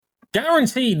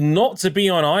Guaranteed not to be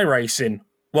on iRacing.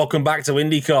 Welcome back to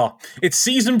IndyCar. It's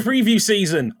season preview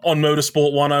season on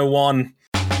Motorsport 101.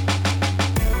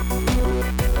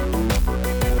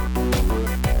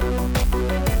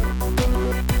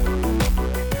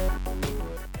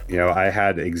 You know, I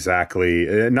had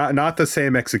exactly, not the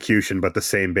same execution, but the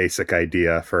same basic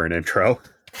idea for an intro.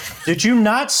 Did you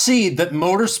not see that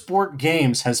Motorsport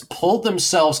Games has pulled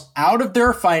themselves out of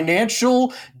their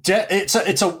financial debt?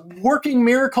 It's a working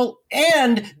miracle,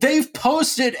 and they've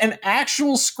posted an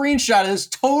actual screenshot. It's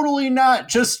totally not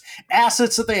just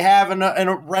assets that they have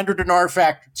and rendered an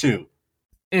artifact too.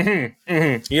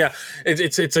 Yeah,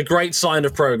 it's a great sign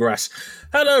of progress.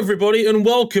 Hello, everybody, and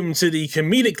welcome to the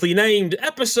comedically named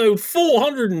episode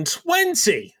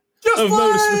 420 of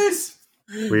Motorsport.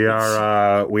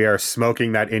 We are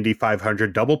smoking that Indy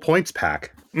 500 double points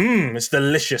pack. It's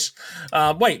delicious.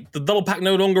 Wait, the double pack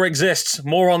no longer exists.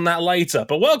 More on that later.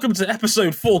 But welcome to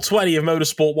episode 420 of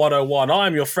Motorsport 101.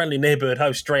 I'm your friendly neighborhood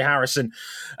host, Dre Harrison,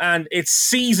 and it's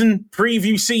season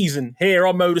preview season here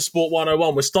on Motorsport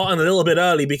 101. We're starting a little bit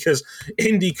early because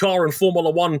IndyCar and Formula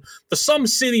One, for some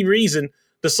silly reason,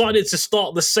 decided to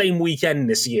start the same weekend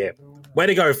this year. Way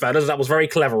to go, fellas. That was very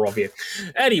clever of you.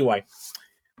 Anyway,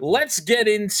 let's get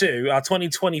into our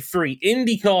 2023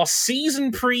 IndyCar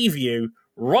season preview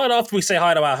right after we say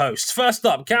hi to our host. First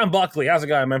up, Cam Buckley. How's it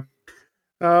going, man?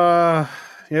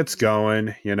 It's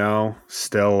going, you know,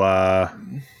 still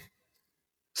don't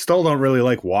really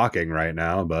like walking right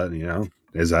now, but, you know,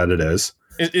 is that it is.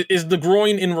 Is the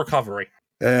groin in recovery?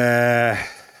 Not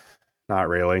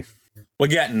really. We're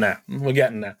getting there.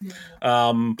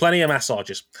 Plenty of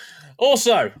massages.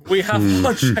 Also, we have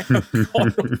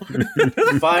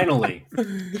Finally,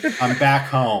 I'm back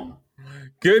home.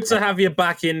 Good to have you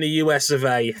back in the US of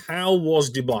A. How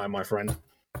was Dubai, my friend?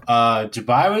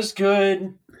 Dubai was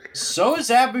good. So is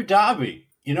Abu Dhabi.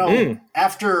 You know,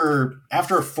 after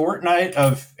a fortnight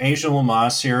of Asia Le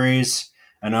Mans series,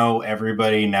 I know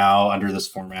everybody now under this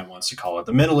format wants to call it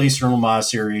the Middle Eastern Le Mans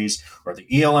series or the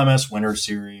ELMS Winter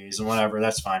Series and whatever.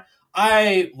 That's fine.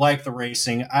 I like the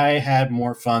racing. I had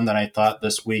more fun than I thought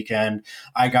this weekend.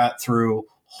 I got through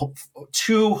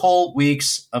 2 whole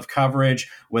weeks of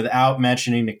coverage without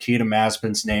mentioning Nikita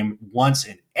Mazepin's name once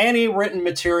in any written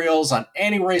materials on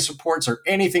any race reports or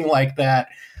anything like that.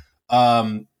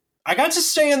 I got to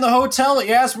stay in the hotel at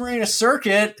Yas Marina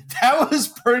Circuit. That was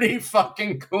pretty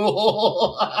fucking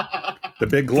cool. The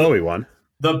big glowy one.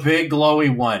 The big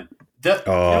glowy one. That's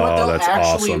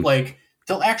awesome.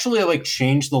 They'll actually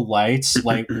change the lights.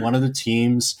 Like one of the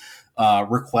teams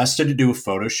requested to do a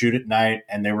photo shoot at night,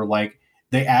 and they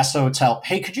asked the hotel,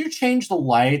 "Hey, could you change the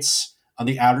lights on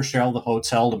the outer shell of the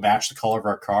hotel to match the color of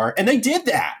our car?" And they did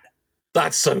that.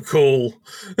 That's so cool.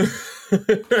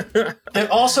 It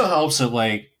also helps that,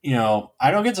 I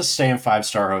don't get to stay in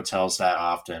 5-star hotels that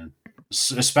often,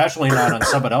 especially not on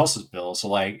someone else's bill.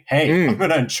 So, hey, I'm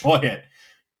going to enjoy it.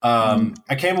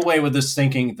 I came away with this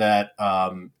thinking that,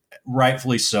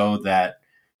 rightfully so, that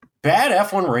bad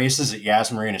F1 races at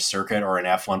Yas Marina Circuit are an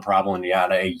F1 problem and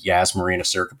not a Yas Marina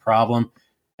Circuit problem.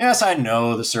 Yes, I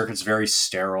know the circuit's very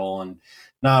sterile and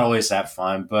not always that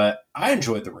fun, but I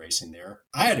enjoyed the racing there.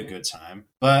 I had a good time,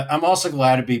 but I'm also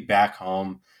glad to be back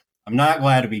home. I'm not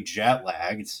glad to be jet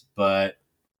lagged, but,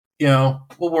 we'll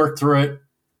work through it.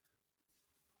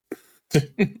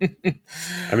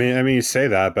 I mean, you say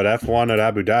that, but F1 at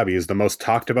Abu Dhabi is the most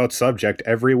talked about subject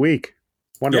every week.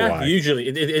 Wonder why. Usually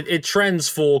it trends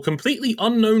for completely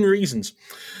unknown reasons.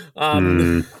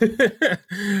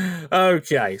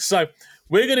 Okay, so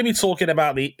we're going to be talking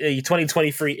about the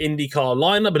 2023 IndyCar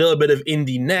lineup, a little bit of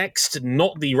Indy Next,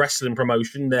 not the wrestling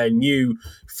promotion, their new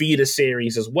feeder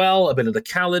series as well, a bit of the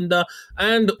calendar,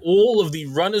 and all of the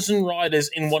runners and riders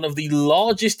in one of the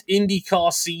largest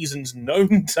IndyCar seasons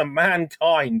known to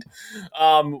mankind.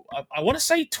 I want to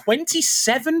say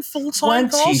 27 full-time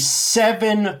cars?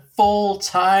 27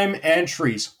 full-time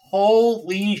entries.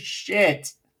 Holy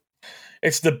shit.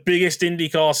 It's the biggest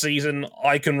IndyCar season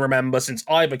I can remember since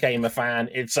I became a fan.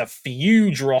 It's a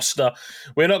huge roster.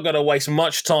 We're not going to waste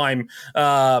much time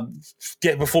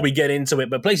before we get into it,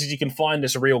 but places you can find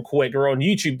us real quick are on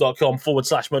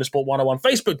youtube.com/motorsport101,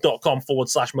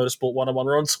 facebook.com/motorsport101.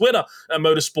 We're on Twitter at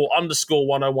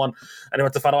motorsport_101. And if you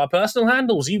want to follow our personal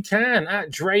handles, you can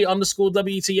at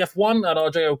Dre_WTF1, at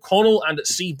RJ O'Connell, and at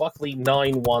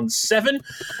CBuckley917.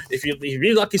 If you're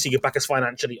really lucky, so you get back us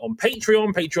financially on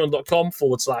Patreon, patreon.com/motorsport101.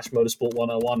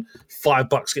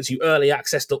 $5 gets you early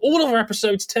access to all of our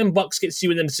episodes. $10 gets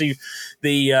you into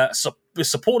the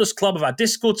supporters club of our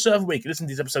Discord server where you can listen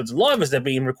to these episodes live as they're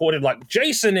being recorded, like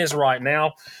Jason is right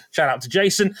now. Shout out to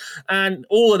Jason. And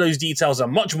all of those details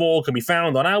and much more can be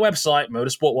found on our website,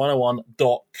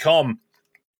 motorsport101.com.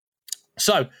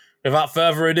 So, without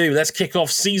further ado, let's kick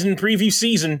off season preview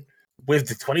season with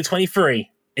the 2023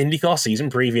 IndyCar season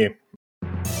preview.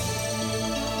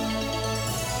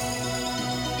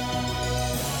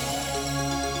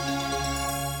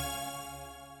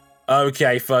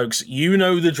 Okay, folks, you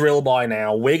know the drill by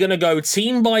now. We're going to go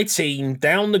team by team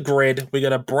down the grid. We're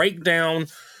going to break down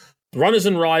runners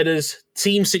and riders,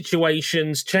 team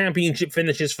situations, championship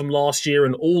finishes from last year,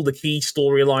 and all the key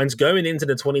storylines going into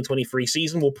the 2023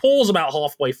 season. We'll pause about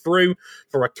halfway through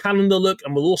for a calendar look,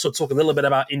 and we'll also talk a little bit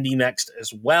about Indy Next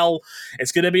as well.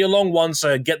 It's going to be a long one,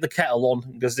 so get the kettle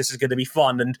on, because this is going to be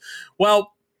fun. And,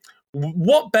 well,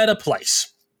 what better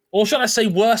place, or should I say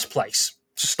worse place,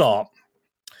 to start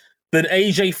than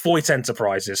AJ Foyt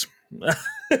Enterprises?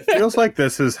 Feels like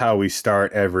this is how we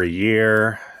start every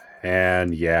year.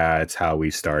 And yeah, it's how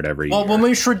we start every year. Well, when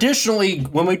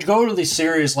we go to these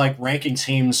series, like ranking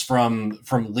teams from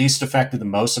least affected to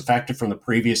most affected from the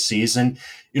previous season,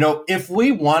 if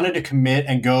we wanted to commit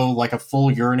and go like a full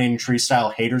urinating tree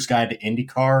style haters guide to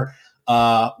IndyCar,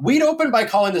 we'd open by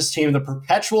calling this team the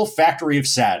Perpetual Factory of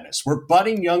Sadness, where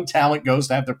budding young talent goes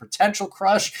to have their potential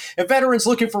crush, and veterans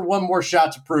looking for one more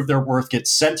shot to prove their worth get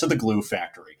sent to the glue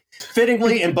factory.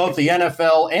 Fittingly, in both the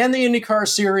NFL and the IndyCar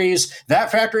series,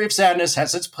 that Factory of Sadness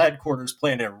has its headquarters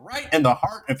planted right in the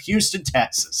heart of Houston,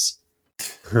 Texas.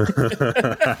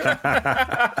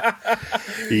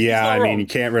 Yeah, I mean, you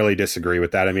can't really disagree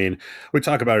with that. I mean, we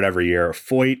talk about it every year.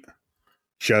 Foyt,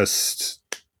 just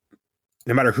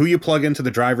no matter who you plug into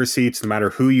the driver's seats, no matter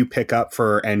who you pick up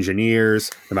for engineers,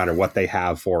 no matter what they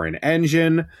have for an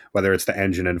engine, whether it's the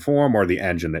engine in form or the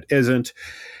engine that isn't,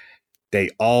 they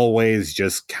always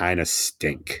just kind of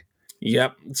stink.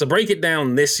 Yep. So break it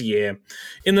down this year.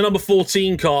 In the number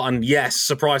 14 car, and yes,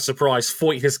 surprise, surprise,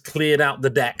 Foyt has cleared out the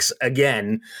decks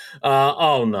again.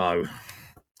 Oh no.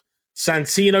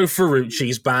 Santino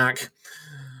Ferrucci's back.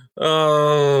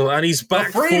 Oh, and he's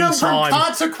back full time. The Freedom from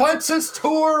Consequences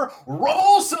tour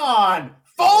rolls on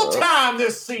full time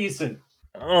this season.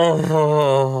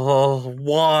 Oh,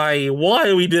 why? Why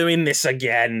are we doing this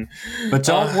again? But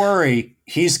don't worry,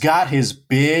 he's got his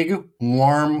big,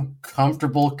 warm,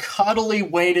 comfortable, cuddly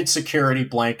weighted security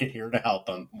blanket here to help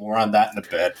him. More on that in a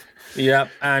bit. Yep,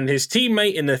 and his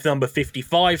teammate in the number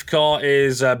 55 car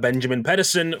is Benjamin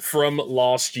Pedersen from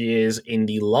last year's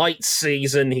Indy Lights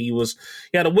season. He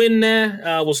had a win there,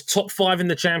 was top 5 in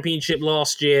the championship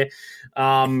last year.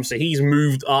 So he's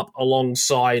moved up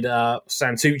alongside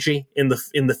Santucci in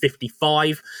the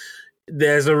 55.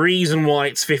 There's a reason why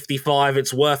it's 55.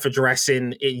 It's worth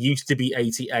addressing. It used to be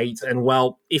 88. And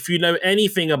well, if you know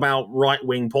anything about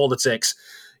right-wing politics,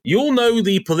 you'll know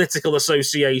the political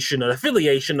association and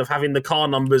affiliation of having the car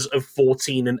numbers of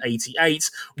 14 and 88.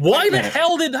 How the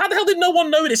hell did no one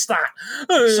notice that?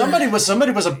 Somebody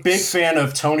was a big fan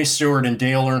of Tony Stewart and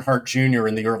Dale Earnhardt Jr.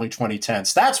 in the early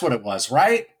 2010s. That's what it was,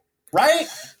 right? Right?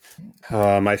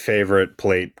 My favorite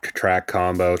plate track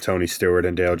combo, Tony Stewart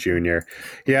and Dale Jr.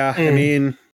 Yeah, I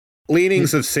mean,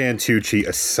 leanings of Santucci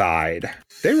aside,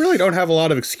 they really don't have a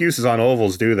lot of excuses on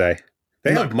ovals, do they?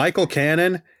 They have Michael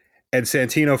Cannon and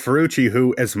Santino Ferrucci,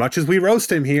 who, as much as we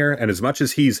roast him here, and as much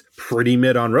as he's pretty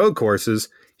mid on road courses,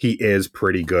 he is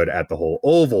pretty good at the whole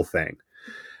oval thing.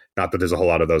 Not that there's a whole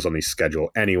lot of those on the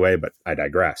schedule anyway, but I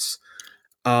digress.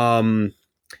 And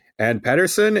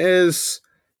Pedersen is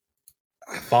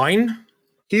fine.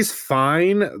 He's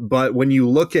fine, but when you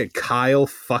look at Kyle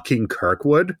fucking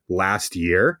Kirkwood last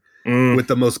year, with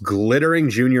the most glittering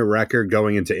junior record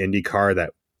going into IndyCar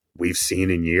that we've seen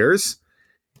in years,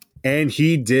 and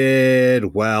he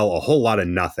did, well, a whole lot of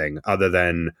nothing other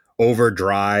than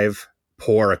overdrive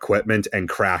poor equipment and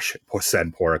crash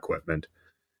said poor equipment.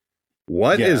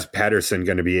 What is Pedersen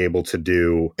going to be able to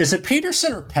do? Is it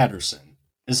Peterson or Pedersen?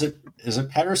 Is it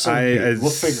Pedersen?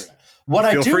 We'll figure it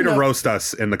out. Feel free to roast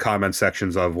us in the comment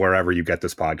sections of wherever you get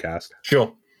this podcast.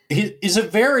 Sure. He's a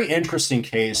very interesting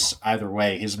case either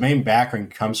way. His main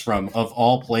background comes from, of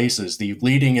all places, the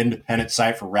leading independent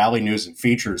site for rally news and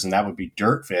features, and that would be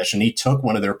Dirtfish, and he took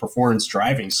one of their performance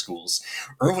driving schools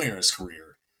earlier in his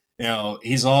career.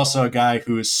 He's also a guy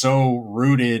who is so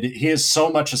rooted. He is so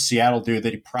much a Seattle dude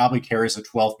that he probably carries a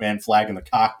 12th man flag in the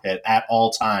cockpit at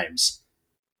all times.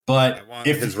 But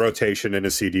if his rotation in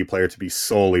his CD player to be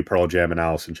solely Pearl Jam and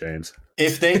Alice in Chains,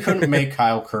 if they couldn't make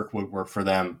Kyle Kirkwood work for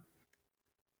them,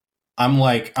 I'm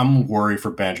worried for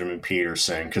Benjamin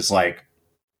Pedersen because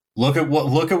look at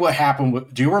what happened.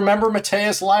 Do you remember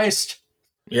Matthias Leist?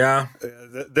 Yeah.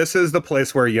 This is the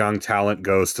place where young talent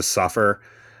goes to suffer.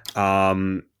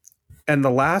 And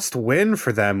the last win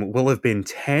for them will have been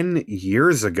 10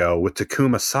 years ago with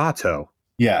Takuma Sato.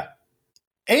 Yeah.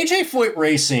 AJ Foyt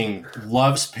Racing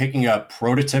loves picking up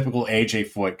prototypical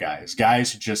AJ Foyt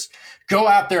guys who just go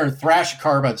out there and thrash a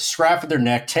car by the scruff of their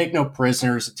neck, take no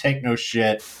prisoners, take no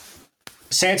shit.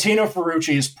 Santino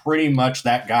Ferrucci is pretty much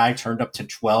that guy turned up to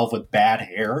 12 with bad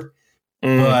hair.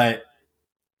 But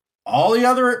all the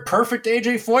other perfect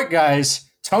AJ Foyt guys,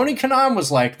 Tony Kanaan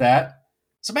was like that.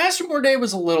 Sebastian Bourdais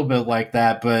was a little bit like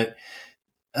that, but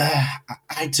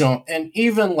I don't. And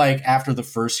even like after the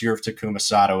first year of Takuma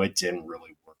Sato, it didn't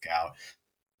really work out.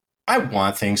 I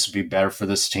want things to be better for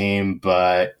this team,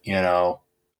 but you know,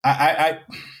 I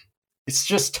it's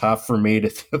just tough for me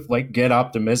to like get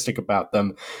optimistic about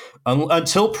them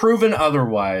until proven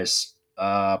otherwise.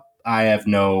 I have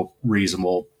no reason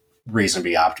to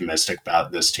be optimistic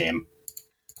about this team.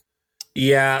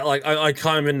 Yeah, like I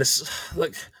kind of in this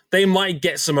like. They might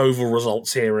get some oval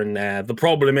results here and there. The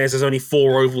problem is there's only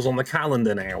 4 ovals on the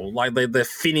calendar now. Like they're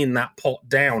thinning that pot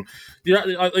down.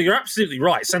 You're absolutely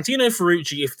right. Santino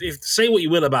Ferrucci, if say what you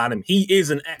will about him, he is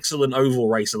an excellent oval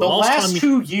racer. The last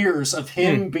 2 years of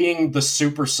him being the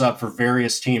super sub for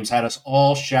various teams had us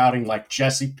all shouting like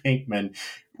Jesse Pinkman,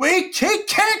 he can't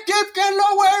keep getting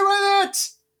away with it!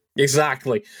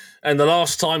 Exactly. And the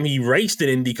last time he raced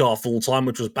in IndyCar full-time,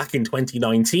 which was back in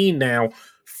 2019 now,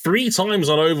 3 times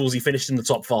on ovals he finished in the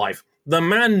top 5. The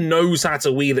man knows how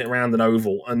to wheel it around an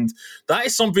oval, and that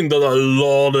is something that a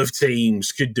lot of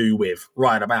teams could do with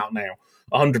right about now,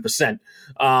 100%.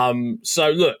 So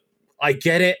look, I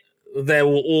get it. There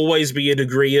will always be a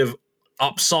degree of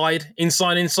upside in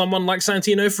signing someone like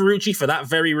Santino Ferrucci for that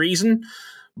very reason,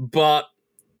 but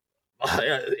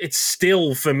it's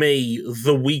still, for me,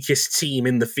 the weakest team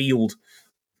in the field,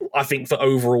 I think, for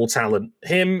overall talent.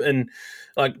 Him and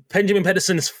like Benjamin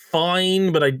Pedersen is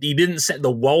fine, but he didn't set the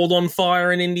world on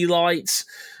fire in Indy Lights.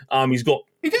 He got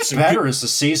better as the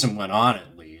season went on.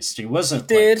 At least he wasn't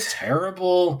like,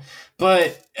 terrible,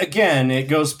 but again, it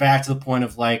goes back to the point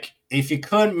of like if you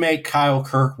couldn't make Kyle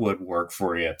Kirkwood work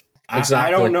for you.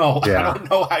 Exactly. I don't know. Yeah. I don't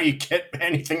know how you get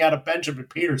anything out of Benjamin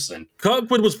Peterson.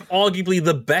 Kirkwood was arguably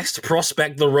the best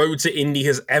prospect the road to Indy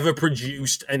has ever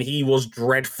produced, and he was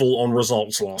dreadful on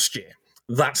results last year.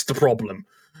 That's the problem.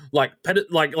 Like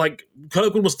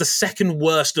Kirkwood was the second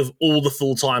worst of all the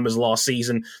full-timers last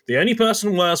season. The only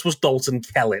person worse was Dalton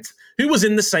Kellett, who was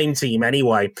in the same team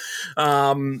anyway.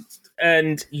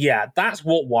 And yeah, that's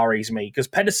what worries me, because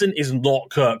Pedersen is not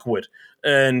Kirkwood.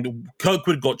 And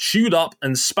Kirkwood got chewed up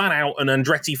and span out, and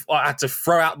Andretti had to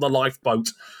throw out the lifeboat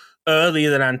earlier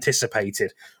than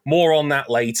anticipated. More on that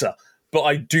later. But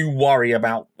I do worry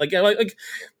about, like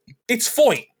it's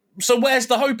Foyt. So where's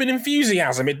the hope and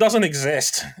enthusiasm? It doesn't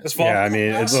exist. As far I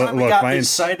mean, got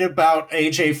excited about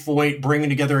AJ Foyt bringing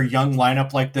together a young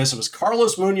lineup like this. It was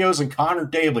Carlos Munoz and Connor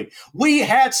Daly. We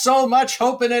had so much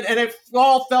hope in it, and it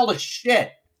all fell to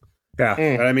shit. Yeah,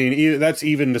 I mean, that's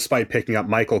even despite picking up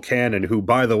Michael Cannon, who,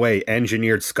 by the way,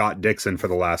 engineered Scott Dixon for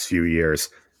the last few years.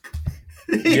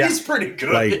 He's pretty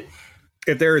good. Like,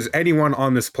 if there is anyone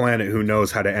on this planet who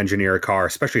knows how to engineer a car,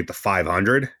 especially at the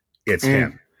 500, it's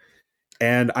him.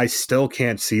 And I still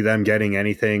can't see them getting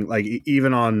anything, like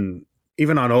even on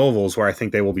ovals where I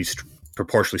think they will be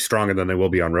proportionally stronger than they will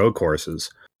be on road courses.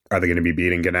 Are they going to be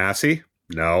beating Ganassi?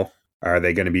 No. Are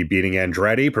they going to be beating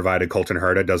Andretti, provided Colton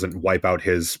Herta doesn't wipe out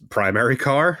his primary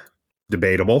car?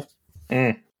 Debatable.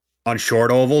 On short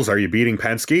ovals, are you beating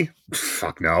Penske?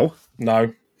 Fuck no.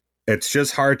 No. It's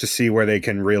just hard to see where they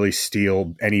can really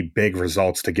steal any big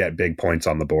results to get big points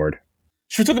on the board.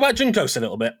 Should we talk about Juncos a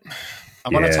little bit? I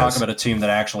want to talk about a team that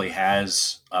actually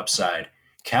has upside.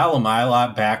 Callum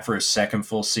Ilott back for his second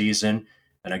full season,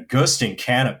 and Agustin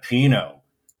Canapino,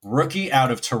 rookie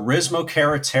out of Turismo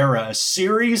Carretera, a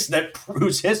series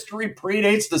whose history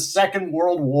predates the Second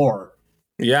World War.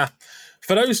 Yeah.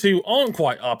 For those who aren't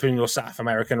quite up in your South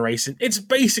American racing, it's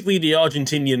basically the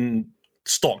Argentinian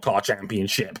stock car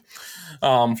championship,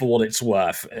 for what it's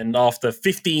worth. And after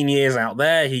 15 years out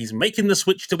there, he's making the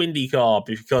switch to IndyCar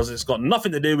because it's got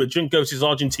nothing to do with Juncos'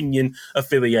 Argentinian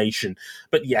affiliation.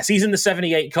 But yes, he's in the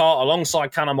 78 car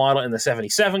alongside Canamilo in the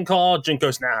 77 car.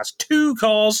 Juncos now has 2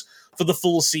 cars for the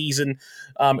full season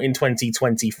in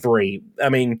 2023. I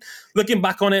mean, looking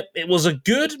back on it, it was a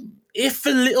good, if a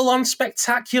little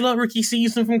unspectacular rookie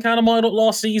season from Canamilo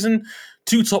last season.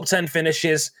 2 top 10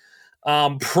 finishes.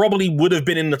 Probably would have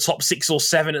been in the top 6 or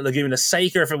 7 at Laguna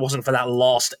Seca if it wasn't for that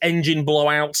last engine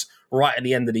blowout right at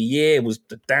the end of the year. It was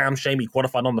a damn shame he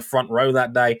qualified on the front row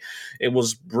that day. It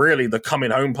was really the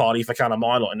coming home party for Callum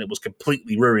Ilott, and it was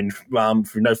completely ruined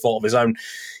through no fault of his own.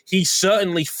 He's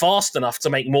certainly fast enough to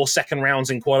make more second rounds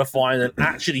in qualifying and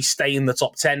actually stay in the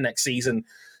top 10 next season.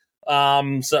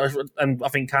 And I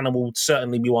think Callum will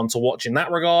certainly be one to watch in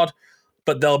that regard.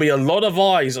 But there'll be a lot of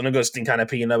eyes on Agustin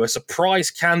Canapino, a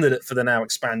surprise candidate for the now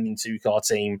expanding two-car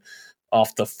team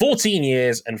after 14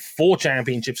 years and 4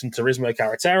 championships in Turismo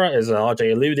Carretera, as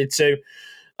RJ alluded to.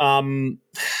 I mean,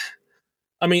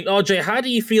 RJ, how do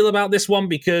you feel about this one?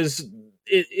 Because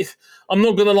I'm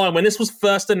not going to lie, when this was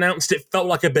first announced, it felt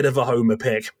like a bit of a homer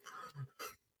pick.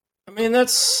 I mean,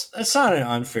 that's not an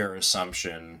unfair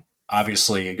assumption.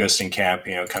 Obviously, Agustin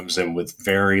Canapino comes in with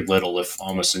very little, if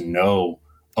almost no,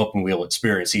 open wheel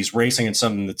experience. He's racing in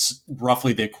something that's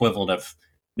roughly the equivalent of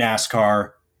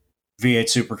NASCAR, V8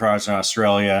 supercars in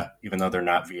Australia, even though they're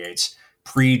not V8s,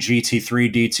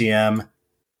 pre-GT3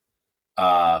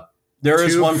 DTM. There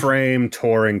is one frame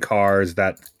touring cars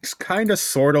that kind of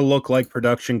sort of look like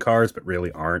production cars, but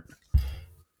really aren't.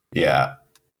 Yeah.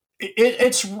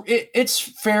 It's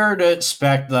fair to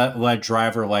expect that a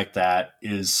driver like that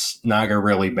is not going to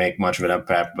really make much of an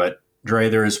impact, but Dre,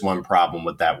 there is one problem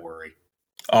with that worry.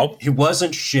 Oh, he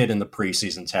wasn't shit in the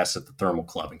preseason test at the Thermal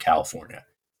Club in California.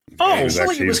 Oh,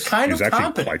 he was kind of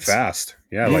competent, quite fast.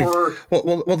 Yeah,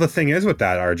 well, the thing is with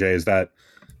that, RJ, is that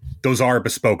those are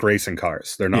bespoke racing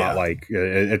cars. They're not like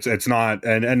it's not,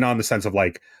 and not in the sense of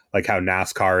like how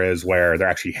NASCAR is, where they're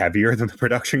actually heavier than the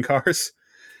production cars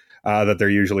that they're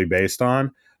usually based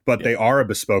on. But they are a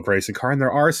bespoke racing car, and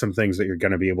there are some things that you're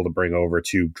going to be able to bring over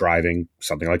to driving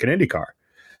something like an Indy car.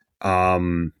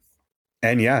 And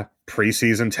yeah,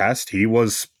 preseason test, he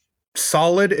was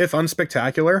solid if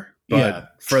unspectacular. But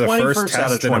for the first test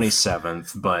out of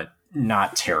 27th, but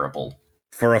not terrible.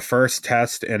 For a first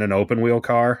test in an open wheel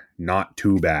car, not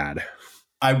too bad.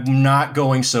 I'm not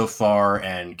going so far,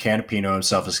 and Canapino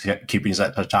himself is keeping his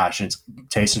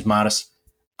expectations modest.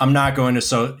 I'm not going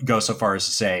to go so far as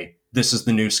to say this is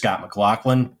the new Scott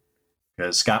McLaughlin,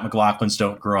 because Scott McLaughlins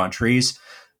don't grow on trees.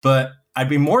 But I'd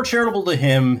be more charitable to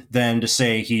him than to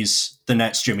say he's the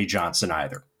next Jimmy Johnson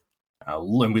either.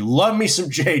 And we love me some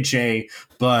JJ,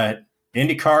 but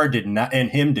IndyCar did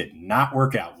not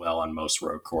work out well on most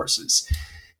road courses.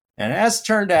 And as it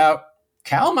turned out,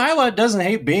 Callum Ilott doesn't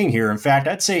hate being here. In fact,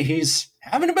 I'd say he's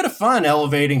having a bit of fun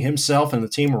elevating himself and the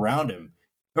team around him.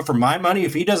 But for my money,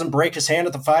 if he doesn't break his hand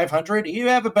at the 500, you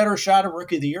have a better shot at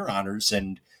Rookie of the Year honors.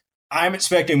 And I'm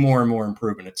expecting more and more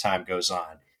improvement as time goes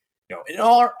on. In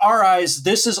our eyes,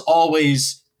 this is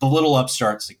always the little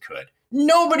upstarts that could.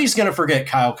 Nobody's going to forget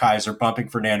Kyle Kaiser bumping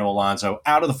Fernando Alonso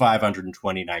out of the 500 in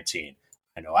 2019.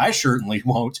 I know I certainly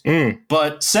won't.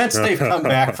 But since they've come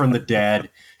back from the dead,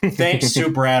 thanks to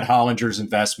Brad Hollinger's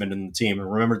investment in the team, and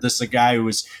remember, this is a guy who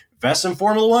was invested in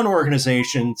Formula One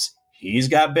organizations. He's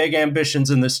got big ambitions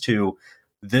in this too.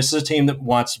 This is a team that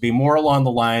wants to be more along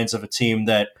the lines of a team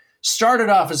that started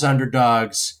off as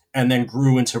underdogs and then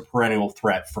grew into a perennial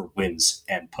threat for wins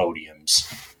and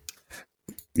podiums.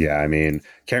 Yeah, I mean,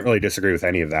 can't really disagree with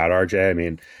any of that, RJ. I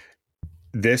mean,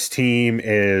 this team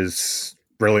is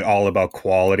really all about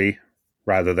quality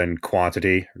rather than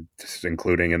quantity,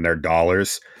 including in their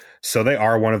dollars. So they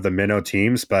are one of the minnow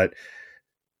teams, but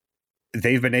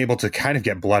they've been able to kind of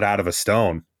get blood out of a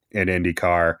stone in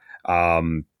IndyCar.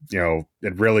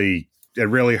 It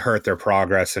really hurt their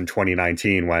progress in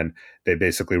 2019 when they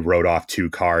basically wrote off 2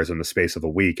 cars in the space of a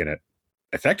week, and it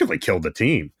effectively killed the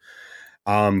team.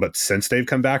 But since they've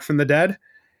come back from the dead,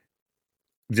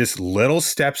 just little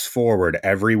steps forward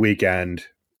every weekend,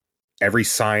 every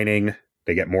signing,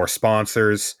 they get more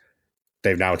sponsors.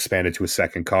 They've now expanded to a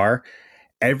second car.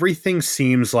 Everything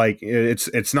seems like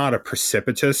it's not a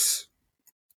precipitous,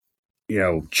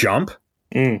 jump,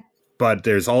 but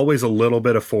there's always a little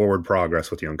bit of forward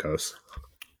progress with Juncos.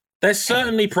 There's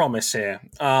certainly promise here.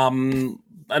 And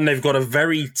they've got a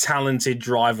very talented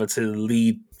driver to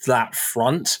lead that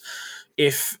front.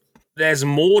 If there's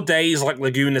more days like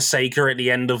Laguna Seca at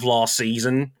the end of last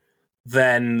season,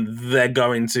 then they're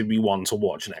going to be one to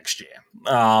watch next year.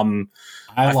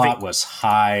 Ilott was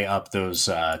high up those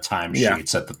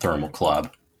timesheets at the Thermal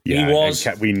Club. Yeah, he was.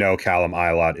 We know Callum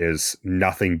Ilott is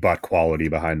nothing but quality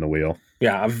behind the wheel.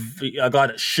 Yeah, a guy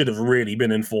that should have really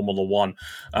been in Formula One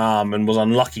and was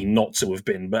unlucky not to have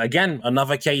been. But again,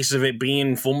 another case of it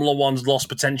being Formula One's loss,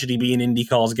 potentially being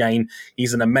IndyCar's gain.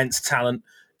 He's an immense talent.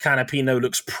 Canapino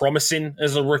looks promising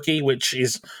as a rookie, which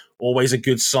is always a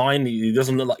good sign. He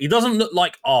doesn't look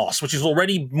like arse, which is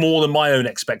already more than my own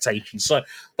expectations. So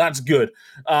that's good.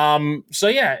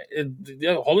 Hollinger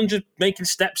making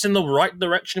steps in the right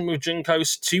direction with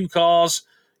Juncos, 2 cars,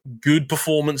 good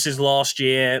performances last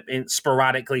year,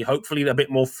 sporadically, hopefully a bit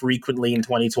more frequently in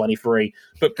 2023.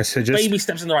 But baby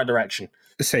steps in the right direction.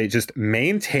 Just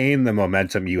maintain the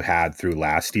momentum you had through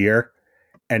last year,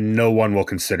 and no one will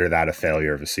consider that a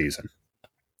failure of a season.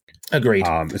 Agreed.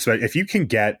 So if you can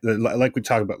get, like we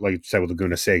talked about, like you said with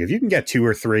Laguna Seca, if you can get 2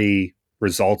 or 3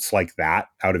 results like that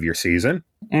out of your season,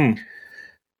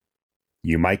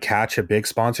 you might catch a big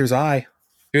sponsor's eye.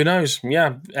 Who knows?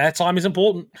 Yeah, airtime is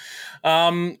important.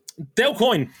 Dale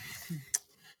Coyne,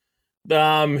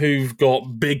 who've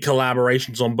got big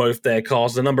collaborations on both their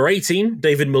cars. The number 18,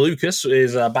 David Malukas,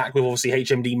 is back with obviously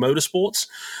HMD Motorsports.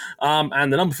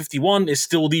 And the number 51 is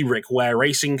still the Rick Ware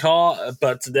racing car,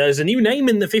 but there's a new name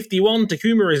in the 51.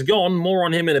 Takuma is gone. More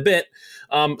on him in a bit.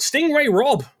 Stingray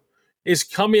Robb is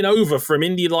coming over from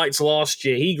Indy Lights last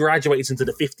year. He graduates into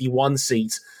the 51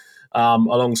 seat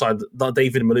alongside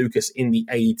David Malukas in the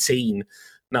 18.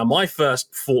 Now, my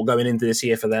first thought going into this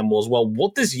year for them was, well,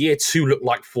 what does year 2 look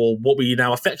like for what we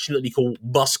now affectionately call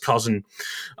Bus Cousin?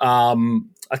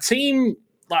 A team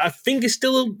that I think is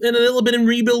still in a little bit in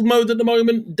rebuild mode at the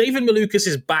moment. David Malukas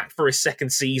is back for his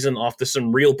second season after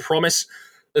some real promise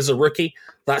as a rookie.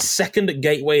 That second at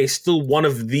Gateway is still one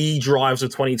of the drives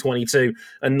of 2022,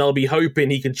 and they'll be hoping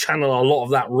he can channel a lot of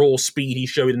that raw speed he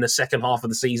showed in the second half of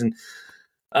the season.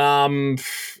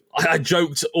 I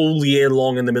joked all year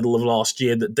long in the middle of last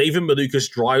year that David Malukas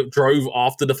drove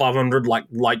after the 500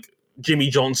 like Jimmy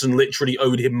Johnson literally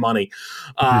owed him money,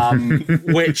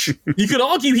 which you could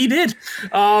argue he did.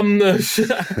 Oh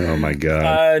my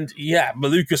God. And yeah,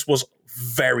 Malukas was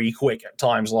very quick at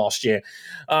times last year.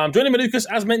 Joining Malukas,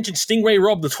 as mentioned, Stingray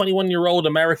Robb, the 21-year-old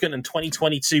American and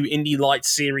 2022 Indy Lights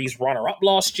Series runner-up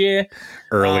last year.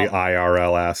 Early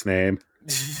IRL ass name.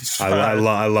 I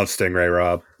love Stingray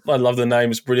Robb. I love the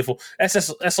name. It's beautiful.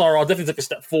 SRR definitely took a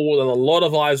step forward, and a lot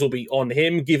of eyes will be on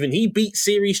him, given he beat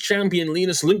series champion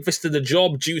Linus Lundqvist to the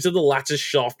job due to the latter's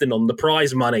shafting on the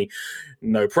prize money.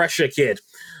 No pressure, kid.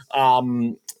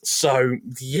 So,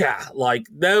 yeah, like,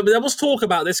 there was talk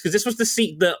about this, because this was the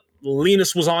seat that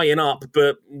Linus was eyeing up,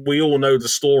 but we all know the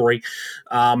story.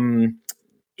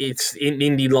 It's in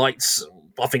Indy Lights.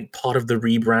 I think part of the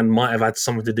rebrand might have had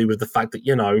something to do with the fact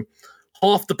that,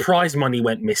 half the prize money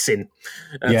went missing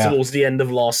towards the end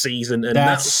of last season. And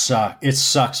it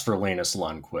sucks for Linus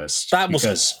Lundqvist. That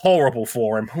was horrible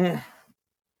for him.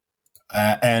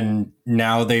 And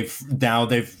now they've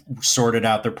sorted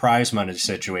out their prize money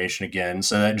situation again.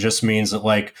 So that just means that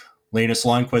like Linus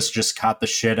Lundqvist just caught the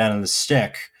shit out of the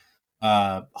stick.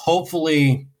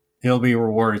 Hopefully he'll be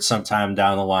rewarded sometime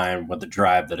down the line with a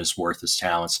drive that is worth his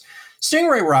talents.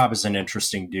 Stingray Robb is an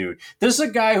interesting dude. This is a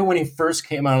guy who, when he first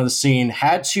came out of the scene,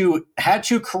 had to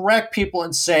correct people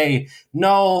and say,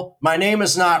 no, my name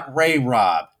is not Ray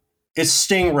Robb. It's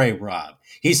Stingray Robb.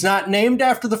 He's not named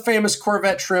after the famous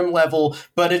Corvette trim level,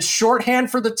 but it's shorthand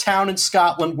for the town in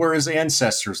Scotland where his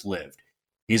ancestors lived.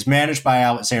 He's managed by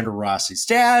Alexander Rossi's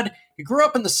dad. He grew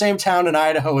up in the same town in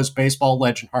Idaho as baseball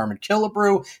legend Harmon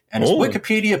Killebrew, and his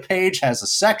Wikipedia page has a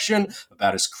section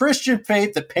about his Christian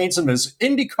faith that paints him as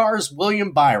IndyCar's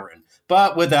William Byron,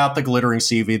 but without the glittering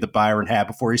CV that Byron had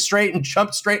before he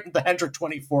jumped straight into the Hendrick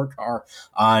 24 car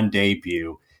on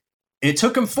debut. It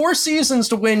took him 4 seasons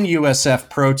to win USF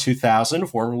Pro 2000,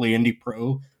 formerly Indy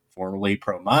Pro, formerly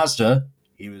Pro Mazda.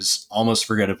 He was almost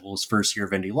forgettable his first year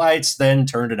of Indy Lights, then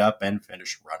turned it up and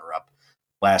finished runner-up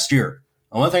last year.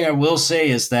 And one thing I will say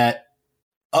is that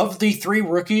of the 3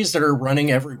 rookies that are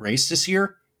running every race this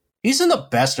year, he's in the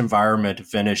best environment to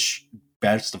finish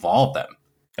best of all of them.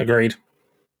 Agreed.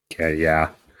 Okay,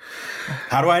 yeah.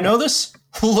 How do I know this?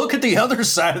 Look at the other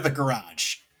side of the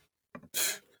garage.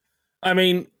 I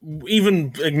mean,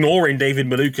 even ignoring David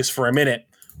Malukas for a minute,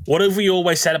 what have we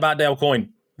always said about Dale Coyne?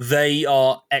 They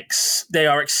are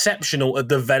exceptional at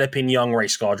developing young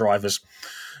race car drivers.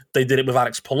 They did it with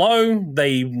Alex Palou.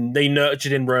 They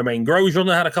nurtured in Romain Grosjean.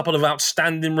 They had a couple of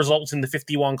outstanding results in the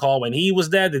 51 car when he was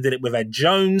there. They did it with Ed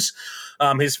Jones.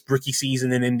 His rookie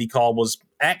season in IndyCar was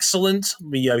excellent.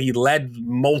 He led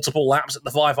multiple laps at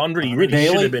the 500. He really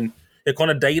should have been.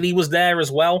 Connor Daly was there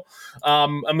as well.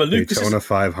 And Malukas Daytona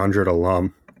 500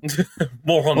 alum.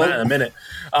 More on that in a minute.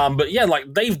 But yeah,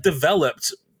 like they've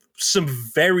developed some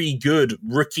very good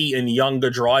rookie and younger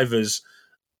drivers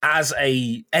as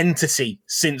a entity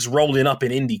since rolling up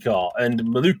in IndyCar, and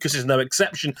Malukas is no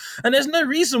exception. And there's no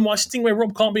reason why Stingray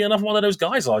Robb can't be another one of those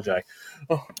guys, RJ.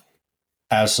 Oh.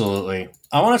 Absolutely.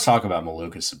 I want to talk about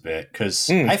Malukas a bit because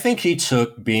I think he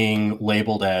took being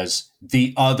labeled as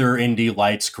the other Indy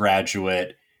Lights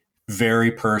graduate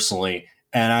very personally.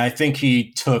 And I think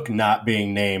he took not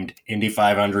being named Indy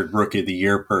 500 Rookie of the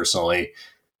Year personally.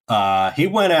 He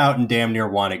went out and damn near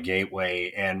won a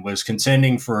Gateway and was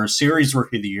contending for Series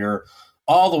Rookie of the Year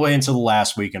all the way into the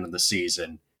last weekend of the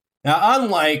season. Now,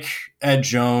 unlike Ed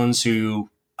Jones, who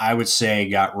I would say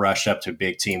got rushed up to a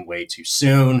big team way too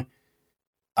soon,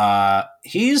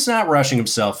 he's not rushing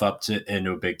himself up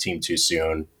into a big team too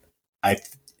soon.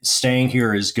 Staying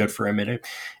here is good for him.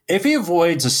 If he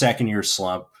avoids a second-year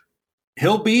slump,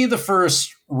 he'll be the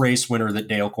first race winner that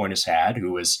Dale Coyne has had,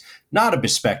 who is not a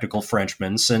bespectacled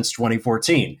Frenchman since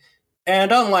 2014.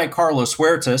 And unlike Carlos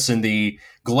Huertas in the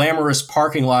glamorous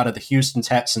parking lot of the Houston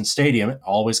Texans Stadium, it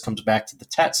always comes back to the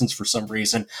Texans for some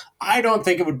reason, I don't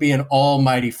think it would be an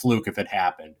almighty fluke if it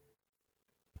happened.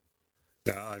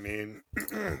 No, I mean,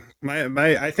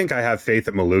 I think I have faith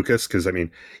at Malukas because, I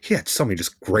mean, he had so many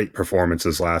just great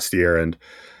performances last year and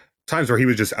times where he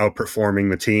was just outperforming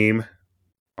the team,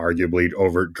 arguably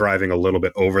driving a little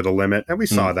bit over the limit. And we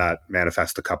saw that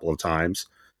manifest a couple of times.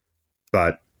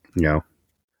 But,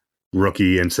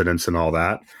 rookie incidents and all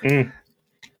that.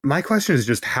 My question is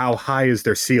just how high is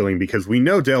their ceiling? Because we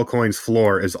know Dale Coyne's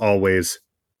floor is always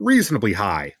reasonably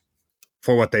high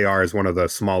for what they are as one of the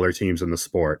smaller teams in the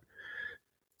sport.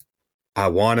 I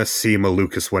want to see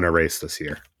Malukas win a race this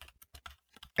year.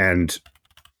 And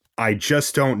I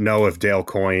just don't know if Dale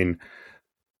Coyne,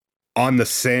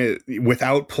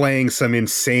 without playing some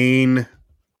insane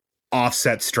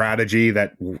offset strategy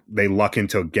that they luck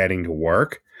into getting to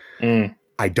work,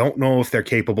 I don't know if they're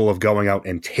capable of going out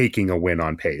and taking a win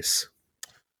on pace.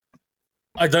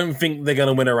 I don't think they're going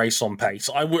to win a race on pace.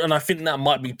 And I think that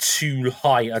might be too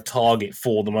high a target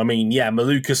for them. I mean, yeah,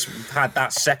 Malukas had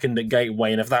that second at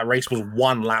Gateway, and if that race was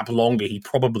one lap longer, he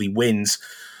probably wins.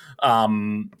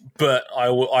 But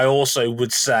I also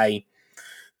would say,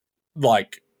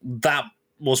 like, that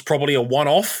was probably a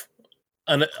one-off.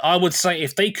 And I would say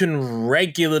if they can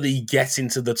regularly get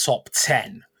into the top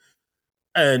 10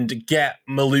 and get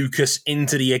Malukas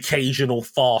into the occasional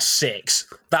Fast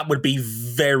Six, that would be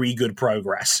very good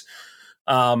progress.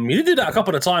 He did that a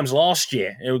couple of times last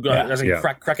year,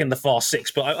 cracking the Fast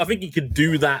Six, but I think he could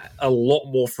do that a lot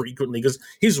more frequently because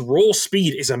his raw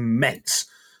speed is immense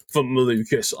for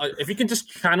Malukas. If he can just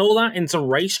channel that into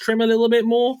race trim a little bit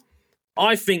more,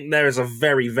 I think there is a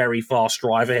very, very fast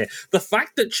driver here. The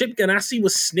fact that Chip Ganassi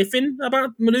was sniffing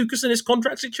about Malukas and his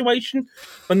contract situation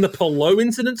when the Palou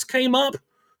incidents came up,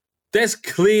 there's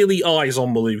clearly eyes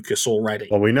on Malukas already.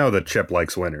 Well, we know that Chip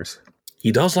likes winners.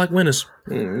 He does like winners.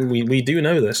 We do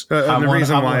know this. And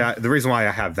the reason why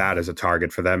I have that as a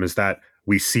target for them is that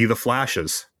we see the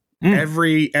flashes.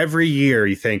 Every year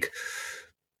you think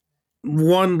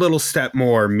one little step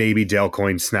more, maybe Dale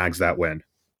Coyne snags that win.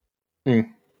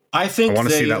 I want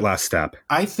to see that last step.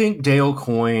 I think Dale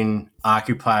Coyne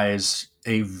occupies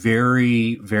a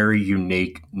very, very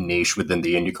unique niche within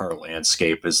the IndyCar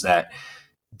landscape, is that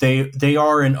they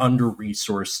are an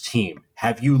under-resourced team.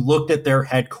 Have you looked at their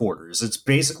headquarters? It's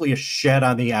basically a shed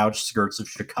on the outskirts of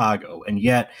Chicago, and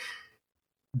yet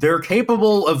they're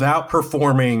capable of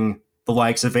outperforming the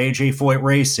likes of AJ Foyt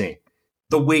Racing,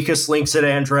 the weakest links at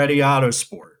Andretti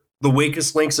Autosport, the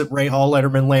weakest links at Ray Hall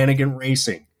Letterman Lanigan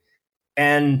Racing.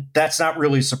 And that's not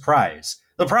really a surprise.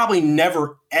 They'll probably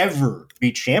never, ever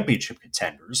be championship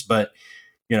contenders, but,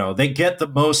 they get the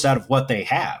most out of what they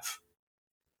have.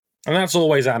 And that's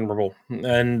always admirable.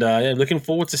 And looking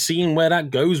forward to seeing where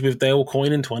that goes with Dale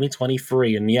Coyne in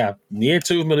 2023. And yeah, year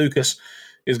 2 of Malukas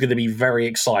is going to be very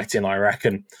exciting, I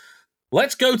reckon.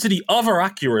 Let's go to the other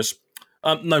Acuras.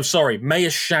 Meyer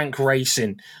Shank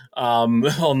Racing on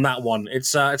that one.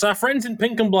 It's our friends in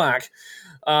pink and black.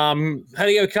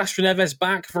 Helio Castroneves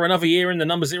back for another year in the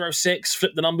number 06.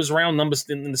 Flip the numbers around, numbers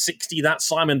in the 60. That's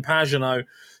Simon Pagenaud.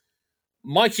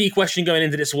 My key question going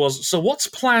into this was, so what's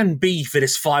plan B for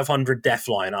this 500 death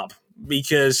lineup?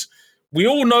 Because we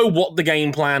all know what the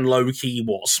game plan low-key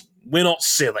was. We're not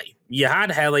silly. You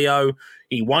had Helio.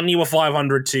 He won you a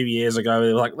 500 2 years ago.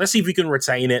 They were like, let's see if we can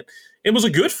retain it. It was a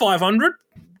good 500.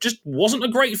 Just wasn't a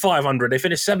great 500. They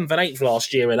finished 7th and 8th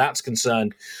last year where that's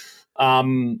concerned.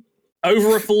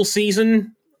 Over a full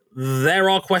season, there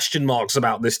are question marks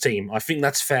about this team. I think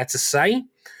that's fair to say.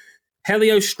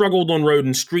 Helio struggled on road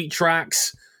and street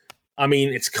tracks. I mean,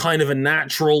 it's kind of a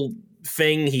natural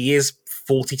thing. He is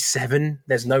 47.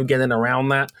 There's no getting around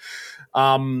that.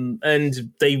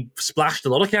 And they splashed a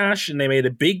lot of cash, and they made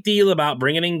a big deal about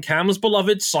bringing in Cam's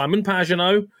beloved Simon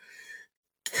Pagenaud.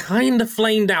 kind of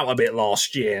flamed out a bit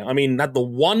last year. I mean, had the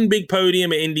one big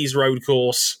podium at Indy's road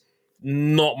course,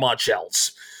 not much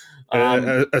else.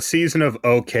 A season of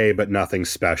okay, but nothing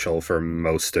special for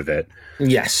most of it.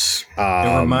 Yes.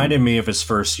 It reminded me of his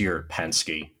first year at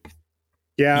Penske.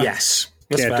 Yeah. Yes.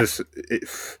 It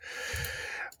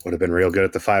would have been real good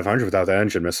at the 500 without the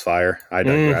engine misfire. I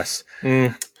digress.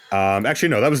 Actually,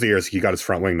 no, that was the year he got his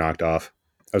front wing knocked off.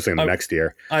 I was thinking the next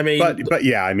year. I mean, but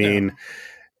yeah, I mean,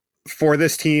 for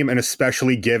this team, and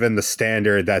especially given the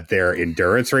standard that their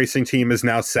endurance racing team is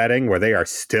now setting, where they are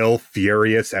still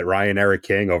furious at Ryan Eric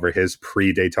King over his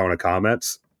pre-Daytona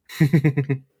comments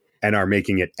and are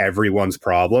making it everyone's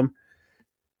problem.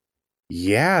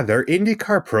 Yeah, their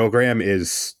IndyCar program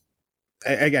is,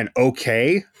 again,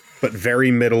 okay, but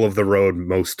very middle of the road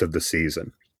most of the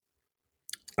season.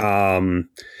 I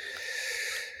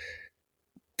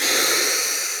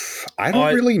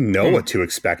don't really know what to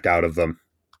expect out of them.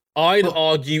 I'd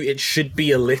argue it should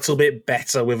be a little bit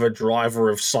better with a driver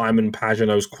of Simon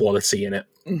Pagenaud's quality in it.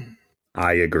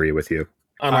 I agree with you.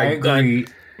 And I agree.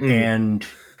 And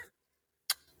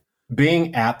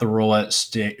being at the Roulette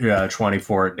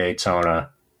 24 at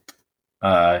Daytona,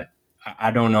 I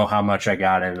don't know how much I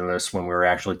got into this when we were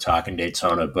actually talking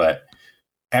Daytona, but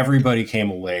everybody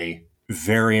came away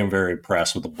very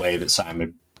impressed with the way that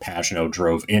Simon Pagenaud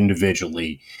drove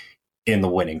individually in the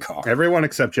winning car. Everyone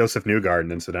except Joseph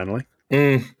Newgarden, incidentally.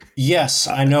 Yes,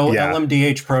 I know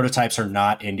LMDH prototypes are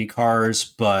not Indy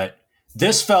cars, but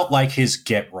this felt like his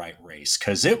get-right race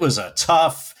because it was a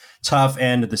tough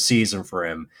end of the season for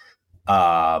him.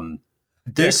 Even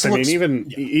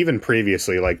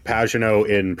previously, like Pagenaud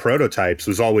in prototypes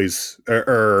was always,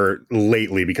 or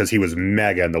lately, because he was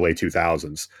mega in the late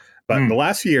 2000s. But the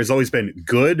last few years always been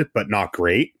good, but not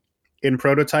great in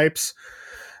prototypes.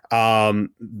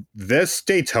 This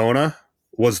Daytona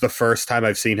was the first time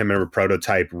I've seen him in a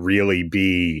prototype really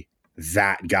be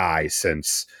that guy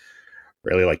since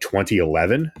really like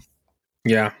 2011.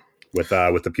 Yeah. With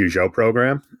the Peugeot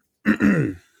program.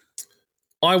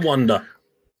 I wonder,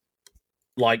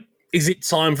 like, is it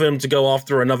time for him to go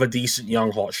after another decent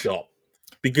young hotshot?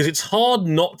 Because it's hard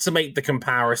not to make the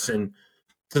comparison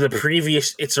to the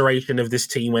previous iteration of this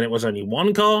team when it was only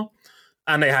one car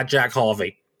and they had Jack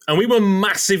Harvey. And we were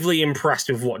massively impressed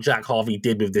with what Jack Harvey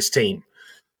did with this team.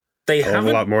 They have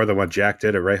a lot more than what Jack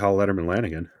did at Ray Hall, Letterman,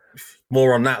 Lanigan.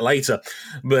 More on that later.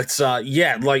 But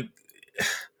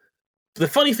the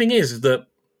funny thing is that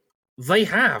they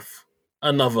have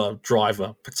another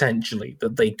driver potentially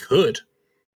that they could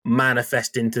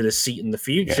manifest into the seat in the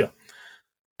future. Yeah.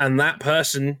 And that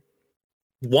person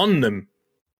won them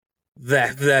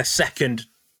their second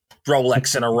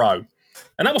Rolex in a row.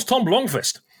 And that was Tom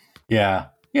Blomqvist. Yeah.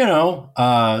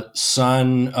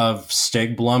 Son of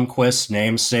Stig Blomqvist,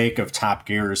 namesake of Top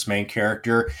Gear's main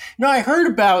character. I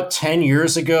heard about 10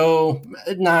 years ago,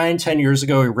 he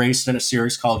raced in a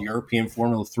series called European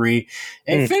Formula 3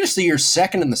 and finished the year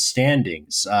second in the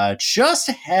standings, just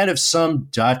ahead of some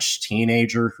Dutch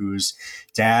teenager whose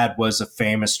dad was a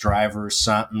famous driver or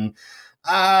something.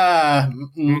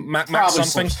 Max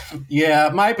something? Yeah,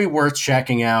 it might be worth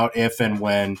checking out if and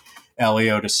when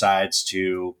Elio decides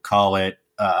to call it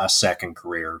a second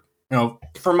career.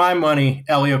 For my money,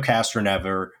 Elio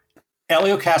Castroneves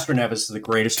is the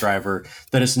greatest driver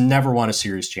that has never won a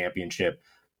series championship.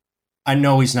 I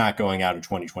know he's not going out in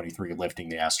 2023 lifting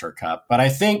the Astor Cup, but I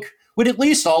think we'd at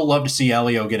least all love to see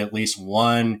Elio get at least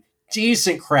one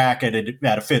decent crack at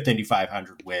a fifth Indy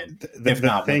 500 win.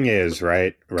 The thing is,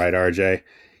 right, RJ,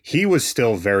 he was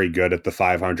still very good at the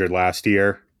 500 last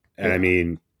year. And I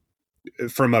mean,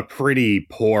 from a pretty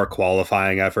poor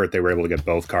qualifying effort, they were able to get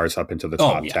both cars up into the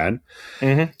top 10.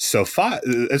 Mm-hmm. So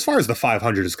as far as the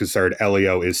 500 is concerned,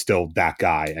 Elio is still that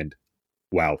guy. And,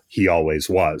 well, he always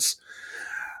was.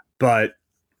 But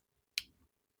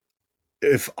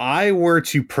if I were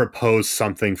to propose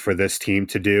something for this team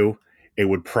to do, it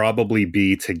would probably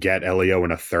be to get Elio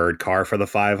in a third car for the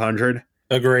 500.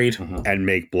 Agreed. And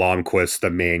make Blomqvist the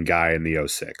main guy in the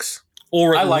 06.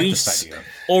 Or at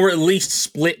least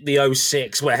split the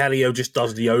 06 where Helio just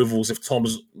does the ovals if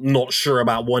Tom's not sure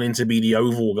about wanting to be the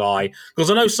oval guy. Because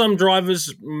I know some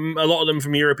drivers, a lot of them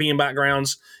from European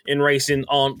backgrounds in racing,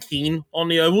 aren't keen on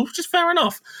the oval, which is fair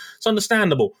enough. It's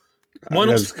understandable. Why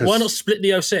not split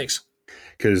the 06?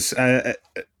 Because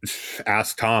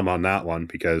ask Tom on that one,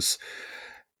 because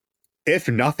if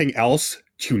nothing else,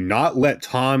 to not let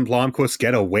Tom Blomqvist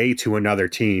get away to another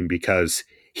team, because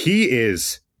he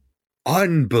is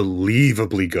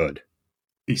unbelievably good.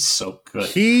 He's so good.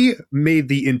 He made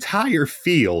the entire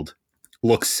field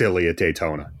look silly at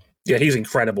Daytona. Yeah, he's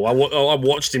incredible. I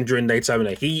watched him during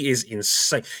Daytona. He is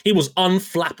insane. He was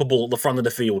unflappable at the front of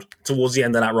the field towards the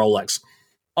end of that Rolex.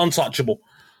 Untouchable.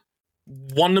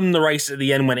 Won them the race at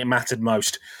the end when it mattered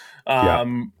most.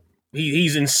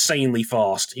 He's insanely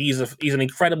fast. He's an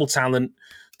incredible talent.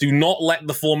 Do not let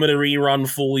the Formula E run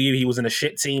fool you. He was in a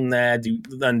shit team there. Do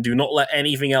not let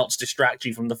anything else distract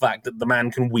you from the fact that the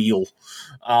man can wheel.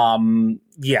 I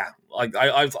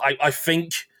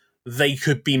think they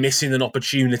could be missing an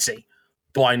opportunity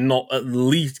by not at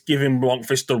least giving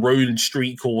Blomqvist the road and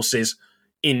street courses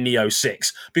in the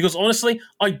 06. Because honestly,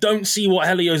 I don't see what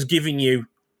Helio's giving you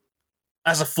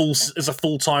as a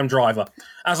full-time driver.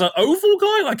 As an oval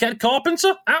guy like Ed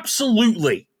Carpenter,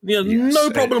 absolutely. Yes.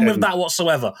 No problem with that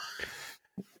whatsoever.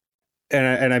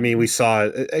 And I mean, we saw,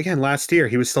 again, last year,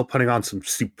 he was still putting on some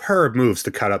superb moves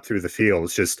to cut up through the field.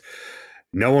 It's just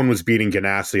no one was beating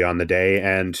Ganassi on the day.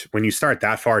 And when you start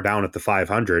that far down at the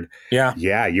 500,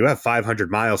 you have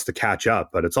 500 miles to catch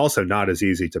up, but it's also not as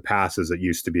easy to pass as it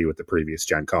used to be with the previous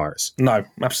gen cars. No,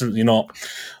 absolutely not.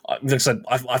 Like I said,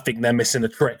 I think they're missing a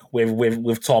trick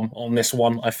with Tom on this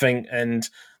one, I think. And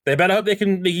they better hope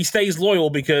he stays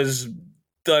loyal, because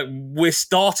we're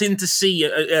starting to see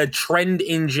a trend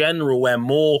in general where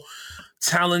more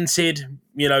talented,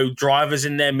 drivers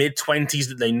in their mid-20s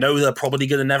that they know they're probably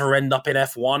going to never end up in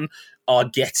F1 are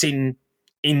getting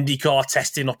IndyCar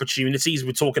testing opportunities.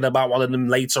 We're talking about one of them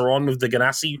later on with the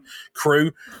Ganassi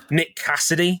crew. Nick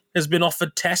Cassidy has been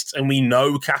offered tests, and we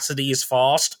know Cassidy is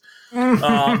fast.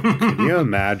 Can you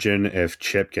imagine if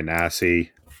Chip Ganassi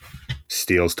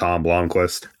steals Tom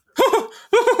Blomqvist?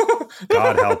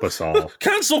 God help us all.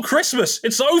 Cancel Christmas.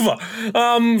 It's over.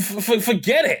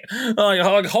 Forget it.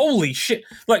 Like, holy shit.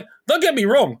 Like, don't get me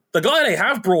wrong. The guy they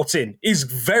have brought in is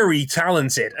very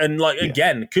talented. And,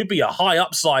 again, could be a high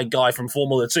upside guy from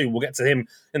Formula 2. We'll get to him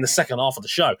in the second half of the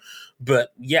show.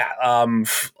 But,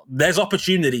 there's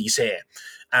opportunities here.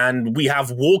 And we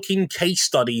have walking case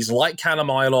studies like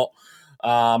Cannamilot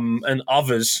and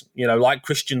others, like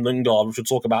Christian Lundgaard, which we'll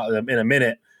talk about in a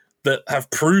minute, that have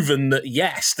proven that,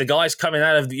 yes, the guys coming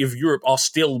out of Europe are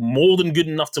still more than good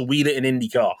enough to wheel it in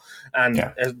IndyCar.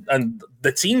 And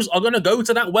the teams are going to go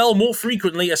to that well more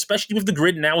frequently, especially with the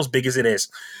grid now as big as it is.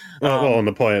 Well, and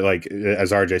the point, like,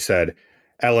 as RJ said,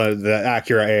 the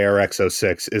Acura ARX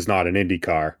 06 is not an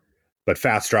IndyCar, but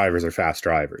fast drivers are fast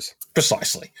drivers.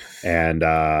 Precisely. And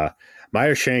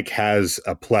Meyer Shank has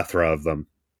a plethora of them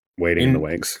waiting in the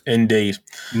wings. Indeed.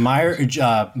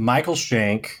 Michael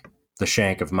Shank, the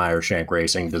Shank of Meyer Shank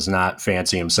Racing, does not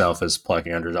fancy himself as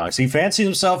plucking underdogs. He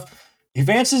fancies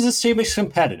his team as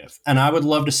competitive, and I would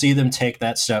love to see them take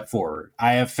that step forward.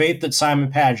 I have faith that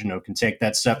Simon Pagenaud can take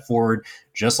that step forward,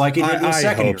 just like he did in the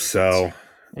second year. I hope so.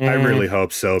 I really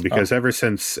hope so, because ever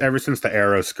since the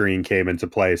Aero screen came into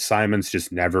play, Simon's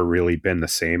just never really been the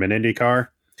same in IndyCar.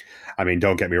 I mean,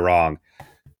 don't get me wrong.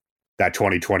 That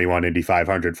 2021 Indy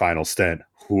 500 final stint.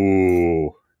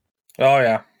 Ooh. Oh,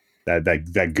 yeah.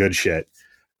 That good shit.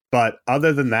 But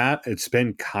other than that, it's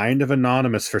been kind of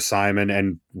anonymous for Simon,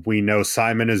 and we know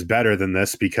Simon is better than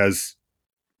this because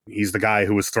he's the guy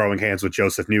who was throwing hands with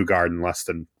Joseph Newgarden less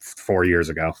than 4 years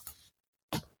ago.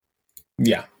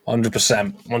 Yeah,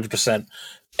 100%.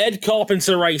 Ed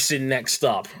Carpenter Racing next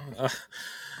up.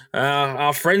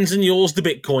 Our friends and yours, the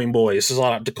Bitcoin boys, as I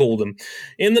like to call them.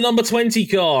 In the number 20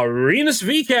 car, Rinus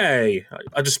VeeKay.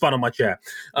 I just spun on my chair.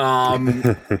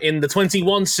 In the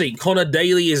 21 seat, Connor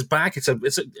Daly is back.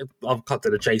 I'll cut to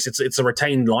the chase. It's a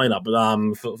retained lineup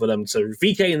for them. So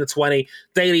VeeKay in the 20,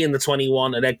 Daly in the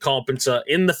 21, and Ed Carpenter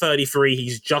in the 33.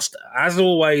 He's just, as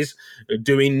always,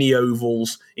 doing the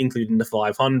ovals, including the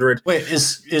 500. Wait,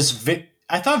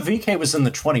 I thought VeeKay was in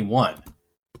the 21.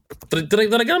 Did I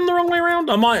get him the wrong way around?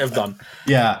 I might have done.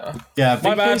 Yeah.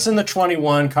 VeeKay's in the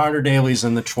 21, Connor Daly's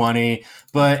in the 20.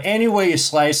 But any way you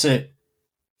slice it,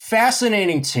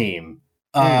 fascinating team.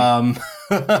 My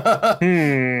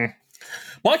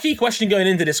key question going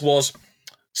into this was,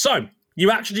 so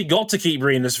you actually got to keep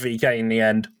Rinus VeeKay in the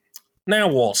end. Now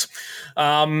what?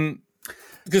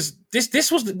 Because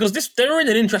they were in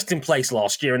an interesting place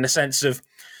last year in the sense of,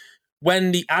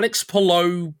 when the Alex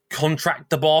Palou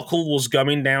contract debacle was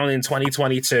going down in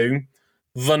 2022,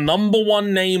 the number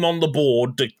one name on the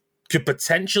board that could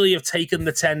potentially have taken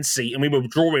the 10 seat, and we were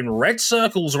drawing red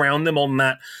circles around them on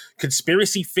that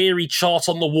conspiracy theory chart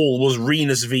on the wall, was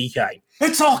Rinus VeeKay.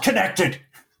 It's all connected!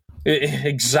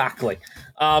 Exactly.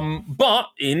 But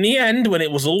in the end, when it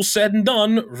was all said and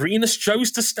done, Rinus chose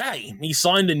to stay. He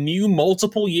signed a new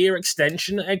multiple-year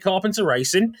extension at Carpenter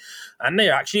Racing, and they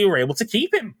actually were able to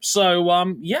keep him. So,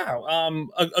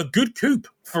 a good coup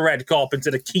for Ed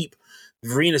Carpenter to keep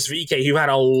Rinus VeeKay, who had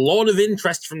a lot of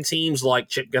interest from teams like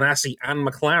Chip Ganassi and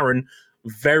McLaren,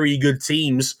 very good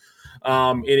teams in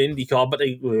IndyCar, but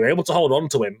they were able to hold on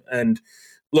to him. And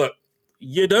look,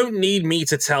 you don't need me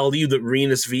to tell you that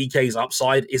Rinus VeeKay's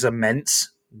upside is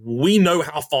immense. We know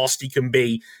how fast he can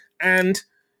be, and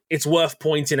it's worth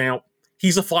pointing out,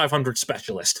 he's a 500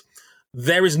 specialist.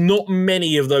 There is not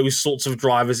many of those sorts of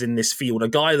drivers in this field. A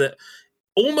guy that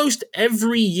almost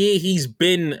every year he's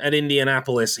been at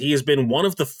Indianapolis, he has been one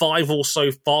of the 5 or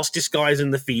so fastest guys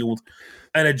in the field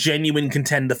and a genuine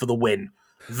contender for the win.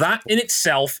 That in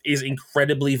itself is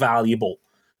incredibly valuable.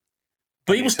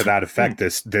 But he was to that effect,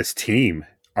 this team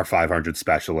are 500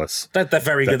 specialists. They're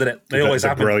very good at it. They always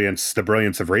happen. The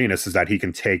brilliance of Rinus is that he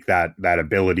can take that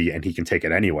ability and he can take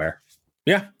it anywhere.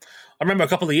 Yeah. I remember a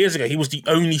couple of years ago, he was the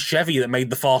only Chevy that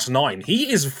made the Fast 9.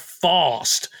 He is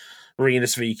fast,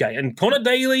 Rinus VeeKay. And Connor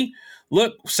Daly,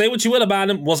 look, say what you will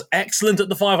about him, was excellent at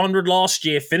the 500 last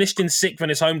year, finished in 6th in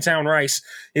his hometown race,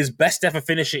 his best ever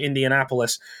finish at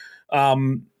Indianapolis.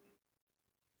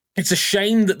 It's a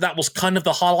shame that was kind of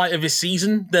the highlight of his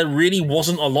season. There really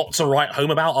wasn't a lot to write home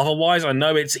about otherwise. I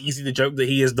know it's easy to joke that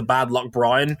he is the bad luck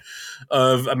Brian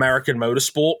of American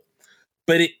motorsport,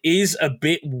 but it is a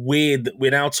bit weird that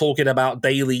we're now talking about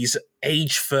Daly's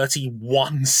age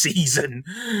 31 season.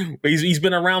 He's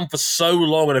been around for so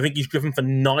long, and I think he's driven for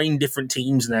 9 different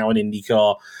teams now in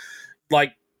IndyCar.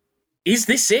 Like, is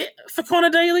this it for Connor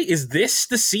Daly? Is this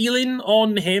the ceiling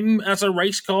on him as a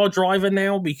race car driver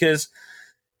now? Because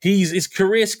his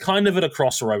career's kind of at a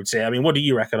crossroads here. I mean, what do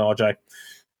you reckon, RJ?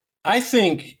 I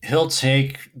think he'll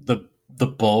take the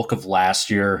bulk of last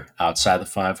year outside the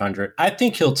 500. I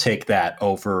think he'll take that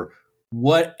over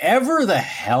whatever the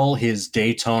hell his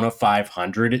Daytona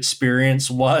 500 experience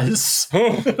was.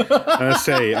 I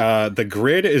say the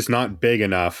grid is not big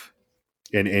enough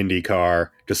in IndyCar,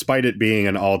 despite it being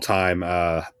an all-time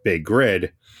big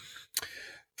grid,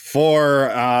 for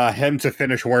him to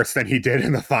finish worse than he did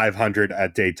in the 500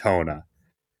 at Daytona.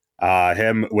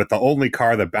 Him with the only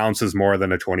car that bounces more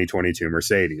than a 2022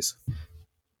 Mercedes.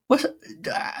 What?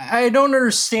 I don't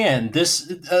understand. This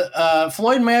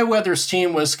Floyd Mayweather's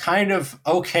team was kind of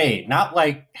okay. Not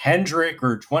like Hendrick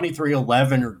or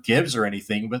 2311 or Gibbs or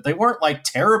anything, but they weren't like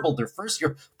terrible their first year.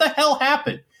 What the hell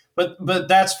happened? But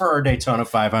that's for our Daytona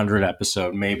 500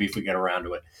 episode, maybe if we get around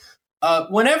to it.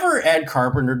 Whenever Ed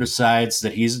Carpenter decides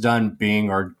that he's done being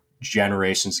our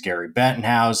generation's Gary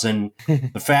Bettenhausen,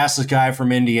 the fastest guy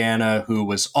from Indiana who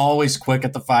was always quick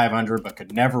at the 500 but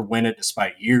could never win it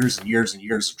despite years and years and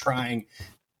years of trying,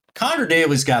 Connor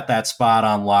Daly's got that spot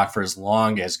on lock for as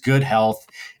long as good health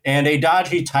and a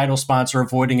dodgy title sponsor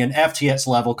avoiding an FTX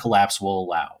level collapse will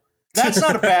allow. That's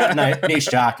not a bad niche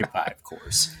to occupy, of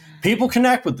course. People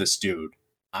connect with this dude.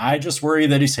 I just worry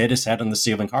that he's hit his head on the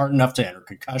ceiling hard enough to enter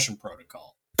concussion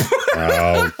protocol.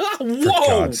 Oh, for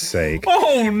God's sake.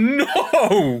 Oh,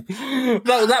 no.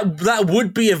 That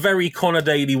would be a very Connor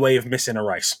Daly way of missing a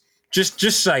race. Just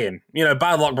saying. You know,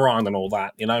 bad luck Brian and all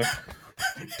that, you know?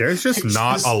 There's just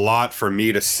not a lot for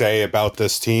me to say about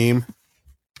this team.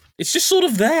 It's just sort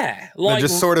of there. They're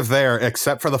just sort of there,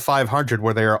 except for the 500,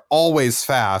 where they are always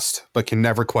fast, but can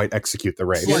never quite execute the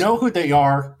race. You know who they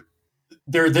are?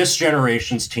 They're this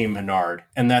generation's Team Menard,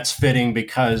 and that's fitting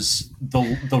because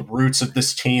the roots of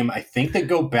this team, I think they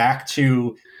go back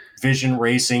to Vision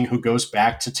Racing, who goes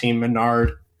back to Team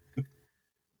Menard.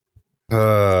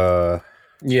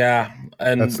 Yeah,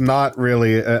 and that's not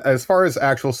really, as far as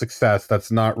actual success,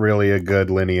 that's not really a good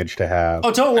lineage to have.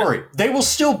 Oh, don't worry. They will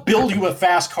still build you a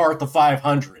fast car at the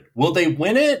 500. Will they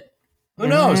win it? Who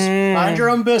knows? Mind your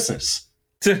own business.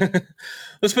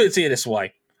 Let's put it to you this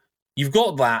way. You've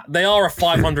got that. They are a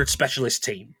 500 specialist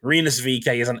team. Rinus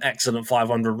VeeKay is an excellent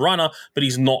 500 runner, but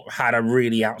he's not had a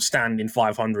really outstanding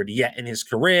 500 yet in his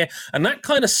career. And that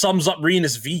kind of sums up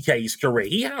Rinus VeeKay's career.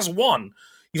 He has won.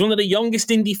 He's one of the youngest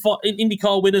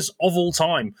IndyCar winners of all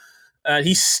time.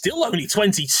 He's still only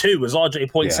 22, as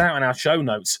RJ points out in our show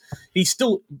notes. He's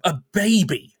still a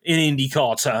baby in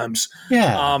IndyCar terms.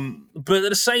 Yeah. But at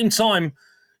the same time,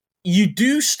 you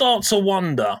do start to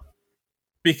wonder,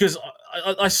 because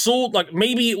I saw, like,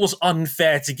 maybe it was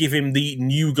unfair to give him the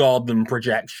Newgarden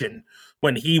projection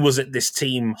when he was at this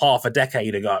team half a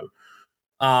decade ago.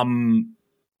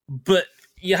 But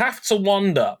you have to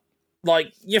wonder,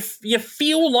 like, you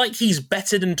feel like he's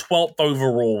better than 12th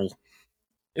overall.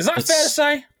 Is that fair to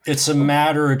say? It's a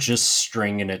matter of just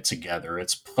stringing it together.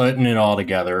 It's putting it all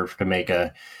together to make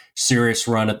a serious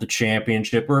run at the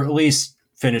championship, or at least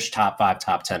finish top 5,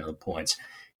 top 10 of the points.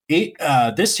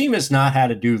 This team has not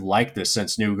had a dude like this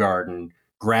since Newgarden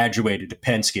graduated to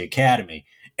Penske Academy.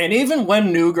 And even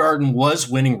when Newgarden was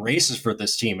winning races for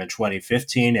this team in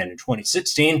 2015 and in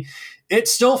 2016, it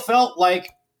still felt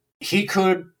like he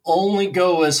could only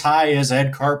go as high as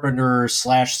Ed Carpenter /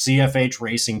 CFH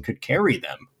Racing could carry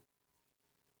them.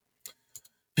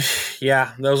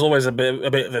 Yeah, there was always a bit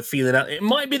of a feeling that it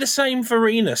might be the same for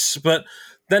Rinus, but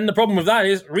then the problem with that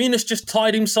is Rinus just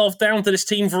tied himself down to this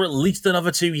team for at least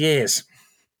another 2 years.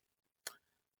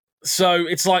 So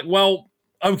it's like, well,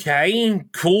 okay,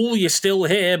 cool, you're still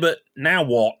here, but now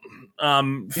what?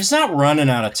 He's not running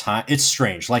out of time. It's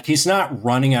strange. Like, he's not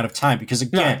running out of time because,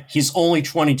 again, he's only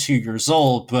 22 years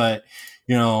old, but,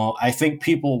 you know, I think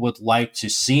people would like to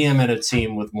see him at a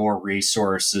team with more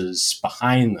resources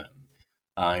behind them,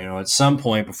 you know, at some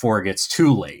point before it gets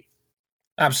too late.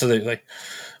 Absolutely.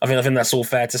 I think that's all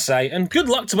fair to say. And good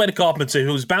luck to Ed Carpenter,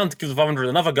 who's bound to give the 500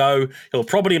 another go. He'll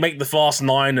probably make the Fast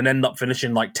 9 and end up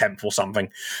finishing like 10th or something.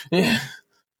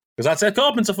 Because that's Ed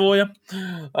Carpenter for you.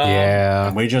 Yeah.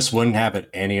 And we just wouldn't have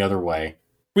it any other way.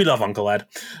 We love Uncle Ed.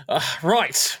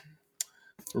 Right.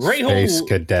 Space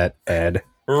Cadet Ed.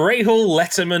 Rahal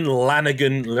Letterman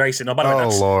Lanigan Racing. Oh, by the way,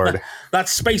 Lord.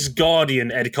 That's Space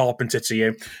Guardian Ed Carpenter to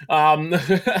you.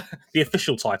 The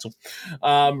official title.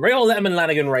 Rahal Letterman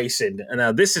Lanigan Racing.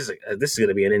 And this is going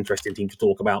to be an interesting team to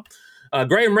talk about.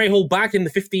 Graham Rahal back in the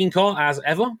 15 car as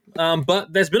ever,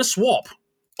 but there's been a swap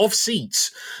of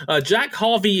seats. Jack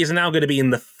Harvey is now going to be in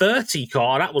the 30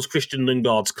 car. That was Christian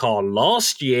Lundgaard's car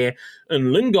last year, and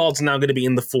Lundgaard's now going to be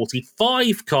in the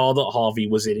 45 car that Harvey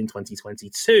was in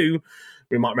 2022.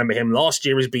 We might remember him last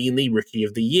year as being the Rookie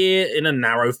of the Year in a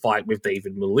narrow fight with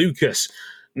David Malukas.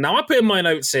 Now, I put in my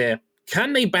notes here,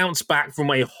 can they bounce back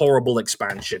from a horrible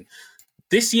expansion?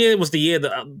 This year was the year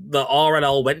that the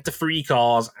RLL went to 3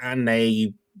 cars, and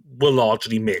they were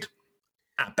largely mid.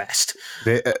 At best.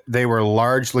 They were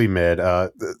largely mid.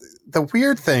 The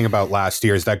weird thing about last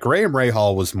year is that Graham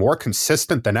Rahal was more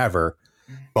consistent than ever,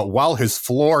 but while his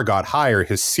floor got higher,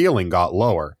 his ceiling got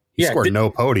lower. He scored no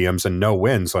podiums and no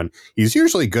wins when he's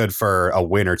usually good for a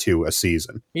win or two a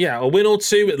season. Yeah, a win or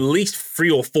two, at least 3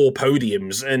 or 4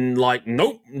 podiums, and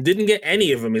nope, didn't get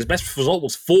any of them. His best result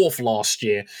was 4th last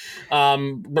year. But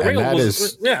Rahal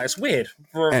was, it's weird.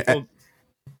 Ow.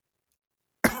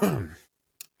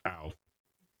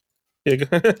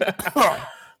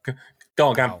 Go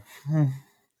on, Cam.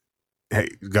 Hey,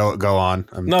 go on.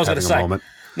 I was going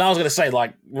to say,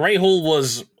 like, Rahal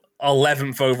was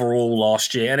 11th overall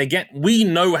last year, and again, we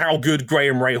know how good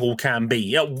Graham Rahal can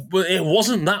be. It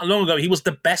wasn't that long ago. He was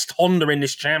the best Honda in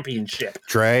this championship.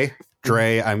 Dre,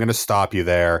 I'm going to stop you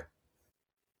there.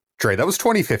 Dre, that was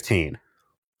 2015.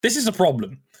 This is a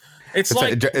problem. It's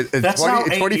like that's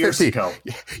 8 years ago.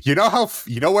 You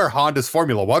know where Honda's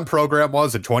Formula One program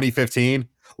was in 2015?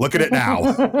 Look at it now.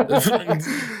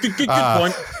 good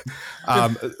point.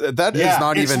 Is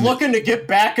not it's even looking to get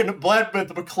back into blend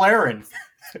with McLaren.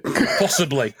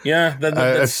 Possibly, yeah. No.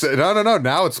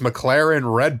 Now it's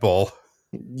McLaren, Red Bull.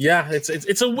 Yeah,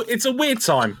 it's a weird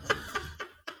time.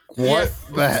 What?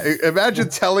 Yeah. Imagine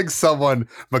telling someone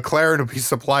McLaren will be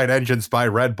supplied engines by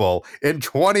Red Bull in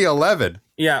 2011.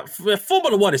 Yeah,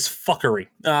 Formula One is fuckery.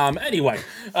 Anyway,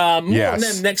 more on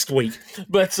them next week.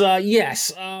 But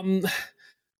yes,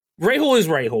 Rahal is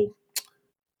Rahal.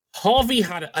 Harvey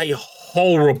had a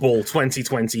horrible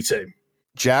 2022.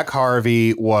 Jack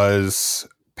Harvey was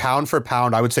pound for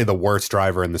pound, I would say, the worst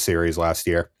driver in the series last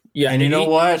year. Yeah, and you know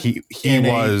what? He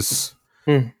was.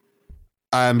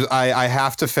 I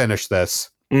have to finish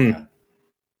this.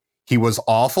 He was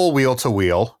awful wheel to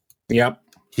wheel. Yep.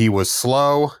 He was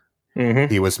slow.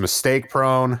 Mm-hmm. He was mistake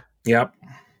prone. Yep.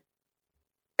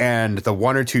 And the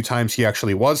 1 or 2 times he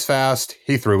actually was fast,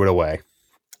 he threw it away.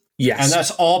 Yes. And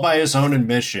that's all by his own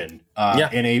admission.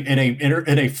 In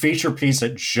a feature piece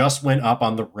that just went up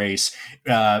on the race,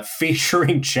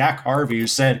 featuring Jack Harvey, who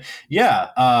said,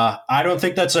 I don't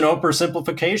think that's an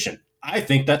oversimplification. I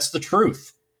think that's the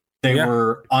truth. They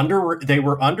were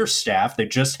understaffed. They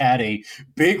just had a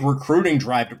big recruiting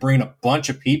drive to bring in a bunch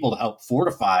of people to help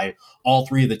fortify all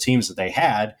 3 of the teams that they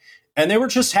had. And they were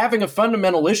just having a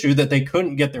fundamental issue that they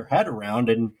couldn't get their head around.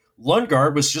 And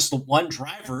Lundgaard was just the one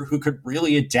driver who could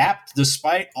really adapt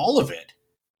despite all of it.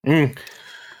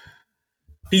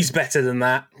 He's better than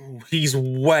that. He's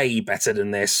way better than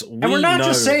this. And we're not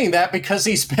just saying that because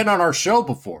he's been on our show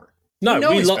before. No,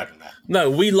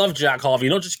 we love Jack Harvey,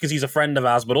 not just because he's a friend of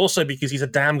ours, but also because he's a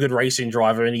damn good racing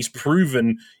driver, and he's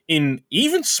proven in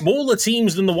even smaller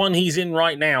teams than the one he's in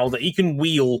right now that he can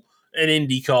wheel an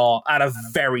IndyCar at a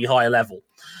very high level.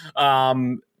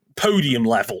 Podium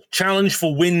level, challenge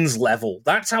for wins level.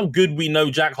 That's how good we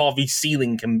know Jack Harvey's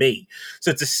ceiling can be.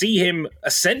 So to see him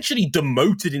essentially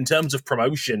demoted in terms of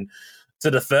promotion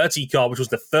to the 30 car, which was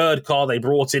the third car they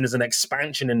brought in as an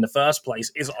expansion in the first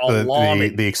place, is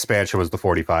alarming. The expansion was the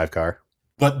 45 car.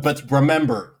 But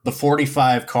remember, the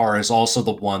 45 car is also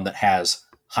the one that has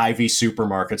Hy-Vee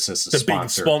Supermarkets as the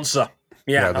sponsor. Big sponsor.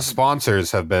 Yeah, the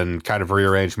sponsors have been kind of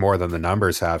rearranged more than the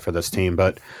numbers have for this team,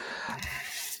 but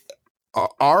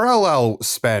RLL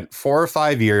spent 4 or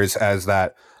 5 years as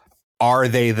that, are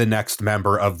they the next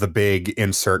member of the big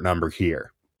insert number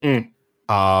here?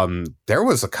 There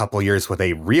was a couple years where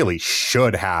they really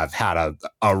should have had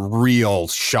a real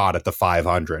shot at the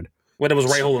 500. When it was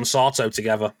Rahal and Sato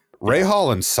together.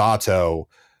 Rahal and Sato,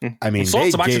 I mean,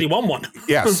 Sato actually won one.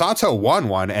 Yeah, Sato won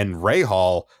one, and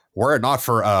Rahal, were it not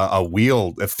for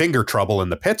a finger trouble in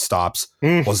the pit stops,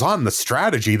 was on the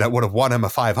strategy that would have won him a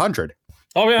 500.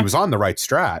 Oh, yeah. He was on the right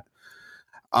strat.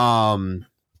 But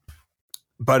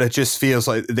it just feels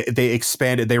like they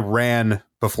expanded. They ran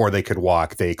before they could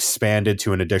walk. They expanded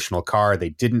to an additional car. They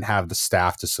didn't have the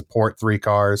staff to support 3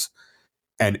 cars,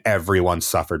 and everyone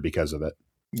suffered because of it.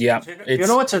 Yeah. You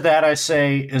know what to that I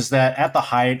say is that at the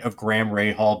height of Graham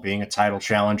Rahal being a title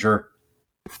challenger,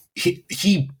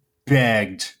 he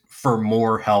begged for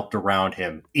more help around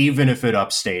him, even if it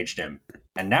upstaged him.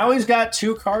 And now he's got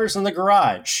 2 cars in the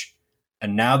garage.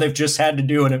 And now they've just had to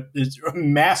do a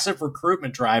massive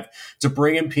recruitment drive to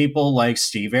bring in people like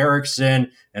Steve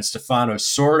Erickson and Stefano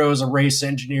Sordo as a race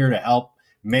engineer to help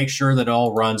make sure that it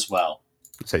all runs well.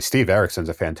 I'd say Steve Erickson's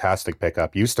a fantastic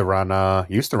pickup. Used to run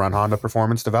Honda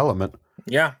Performance Development.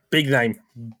 Yeah, big name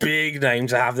to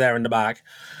have there in the back.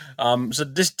 So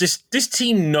this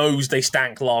team knows they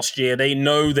stank last year. They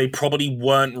know they probably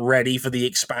weren't ready for the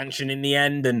expansion in the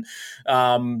end, and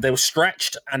they were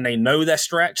stretched, and they know they're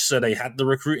stretched, so they had the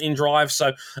recruiting drive.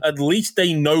 So at least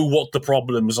they know what the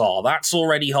problems are. That's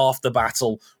already half the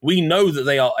battle. We know that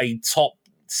they are a top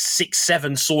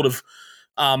 6-7 sort of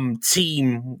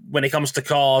team when it comes to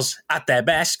cars at their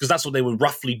best, because that's what they were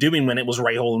roughly doing when it was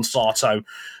Rahal and Sato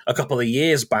a couple of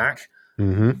years back.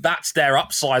 That's their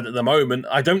upside at the moment.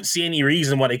 I don't see any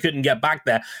reason why they couldn't get back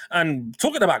there. And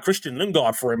talking about Christian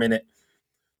Lundgaard for a minute,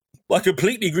 I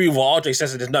completely agree with what RJ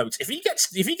says in his notes. If he gets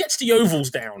the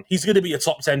ovals down, he's going to be a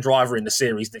top 10 driver in the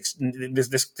series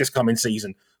this coming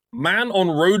season. Man on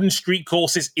road and street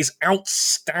courses is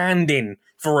outstanding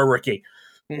for a rookie.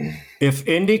 If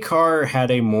IndyCar had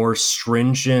a more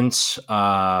stringent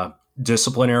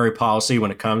disciplinary policy when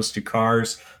it comes to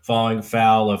cars falling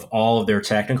foul of all of their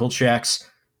technical checks,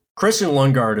 Christian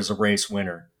Lundgaard is a race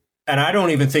winner. And I don't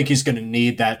even think he's going to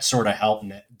need that sort of help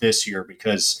this year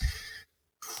because,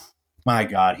 my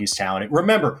God, he's talented.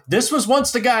 Remember, this was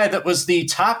once the guy that was the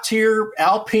top-tier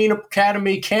Alpine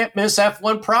Academy can't-miss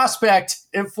F1 prospect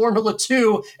in Formula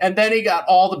 2, and then he got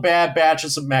all the bad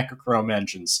batches of Mechachrome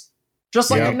engines. Just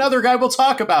like another guy we'll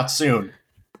talk about soon.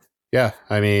 Yeah,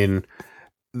 I mean,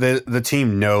 the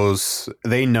team knows,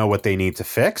 they know what they need to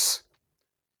fix.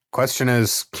 Question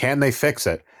is, can they fix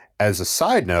it? As a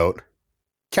side note,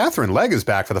 Catherine Legg is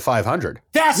back for the 500.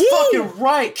 That's fucking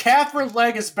right. Catherine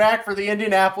Legg is back for the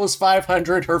Indianapolis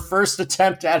 500, her first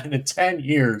attempt at it in 10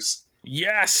 years.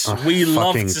 Yes, we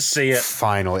love to see it.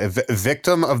 Finally, a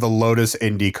victim of the Lotus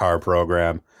IndyCar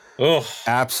program.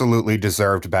 Absolutely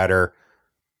deserved better.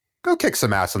 Go kick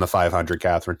some ass in the 500,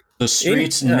 Catherine. The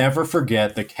streets never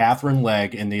forget that Catherine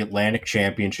Legg in the Atlantic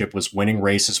Championship was winning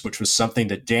races, which was something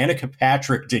that Danica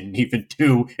Patrick didn't even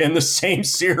do in the same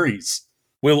series.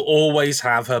 We'll always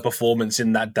have her performance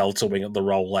in that Delta Wing at the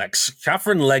Rolex.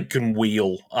 Catherine Legg can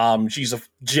wheel. She's a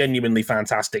genuinely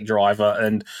fantastic driver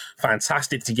and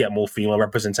fantastic to get more female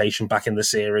representation back in the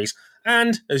series.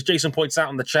 And, as Jason points out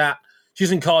in the chat,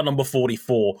 she's in car number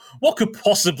 44. What could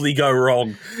possibly go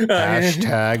wrong?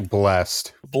 Hashtag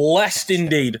blessed. Blessed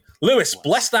indeed. Lewis,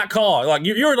 bless that car. Like,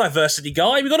 you're a diversity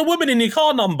guy. We've got a woman in your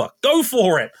car number. Go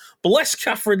for it. Bless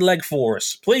Catherine Legg for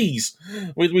us, please.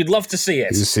 We'd love to see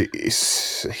it.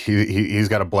 He's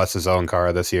got to bless his own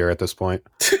car this year at this point.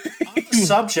 On the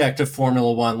subject of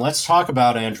Formula One, let's talk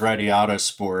about Andretti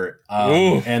Autosport.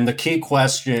 And the key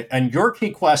question, and your key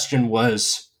question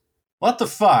was, what the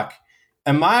fuck?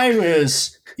 And mine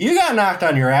is, you got knocked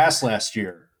on your ass last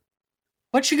year.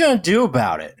 What you gonna do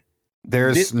about it?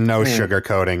 There's no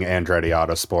sugarcoating Andretti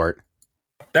Autosport.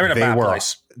 They're in a bad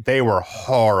place. They were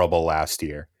horrible last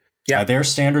year. Yeah, their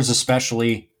standards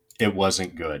especially, it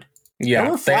wasn't good. Yeah,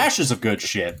 there were flashes of good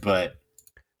shit, but...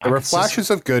 There were flashes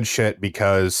of good shit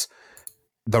because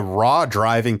the raw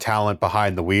driving talent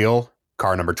behind the wheel,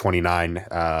 car number 29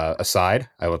 aside,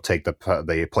 I will take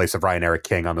the place of Ryan Eric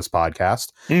King on this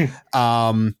podcast.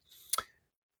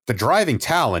 The driving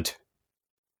talent,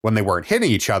 when they weren't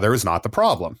hitting each other, is not the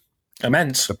problem.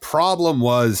 Immense. The problem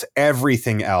was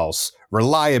everything else: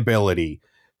 reliability,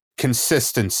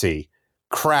 consistency,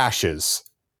 crashes.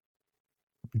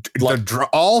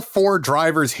 All 4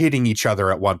 drivers hitting each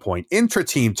other at one point.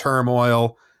 Intra-team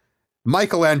turmoil.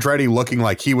 Michael Andretti looking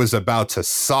like he was about to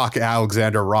sock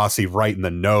Alexander Rossi right in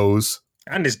the nose.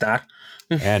 And his dad.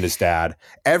 And his dad.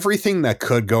 Everything that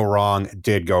could go wrong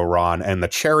did go wrong. And the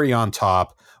cherry on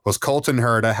top was Colton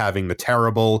Herta having the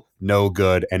terrible, no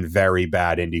good, and very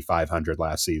bad Indy 500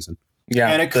 last season. Yeah.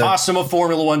 And it cost him a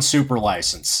Formula One super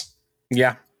license.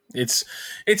 Yeah.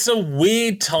 It's a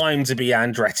weird time to be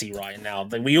Andretti right now.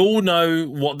 We all know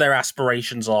what their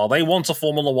aspirations are. They want a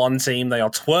Formula One team. They are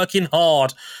twerking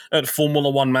hard at Formula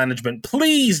One management.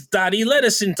 Please, Daddy, let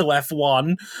us into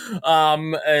F1.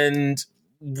 And,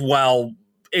 well,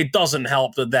 it doesn't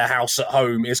help that their house at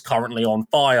home is currently on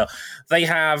fire. They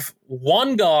have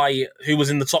one guy who was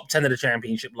in the top 10 of the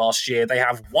championship last year. They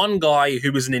have one guy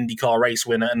who was an IndyCar race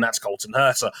winner, and that's Colton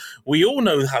Herta. We all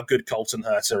know how good Colton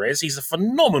Herta is. He's a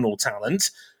phenomenal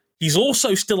talent. He's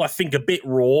also still, I think, a bit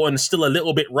raw and still a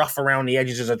little bit rough around the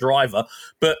edges as a driver,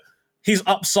 but his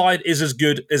upside is as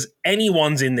good as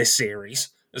anyone's in this series,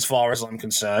 as far as I'm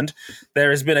concerned.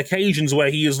 There has been occasions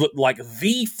where he has looked like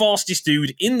the fastest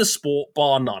dude in the sport,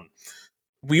 bar none.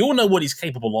 We all know what he's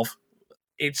capable of.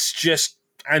 It's just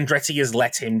Andretti has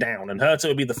let him down, and Herta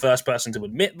would be the first person to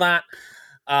admit that.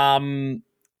 And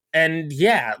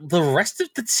yeah, the rest of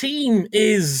the team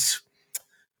is...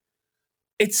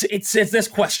 It's there's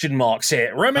question marks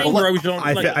here. Romain Grosjean...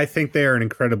 I think they are an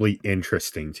incredibly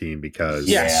interesting team because...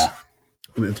 Yes.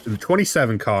 In the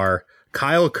 27 car...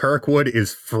 Kyle Kirkwood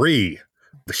is free.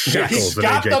 The shackles of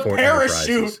AJ Fort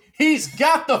Enterprises. He's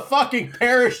got the fucking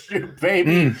parachute,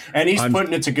 baby. And he's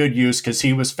putting it to good use because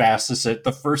he was fastest at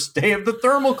the first day of the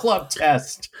Thermal Club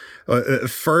test.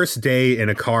 First day in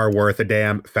a car worth a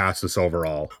damn, fastest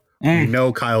overall. We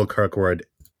know Kyle Kirkwood.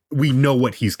 We know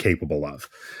what he's capable of.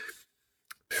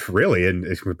 Really, and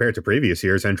compared to previous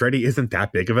years, Andretti isn't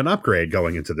that big of an upgrade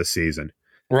going into this season.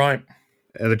 Right.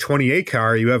 In the 28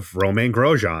 car, you have Romain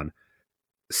Grosjean.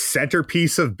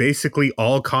 Centerpiece of basically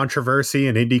all controversy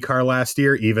in IndyCar last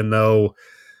year, even though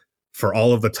for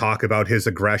all of the talk about his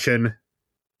aggression,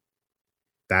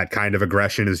 that kind of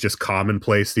aggression is just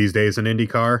commonplace these days in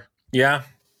IndyCar. Yeah.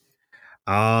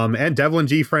 And Devlin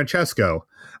G. Francesco.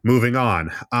 Moving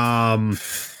on.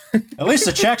 At least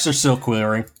the checks are still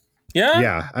clearing. Yeah.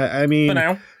 Yeah. I mean, for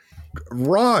now.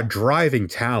 Raw driving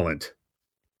talent.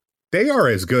 They are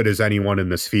as good as anyone in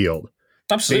this field.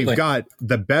 Absolutely. They've got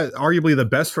the best, arguably the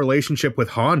best relationship with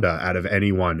Honda out of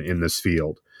anyone in this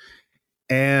field.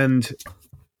 And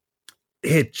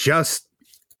it just,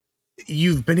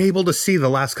 you've been able to see the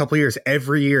last couple of years,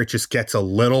 every year it just gets a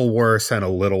little worse and a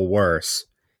little worse.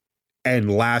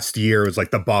 And last year was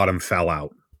like the bottom fell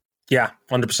out. Yeah,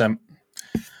 100%.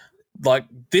 Like,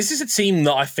 this is a team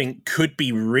that I think could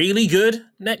be really good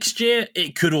next year.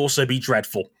 It could also be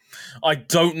dreadful. I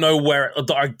don't know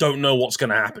what's going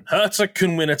to happen. Herta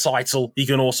can win a title. He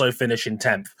can also finish in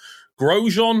 10th.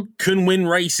 Grosjean can win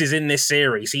races in this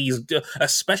series. He's,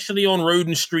 especially on road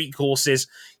and street courses,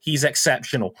 he's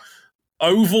exceptional.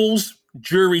 Ovals,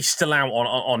 jury's still out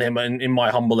on him, in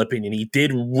my humble opinion. He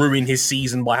did ruin his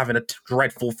season by having a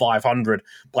dreadful 500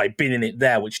 by binning it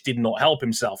there, which did not help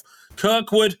himself.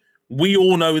 Kirkwood, we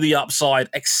all know the upside,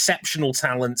 exceptional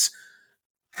talent.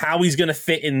 How he's going to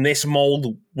fit in this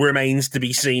mold remains to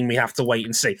be seen. We have to wait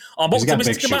and see. I'm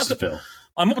optimistic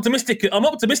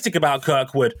about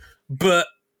Kirkwood, but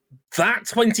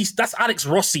that's Alex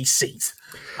Rossi's seat.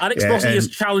 Alex Rossi has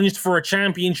challenged for a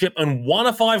championship and won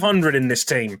a 500 in this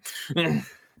team.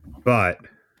 But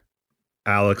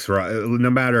Alex, no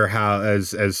matter how,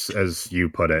 as you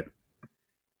put it,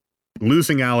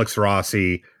 losing Alex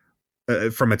Rossi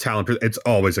from a talent, it's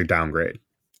always a downgrade.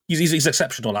 He's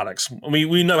exceptional, Alex.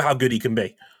 We know how good he can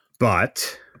be.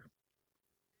 But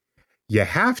you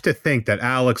have to think that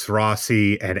Alex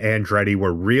Rossi and Andretti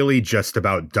were really just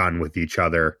about done with each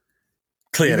other.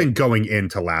 Clearly. Even going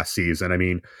into last season. I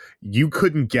mean, you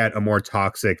couldn't get a more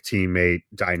toxic teammate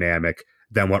dynamic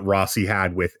than what Rossi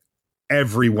had with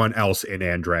everyone else in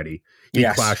Andretti. He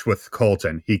clashed with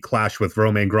Colton. He clashed with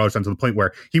Romain Grosjean to the point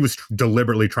where he was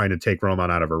deliberately trying to take Romain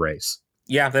out of a race.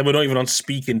 Yeah, they were not even on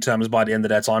speaking terms by the end of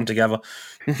their time together.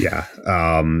 Yeah.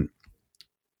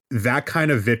 That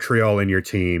kind of vitriol in your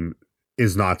team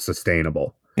is not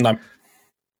sustainable. No.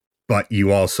 But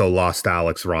you also lost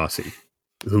Alex Rossi,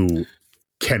 who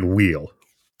can wheel.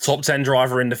 Top 10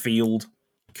 driver in the field,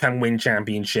 can win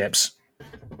championships,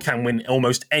 can win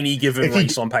almost any given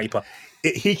race on paper.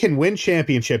 He can win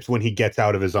championships when he gets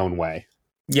out of his own way.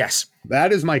 Yes.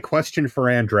 That is my question for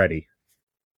Andretti.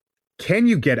 can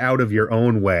you get out of your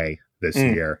own way this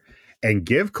year and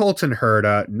give Colton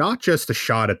Herta not just a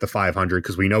shot at the 500,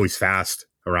 because we know he's fast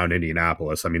around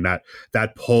Indianapolis. I mean,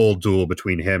 that pole duel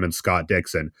between him and Scott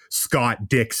Dixon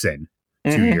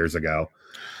 2 years ago,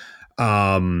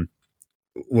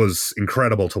 was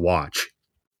incredible to watch.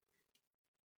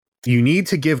 You need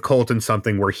to give Colton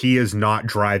something where he is not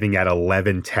driving at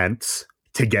 11 tenths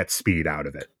to get speed out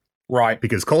of it. Right.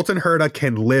 Because Colton Herta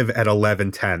can live at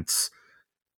 11 tenths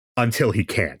until he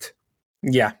can't.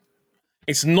 Yeah.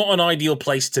 It's not an ideal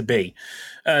place to be.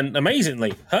 And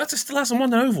amazingly, Herta still hasn't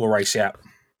won an oval race yet.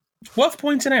 Worth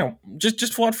pointing out.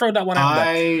 Just thought I'd throw that one out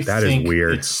there. That is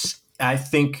weird. I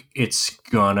think it's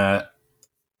gonna...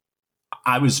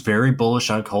 I was very bullish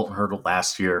on Colton Herta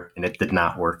last year, and it did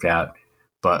not work out.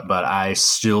 But I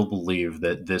still believe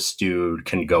that this dude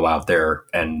can go out there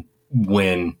and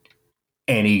win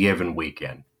any given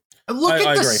weekend. Look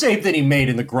at the save that he made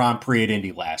in the Grand Prix at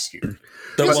Indy last year.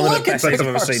 One of the best things I've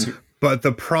ever seen. But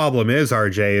the problem is,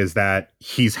 RJ, is that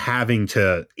he's having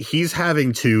to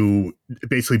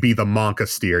basically be the Monka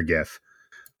steer gif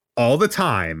all the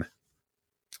time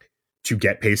to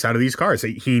get pace out of these cars.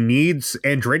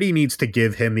 Andretti needs to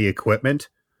give him the equipment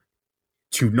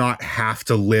to not have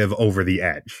to live over the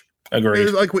edge.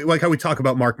 Agreed. Like how we talk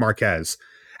about Marc Marquez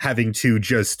having to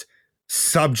just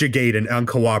subjugate an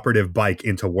uncooperative bike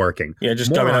into working. Yeah,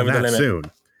 just going over the limit soon.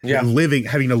 Yeah,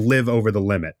 having to live over the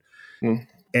limit.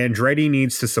 Andretti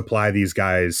needs to supply these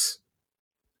guys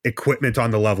equipment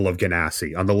on the level of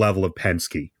Ganassi, on the level of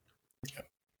Penske,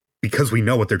 because we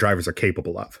know what their drivers are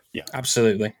capable of. Yeah,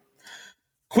 absolutely.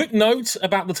 Quick note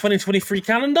about the 2023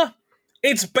 calendar.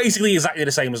 It's basically exactly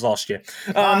the same as last year.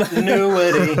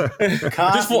 Continuity.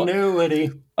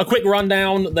 A quick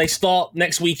rundown. They start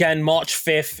next weekend, March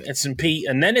 5th at St. Pete,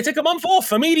 and then they take a month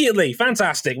off immediately.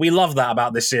 Fantastic. We love that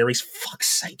about this series. Fuck's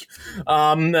sake.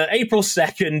 April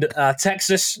 2nd,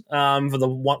 Texas,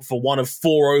 for one of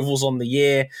 4 ovals on the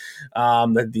year.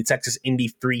 The Texas Indy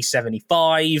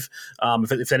 375.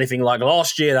 If it's anything like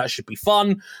last year, that should be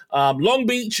fun. Long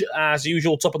Beach, as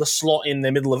usual, top of the slot in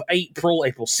the middle of April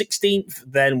 16th.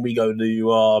 Then we go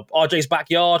to RJ's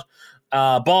backyard.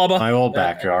 Barber. My old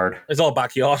backyard. It's our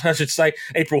backyard, I should say.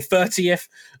 April 30th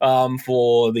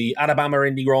for the Alabama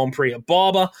Indy Grand Prix at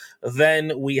Barber.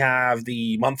 Then we have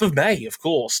the month of May, of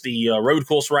course, the road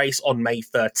course race on May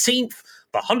 13th.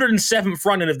 The 107th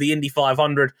running of the Indy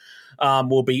 500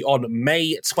 will be on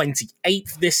May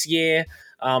 28th this year.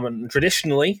 And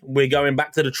traditionally, we're going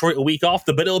back to Detroit a week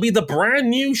after, but it'll be the brand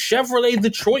new Chevrolet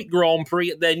Detroit Grand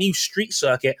Prix at their new street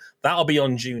circuit. That'll be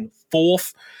on June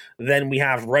 4th. Then we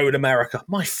have Road America,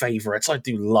 my favorites. I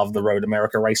do love the Road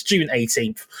America race, June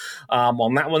 18th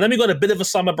on that one. Then we got a bit of a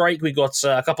summer break. We got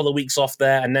a couple of weeks off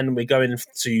there, and then we're going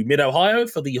to Mid-Ohio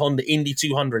for the Honda Indy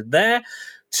 200 there.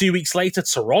 2 weeks later,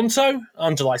 Toronto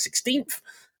on July 16th.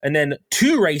 And then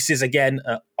 2 races again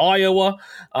at Iowa,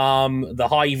 the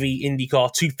Hy-Vee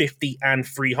IndyCar 250 and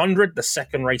 300. The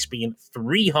second race being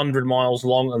 300 miles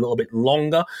long, a little bit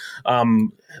longer.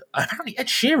 Apparently Ed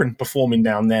Sheeran performing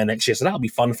down there next year, so that'll be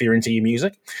fun for your into your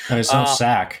music. There's no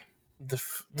sack.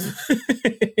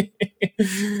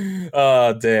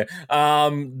 Oh dear.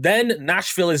 Then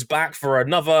Nashville is back for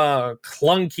another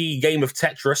clunky game of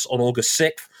Tetris on August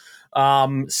 6th.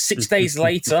 6 days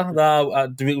later,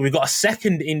 we've got a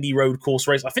second Indy road course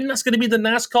race. I think that's going to be the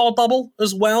NASCAR double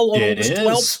as well on August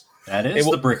 12th. That is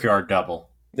the Brickyard double.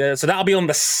 So that'll be on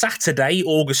the Saturday,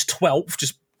 August 12th.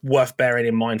 Just worth bearing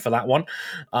in mind for that one.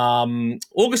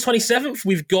 August 27th,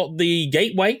 we've got the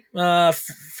Gateway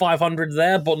 500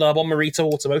 there, but Bon Marito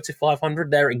Automotive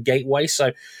 500 there at Gateway.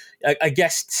 So I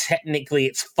guess technically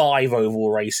it's 5 oval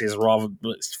races rather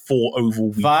than it's 4 oval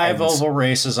weekends. 5 oval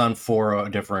races on 4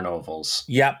 different ovals.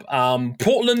 Yep.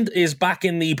 Portland is back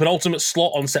in the penultimate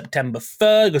slot on September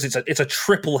 3rd because it's a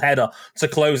triple header to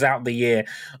close out the year.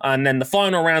 And then the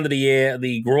final round of the year,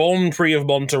 the Grand Prix of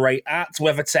Monterey at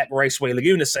WeatherTech Raceway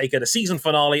Laguna Seca, the season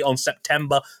finale on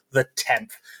September the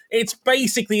 10th. It's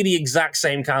basically the exact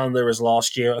same calendar as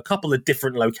last year, a couple of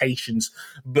different locations.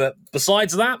 But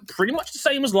besides that, pretty much the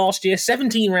same as last year.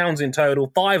 17 rounds in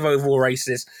total, 5 oval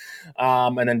races,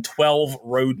 and then 12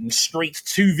 road and street,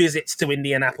 2 visits to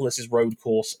Indianapolis's road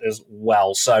course as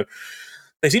well. So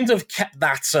they seem to have kept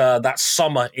that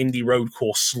summer Indy road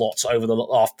course slot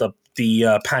after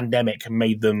the pandemic and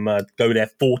made them go there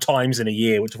 4 times in a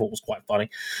year, which I thought was quite funny.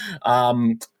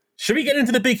 Should we get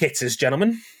into the big hitters,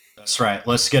 gentlemen? That's right.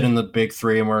 Let's get in the big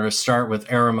 3, and we're going to start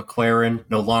with Arrow McLaren,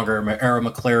 no longer Arrow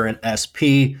McLaren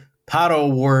SP. Pato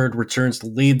O'Ward returns to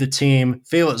lead the team.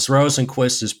 Felix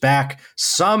Rosenqvist is back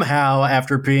somehow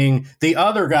after being the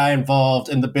other guy involved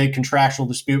in the big contractual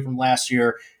dispute from last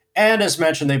year. And as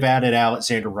mentioned, they've added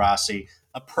Alexander Rossi,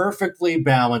 a perfectly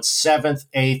balanced 7th,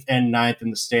 8th, and 9th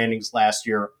in the standings last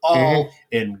year, all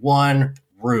in one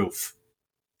roof.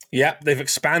 Yeah, they've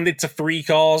expanded to 3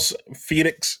 cars.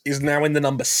 Felix is now in the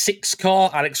number 6 car.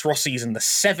 Alex Rossi is in the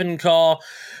 7 car.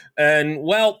 And,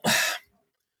 well,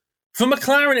 for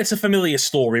McLaren, it's a familiar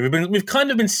story. We've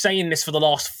kind of been saying this for the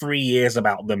last 3 years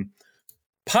about them.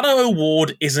 Pato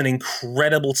O'Ward is an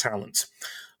incredible talent.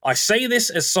 I say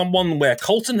this as someone where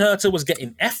Colton Herta was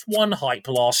getting F1 hype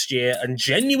last year and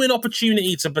genuine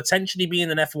opportunity to potentially be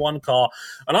in an F1 car.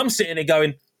 And I'm sitting there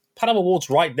going, Pato O'Ward's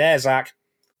right there, Zach.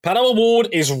 Pato O'Ward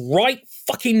is right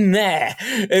fucking there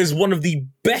as one of the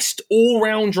best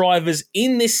all-round drivers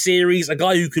in this series, a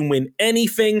guy who can win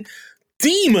anything.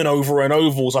 Demon over and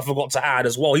ovals, I forgot to add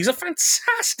as well. He's a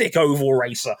fantastic oval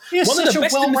racer. He is such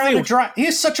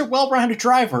a well-rounded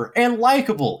driver and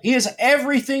likable. He is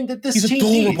everything that this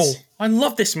team adorable. needs. I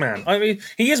love this man. I mean,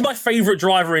 he is my favorite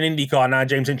driver in IndyCar now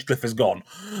James Hinchcliffe is gone.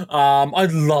 I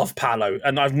love Pato,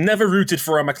 and I've never rooted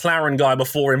for a McLaren guy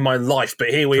before in my life, but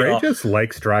here we are. He just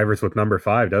likes drivers with number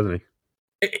 5, doesn't he?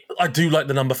 I do like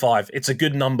the number 5. It's a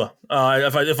good number.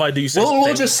 If I do say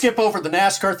we'll just skip over the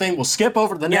NASCAR thing. We'll skip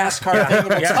over the NASCAR thing.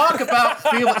 We'll talk about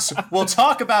Felix. We'll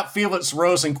talk about Felix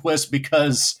Rosenqvist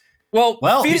because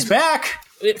he's back.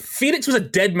 Felix was a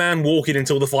dead man walking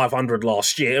until the 500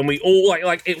 last year, and we all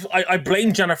I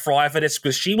blame Jenna Fryer for this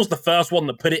because she was the first one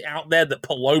that put it out there that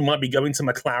Palou might be going to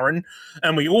McLaren,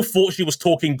 and we all thought she was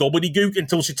talking gobbledygook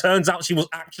until she turns out she was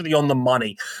actually on the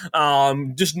money,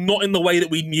 just not in the way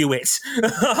that we knew it.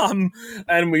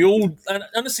 And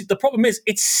honestly, the problem is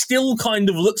it still kind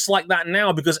of looks like that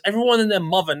now because everyone and their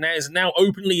mother now is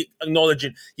openly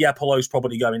acknowledging, yeah, Palou's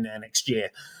probably going there next year.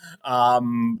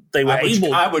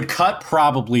 I would cut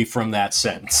probably from that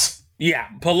sentence. Yeah,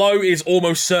 Palou is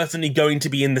almost certainly going to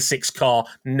be in the 6 car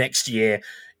next year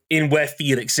in where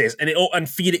Felix is. And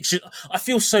Felix, I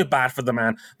feel so bad for the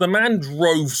man. The man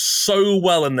drove so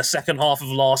well in the second half of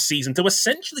last season to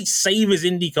essentially save his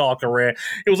IndyCar career.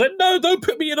 It was like, no, don't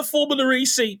put me in a Formula E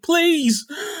seat, please.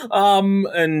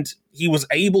 And he was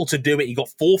able to do it. He got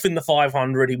 4th in the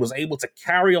 500. He was able to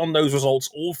carry on those results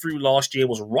all through last year,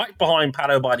 was right behind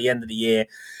Pato by the end of the year.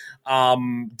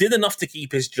 Did enough to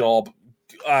keep his job,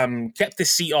 kept his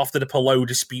seat after the Palou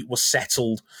dispute was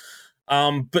settled.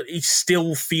 But he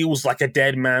still feels like a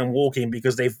dead man walking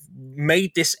because they've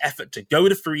made this effort to go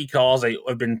to 3 cars. They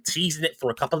have been teasing it for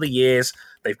a couple of years.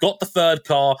 They've got the 3rd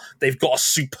car. They've got a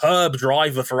superb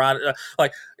driver for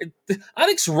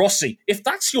Alex Rossi. If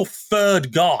that's your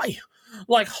 3rd guy,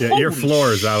 your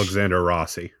floor is Alexander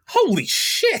Rossi. Holy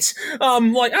shit!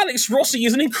 Alex Rossi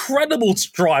is an incredible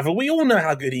driver. We all know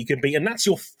how good he can be, and that's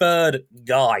your 3rd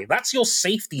guy. That's your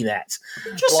safety net.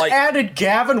 Just added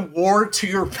Gavin Ward to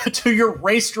your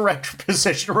race director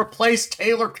position to replace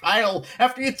Taylor Kyle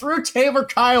after you threw Taylor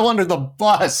Kyle under the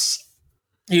bus.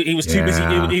 He was too busy.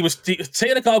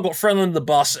 Taylor Kyle got thrown under the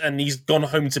bus, and he's gone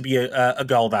home to be a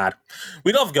girl dad.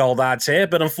 We love girl dads here,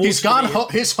 but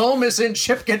unfortunately, his home is in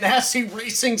Chip Ganassi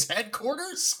Racing's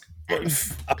headquarters.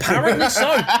 Apparently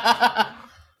so.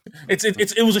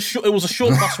 It was a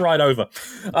short bus ride over,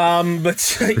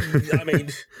 but I mean.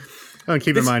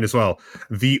 Keep in mind as well,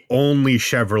 the only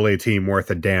Chevrolet team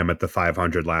worth a damn at the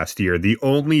 500 last year. The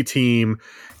only team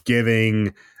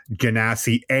giving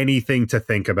Ganassi anything to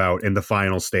think about in the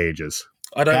final stages.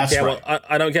 I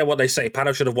don't care what they say.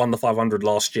 Pato should have won the 500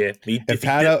 last year. If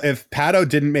Pato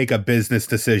didn't make a business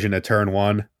decision at turn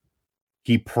 1,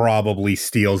 he probably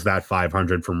steals that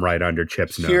 500 from right under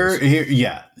Chip's nose.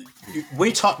 Yeah.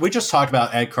 We just talked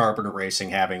about Ed Carpenter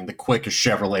Racing having the quickest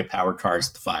Chevrolet powered cars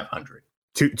at the 500.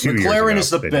 McLaren is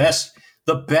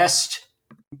the best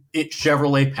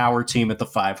Chevrolet power team at the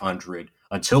 500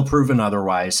 until proven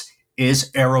otherwise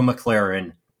is Arrow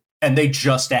McLaren, and they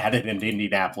just added an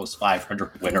Indianapolis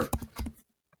 500 winner.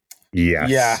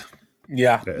 Yes.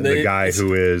 Yeah. The guy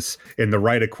who is in the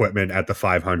right equipment at the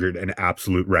 500, an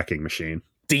absolute wrecking machine.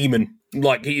 Demon.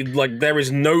 There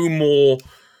is no more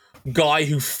guy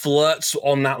who flirts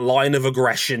on that line of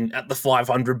aggression at the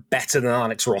 500 better than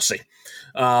Alex Rossi.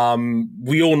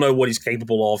 We all know what he's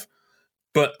capable of,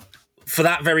 but for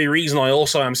that very reason, I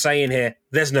also am saying here,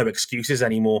 there's no excuses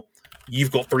anymore.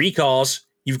 You've got 3 cars.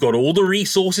 You've got all the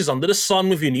resources under the sun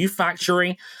with your new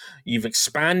factory. You've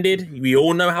expanded. We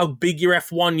all know how big your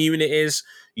F1 unit is.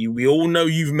 We all know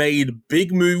you've made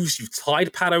big moves. You've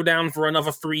tied Pato down for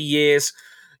another 3 years.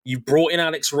 You've brought in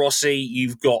Alex Rossi.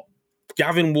 You've got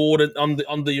Gavin Ward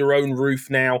under your own roof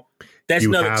now.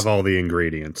 You have all the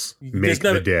ingredients. Make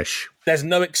the dish. There's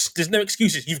no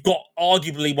excuses. You've got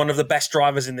arguably one of the best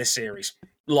drivers in this series.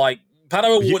 Pato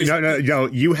O'Ward No.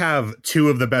 You have two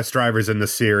of the best drivers in the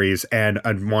series and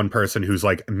one person who's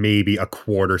like maybe a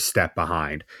quarter step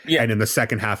behind. Yeah. And in the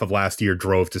second half of last year,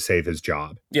 drove to save his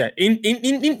job. Yeah.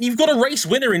 You've got a race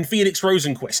winner in Felix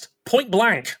Rosenqvist. Point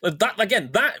blank.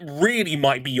 That really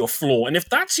might be your flaw. And if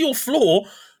that's your flaw,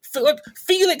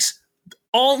 Felix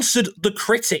answered the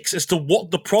critics as to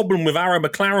what the problem with Arrow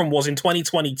McLaren was in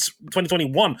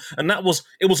 2021, and it was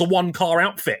a one-car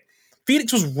outfit.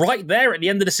 Felix was right there at the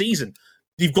end of the season.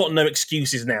 You've got no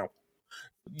excuses now.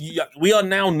 We are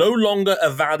now no longer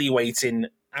evaluating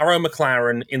Arrow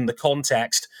McLaren in the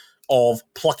context of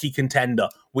plucky contender.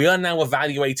 We are now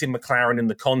evaluating McLaren in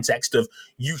the context of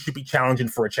you should be challenging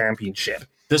for a championship.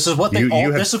 This is what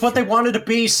this is what they wanted to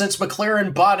be since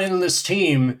McLaren bought in this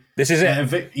team. This is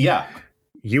it. Yeah.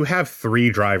 You have three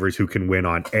drivers who can win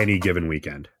on any given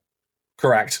weekend.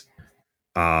 Correct.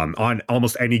 On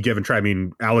almost any given track. I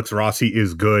mean, Alex Rossi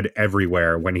is good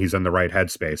everywhere when he's in the right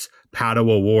headspace. Pato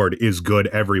O'Ward is good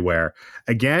everywhere.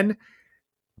 Again,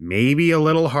 maybe a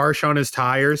little harsh on his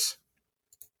tires,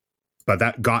 but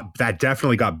that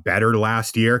definitely got better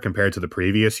last year compared to the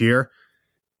previous year.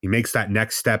 He makes that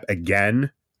next step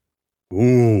again.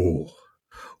 Ooh,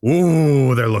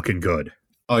 they're looking good.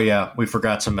 Oh yeah, we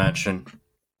forgot to mention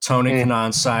Tony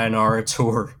Kanaan Sayonara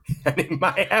Tour, and he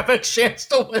might have a chance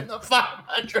to win the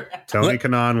 500. Tony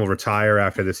Kanaan will retire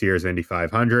after this year's Indy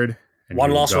 500. And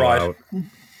one last ride.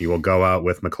 He will go out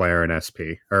with McLaren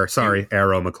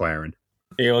Arrow McLaren.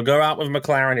 He will go out with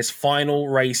McLaren, his final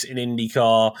race in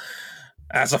IndyCar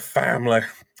as a family.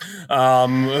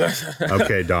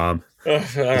 Okay, Dom.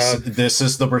 This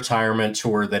is the retirement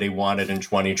tour that he wanted in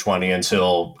 2020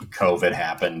 until COVID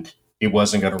happened. He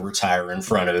wasn't going to retire in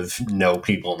front of no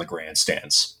people in the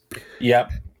grandstands.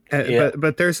 Yep.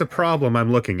 But there's a problem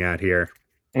I'm looking at here.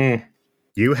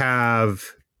 You have,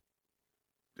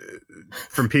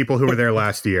 from people who were there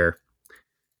last year,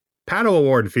 Pato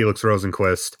O'Ward and Felix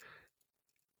Rosenqvist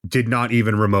did not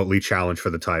even remotely challenge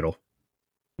for the title.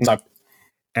 No.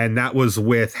 And that was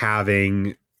with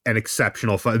having an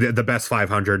exceptional, the best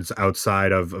 500s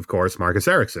outside of course, Marcus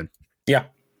Ericsson. Yeah.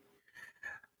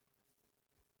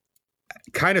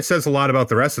 Kind of says a lot about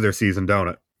the rest of their season, don't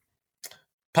it?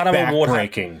 Pato O'Ward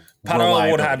had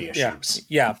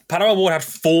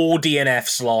 4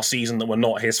 DNFs last season that were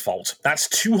not his fault. That's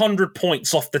 200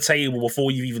 points off the table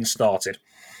before you even started.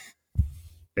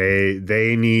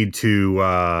 They need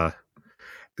to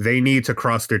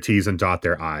cross their T's and dot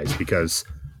their I's, because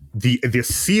the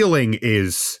ceiling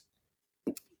is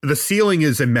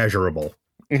immeasurable.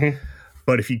 Mm-hmm.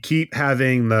 But if you keep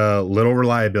having the little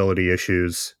reliability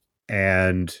issues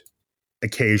and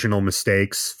occasional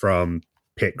mistakes from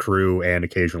pit crew and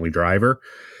occasionally driver,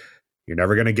 you're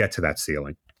never going to get to that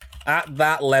ceiling. At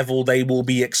that level, they will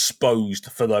be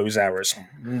exposed for those errors.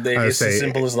 It's as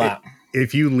simple as that.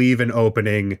 If you leave an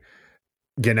opening,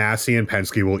 Ganassi and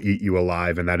Penske will eat you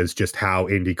alive, and that is just how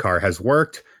IndyCar has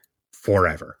worked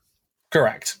forever.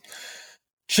 Correct.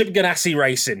 Chip Ganassi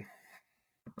Racing.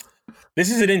 This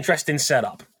is an interesting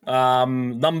setup.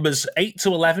 Numbers 8 to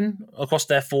 11 across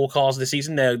their 4 cars this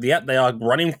season. They are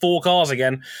running 4 cars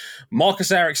again.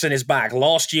 Marcus Ericsson is back.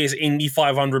 Last year's Indy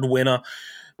 500 winner.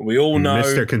 We all know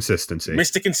Mr. Consistency.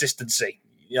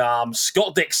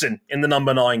 Scott Dixon in the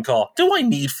number 9 car. Do I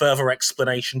need further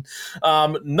explanation?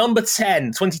 Number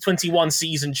 10, 2021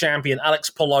 season champion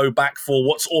Alex Palou back for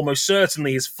what's almost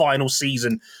certainly his final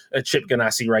season at Chip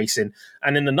Ganassi Racing.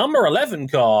 And in the number 11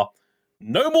 car,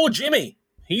 no more Jimmy.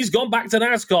 He's gone back to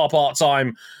NASCAR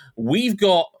part-time. We've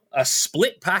got a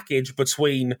split package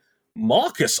between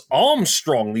Marcus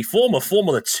Armstrong, the former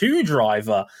Formula 2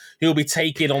 driver, who'll be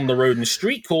taking on the road and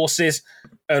street courses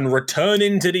and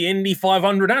returning to the Indy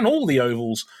 500 and all the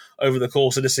ovals over the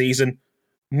course of the season.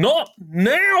 Not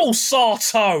now,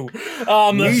 Sato!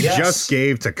 We just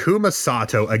gave Takuma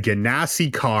Sato a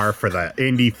Ganassi car for the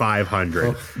Indy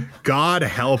 500. God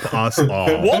help us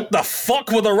all. What the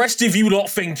fuck were the rest of you lot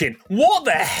thinking? What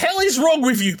the hell is wrong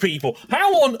with you people?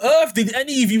 How on earth did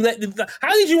any of you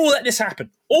how did you all let this happen?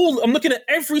 I'm looking at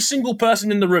every single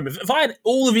person in the room. If I had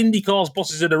all of IndyCar's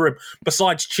bosses in the room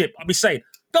besides Chip, I'd be saying,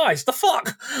 guys, the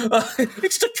fuck?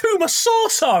 It's Takuma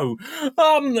Sato.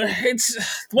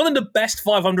 It's one of the best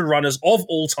 500 runners of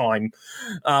all time.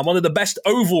 One of the best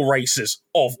oval racers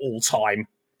of all time.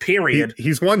 Period.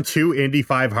 He's won 2 Indy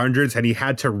 500s, and he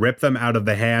had to rip them out of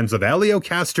the hands of Helio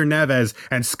Castroneves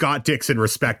and Scott Dixon,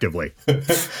 respectively.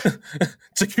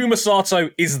 Takuma Sato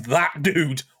is that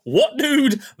dude. What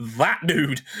dude? That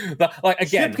dude.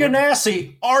 Again, Chip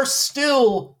Ganassi are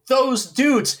still those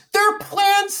dudes. They're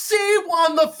Plan C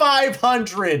won the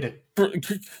 500.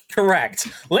 Correct.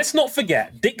 Let's not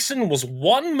forget, Dixon was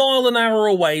 1 mile an hour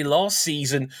away last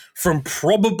season from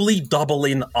probably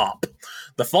doubling up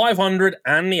the 500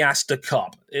 and the Astor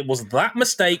Cup. It was that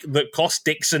mistake that cost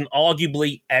Dixon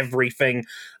arguably everything,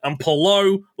 and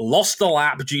Palou lost the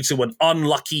lap due to an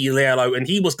unlucky yellow, and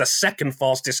he was the second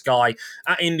fastest guy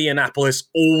at Indianapolis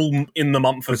all in the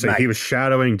month of May. He was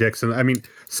shadowing Dixon. I mean,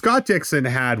 Scott Dixon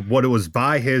had what it was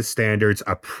by his standards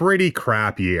a pretty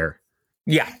crap year.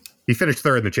 Yeah. He finished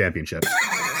third in the championship.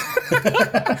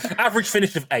 Average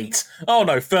finish of 8. Oh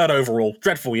no, third overall.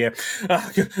 Dreadful year.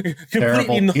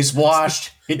 Terrible. He's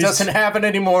washed. It doesn't happen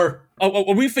anymore. Oh,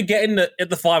 are we forgetting that at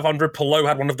the 500, Palou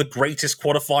had one of the greatest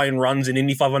qualifying runs in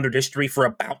Indy 500 history for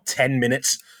about 10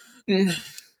 minutes?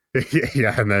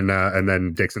 Yeah, and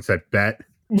then Dixon said, bet.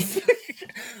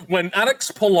 When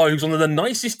Alex Palou, who's one of the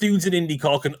nicest dudes in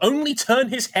IndyCar, can only turn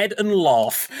his head and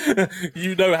laugh,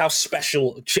 you know how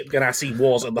special Chip Ganassi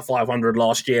was at the 500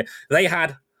 last year. They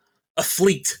had a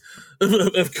fleet.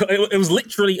 It was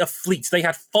literally a fleet. They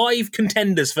had 5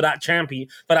 contenders for that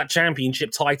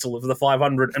championship title of the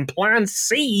 500, and Plan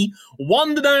C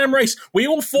won the damn race. We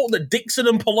all thought that Dixon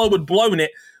and Palou had blown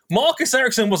it. Marcus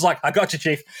Ericsson was like, "I got you,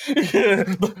 Chief.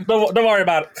 don't worry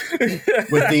about it."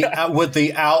 with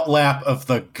the outlap of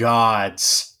the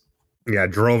gods. Yeah,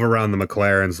 drove around the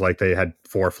McLarens like they had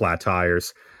 4 flat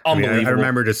tires. Unbelievable. I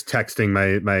remember just texting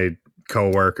my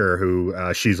coworker who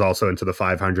she's also into the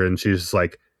 500, and she's just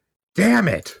like, "Damn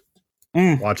it!"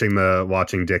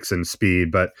 Watching Dixon's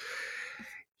speed, but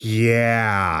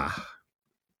yeah.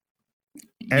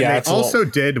 And they also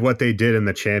did what they did in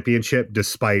the championship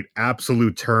despite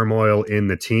absolute turmoil in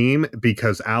the team,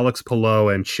 because Alex Palou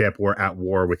and Chip were at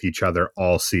war with each other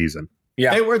all season.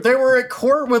 Yeah, they were at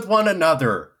court with one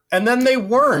another, and then they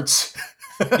weren't.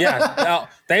 Yeah,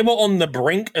 they were on the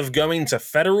brink of going to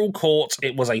federal court.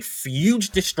 It was a huge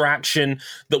distraction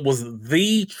that was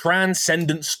the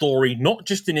transcendent story, not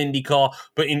just in IndyCar,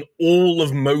 but in all of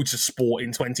motorsport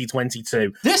in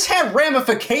 2022. This had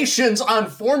ramifications on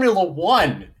Formula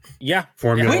One. Yeah.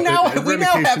 We now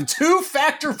have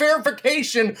 2-factor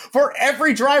verification for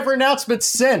every driver announcement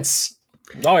since.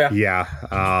 Oh, yeah.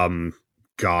 Yeah.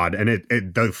 God, and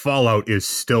the fallout is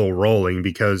still rolling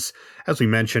because, as we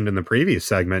mentioned in the previous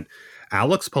segment,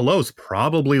 Alex Palou's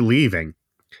probably leaving.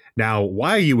 Now,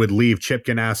 why you would leave Chip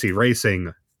Ganassi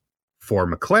Racing for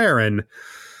McLaren,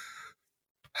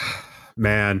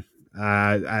 man,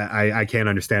 I can't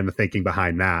understand the thinking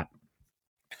behind that.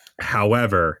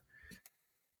 However,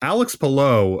 Alex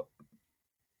Palou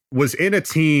was in a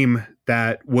team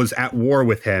that was at war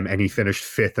with him, and he finished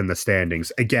 5th in the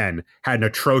standings. Again, had an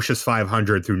atrocious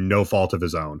 500 through no fault of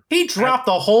his own. He dropped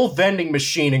the whole vending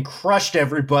machine and crushed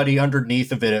everybody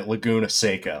underneath of it at Laguna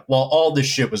Seca while all this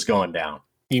shit was going down.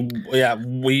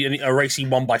 A race he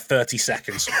won by 30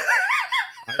 seconds.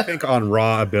 I think on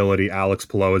raw ability, Alex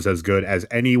Palou is as good as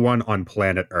anyone on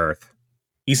planet Earth.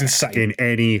 He's insane. In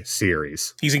any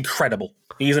series. He's incredible.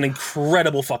 He's an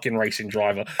incredible fucking racing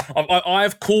driver.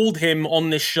 I've called him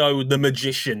on this show the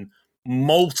Magician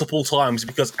multiple times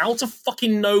because out of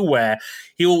fucking nowhere,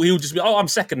 he'll just be, "Oh, I'm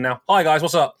second now. Hi guys,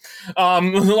 what's up?"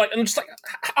 I'm just like,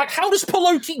 how does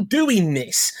Palou keep doing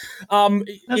this?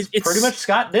 It's pretty much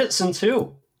Scott Dixon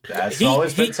too. That's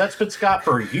been Scott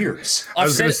for years. I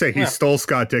was going to say he stole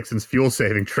Scott Dixon's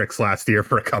fuel-saving tricks last year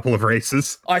for a couple of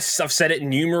races. I've said it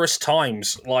numerous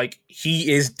times. Like,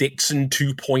 he is Dixon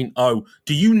 2.0.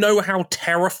 Do you know how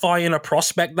terrifying a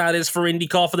prospect that is for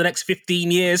IndyCar for the next 15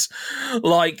 years?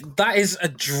 Like, that is a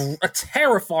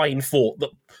terrifying thought. That,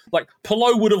 like,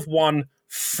 Palou would have won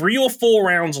 3 or 4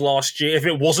 rounds last year if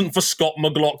it wasn't for Scott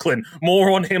McLaughlin.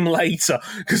 More on him later,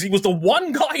 because he was the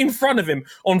one guy in front of him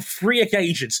on 3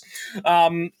 occasions.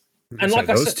 And like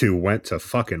those two went to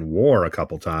fucking war a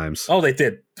couple times. Oh, they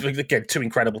did. Again, 2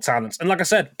 incredible talents. And like I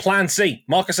said, Plan C,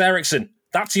 Marcus Ericsson,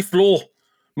 that's your floor.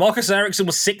 Marcus Ericsson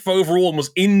was 6th overall and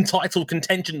was in title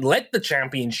contention, led the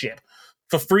championship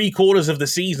for 3/4 of the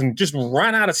season, just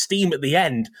ran out of steam at the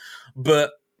end.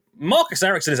 But Marcus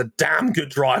Ericsson is a damn good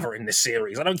driver in this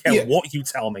series. I don't care what you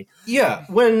tell me. Yeah,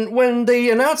 when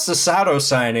they announced the Sato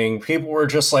signing, people were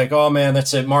just like, "Oh man,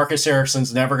 that's it. Marcus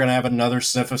Ericsson's never going to have another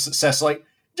sniff of success." Like,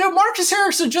 dude, Marcus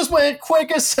Ericsson just went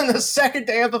quickest in the second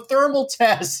day of the thermal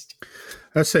test.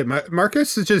 That's it.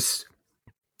 Marcus is just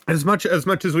as much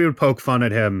as we would poke fun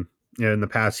at him in the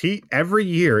past. He every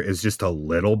year is just a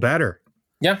little better.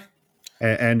 Yeah,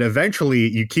 and eventually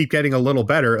you keep getting a little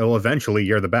better. Eventually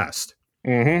you're the best.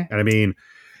 Mm-hmm. And I mean,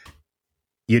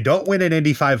 you don't win an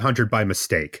Indy 500 by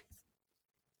mistake.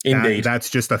 Indeed. That's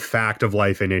just a fact of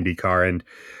life in IndyCar. And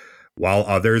while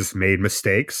others made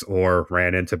mistakes or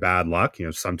ran into bad luck,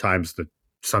 sometimes the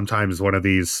sometimes one of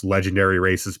these legendary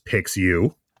races picks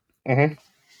you. Mm-hmm.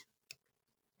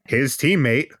 His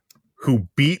teammate, who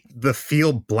beat the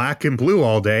field black and blue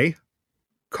all day,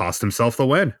 cost himself the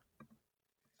win.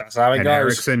 That's how it and goes.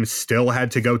 Ericsson still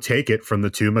had to go take it from the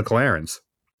two McLarens.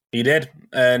 He did.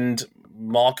 And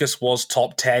Marcus was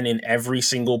top 10 in every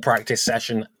single practice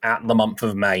session at the month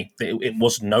of May. It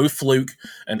was no fluke.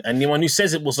 And anyone who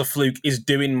says it was a fluke is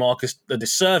doing Marcus a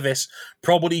disservice,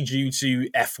 probably due to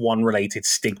F1-related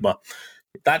stigma.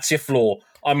 That's your flaw.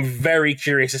 I'm very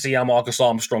curious to see how Marcus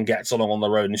Armstrong gets along on the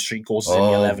road and street courses in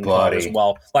the 11 car as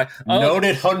well. Like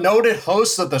noted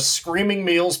host of the Screaming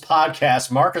Meals podcast,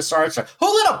 Marcus Armstrong. Who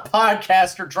let a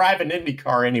podcaster drive an Indy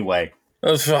car anyway?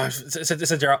 It's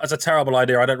a terrible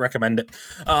idea. I don't recommend it.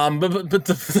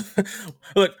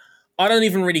 Look, I don't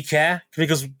even really care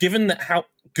because given that how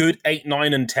good 8,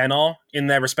 9, and 10 are in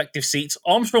their respective seats,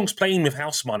 Armstrong's playing with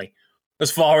house money.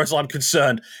 As far as I'm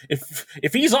concerned,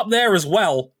 if he's up there as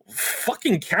well,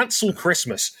 fucking cancel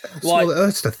Christmas. Like, well,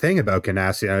 that's the thing about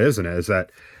Ganassi, isn't it? Is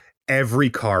that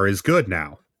every car is good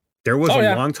now. There was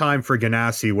a long time for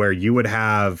Ganassi where you would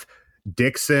have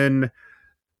Dixon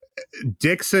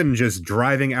just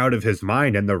driving out of his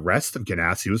mind, and the rest of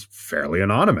Ganassi was fairly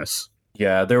anonymous.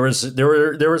 Yeah, there was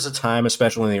a time,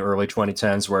 especially in the early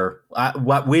 2010s, where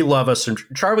what we love us, and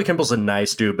Charlie Kimball's a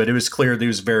nice dude, but it was clear that he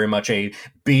was very much a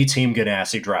B-team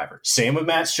Ganassi driver. Same with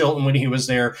Matt Chilton when he was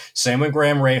there. Same when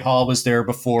Graham Rahal was there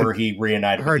before he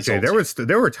reunited with his old team.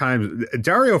 There were times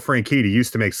Dario Franchitti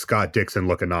used to make Scott Dixon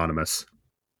look anonymous.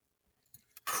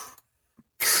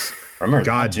 Remember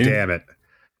God damn it.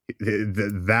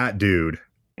 That dude.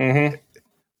 Mm-hmm.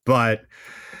 But,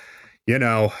 you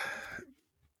know,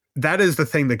 that is the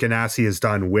thing that Ganassi has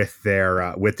done with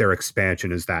their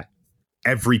expansion, is that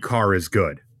every car is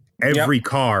good. Every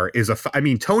car is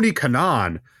Tony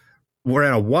Kanaan were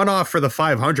at a one-off for the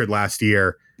 500 last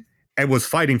year and was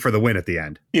fighting for the win at the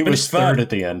end. He was third at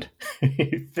the end.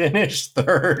 He finished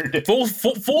third.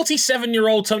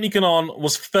 47-year-old Tony Kanaan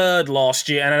was third last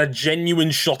year and had a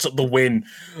genuine shot at the win.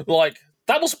 Like,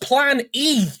 that was plan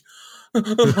E.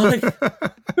 It's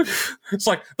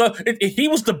like he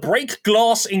was the break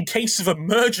glass in case of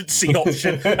emergency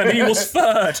option, and he was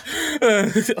third.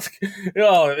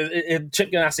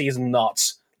 Chip Ganassi is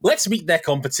nuts. Let's meet their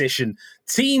competition.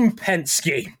 Team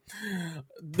Penske.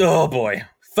 Oh boy.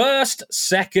 First,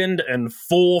 second, and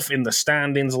fourth in the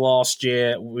standings last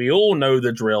year. We all know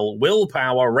the drill. Will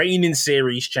Power, reigning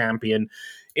series champion,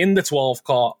 in the 12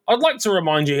 car. I'd like to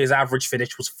remind you his average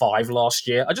finish was 5 last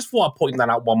year. I just thought I'd point that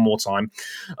out one more time.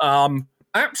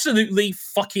 Absolutely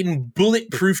fucking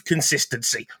bulletproof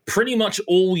consistency pretty much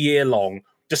all year long,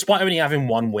 despite only having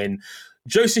one win.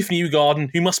 Joseph Newgarden,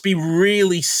 who must be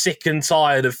really sick and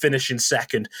tired of finishing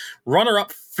second,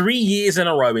 runner-up 3 years in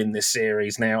a row in this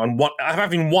series now, and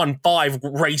having won 5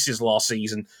 races last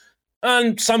season.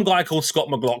 And some guy called Scott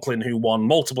McLaughlin, who won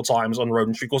multiple times on road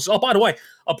and street courses. Oh, by the way,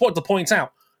 I wanted to point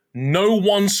out, no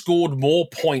one scored more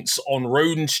points on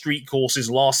road and street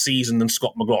courses last season than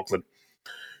Scott McLaughlin,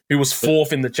 who was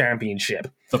 4th in the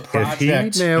championship. If he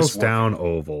nails down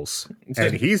ovals,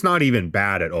 and he's not even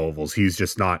bad at ovals, he's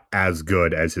just not as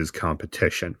good as his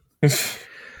competition.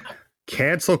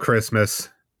 Cancel Christmas,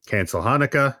 cancel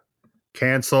Hanukkah,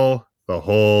 cancel the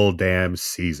whole damn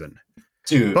season.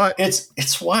 Dude, but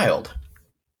it's wild.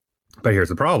 But here's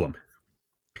the problem.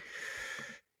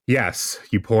 Yes,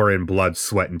 you pour in blood,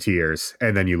 sweat, and tears,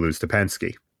 and then you lose to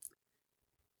Penske.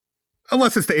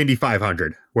 Unless it's the Indy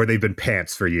 500, where they've been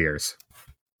pants for years.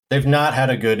 They've not had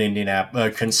a good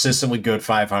consistently good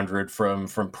 500 from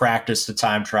practice to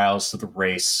time trials to the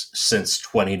race since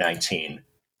 2019.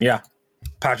 Yeah,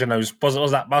 Pagenaud's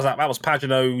that was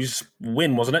Pagenaud's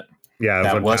win, wasn't it? Yeah,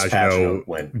 that was Pagenaud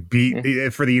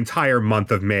win. For the entire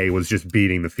month of May was just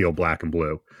beating the field black and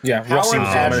blue. Yeah, Power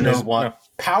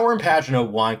and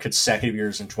Pagenaud won consecutive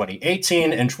years in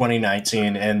 2018 and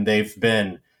 2019, and they've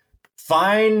been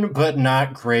fine but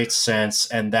not great since.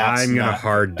 And I'm going to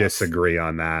hard disagree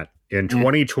on that. In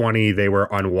 2020, they were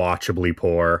unwatchably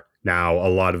poor. Now, a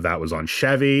lot of that was on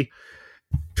Chevy.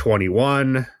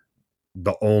 21,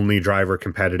 the only driver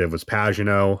competitive was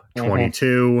Pagenaud.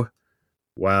 22,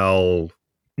 well,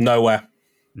 nowhere.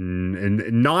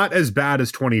 Not as bad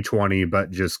as 2020,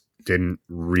 but just didn't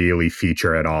really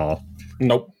feature at all.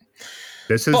 Nope.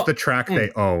 This is the track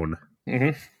they own.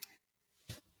 Mm-hmm.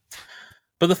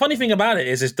 But the funny thing about it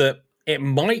is that it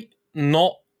might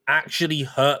not actually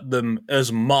hurt them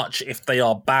as much if they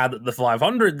are bad at the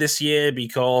 500 this year,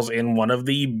 because in one of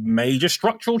the major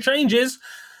structural changes,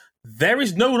 there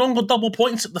is no longer double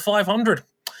points at the 500.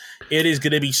 It is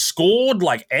going to be scored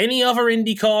like any other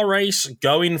IndyCar race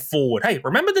going forward. Hey,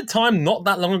 remember the time not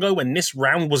that long ago when this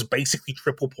round was basically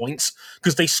triple points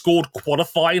because they scored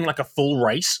qualifying like a full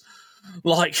race?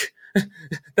 Like,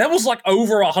 there was like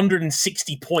over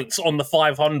 160 points on the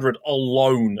 500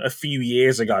 alone a few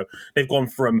years ago. They've gone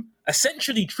from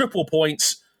essentially triple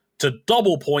points to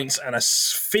double points and a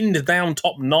thinned down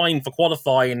top 9 for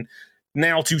qualifying,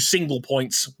 now to single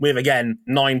points with, again,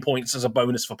 9 points as a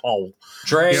bonus for pole.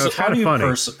 Dre, how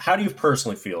do you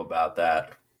personally feel about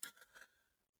that?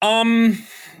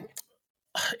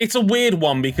 It's a weird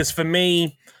one because for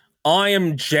me, I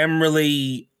am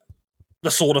generally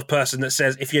the sort of person that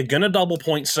says if you're going to double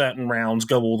point certain rounds,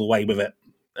 go all the way with it.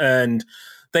 And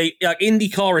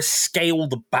IndyCar has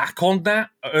scaled back on that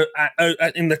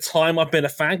in the time I've been a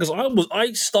fan, because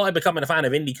I started becoming a fan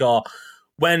of IndyCar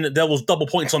when there was double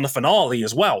points on the finale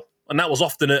as well, and that was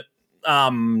often at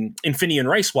Infineon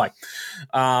Raceway.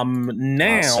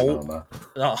 Now,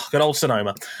 good old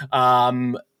Sonoma.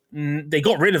 They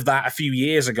got rid of that a few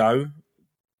years ago.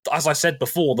 As I said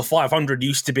before, the 500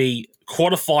 used to be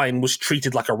qualifying was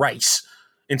treated like a race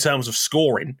in terms of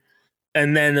scoring,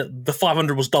 and then the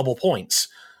 500 was double points.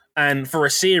 And for a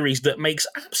series that makes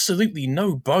absolutely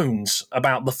no bones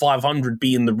about the 500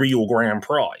 being the real grand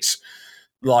prize,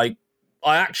 like,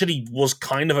 I actually was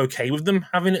kind of okay with them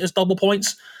having it as double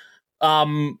points.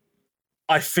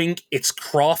 I think it's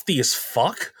crafty as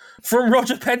fuck from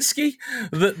Roger Penske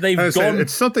that they've gone.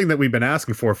 It's something that we've been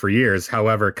asking for years.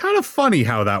 However, kind of funny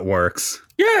how that works.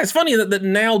 Yeah, it's funny that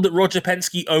now that Roger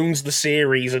Penske owns the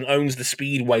series and owns the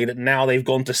speedway, that now they've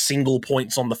gone to single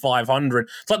points on the 500.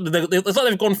 It's like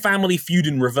they've gone Family Feud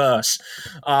in reverse,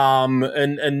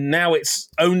 and now it's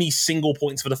only single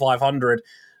points for the 500,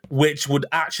 which would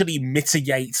actually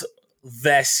mitigate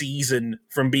their season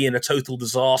from being a total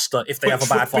disaster if they have a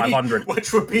bad 500.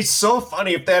 Which would be so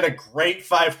funny if they had a great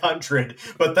 500,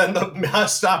 but then the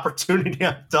missed opportunity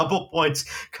on double points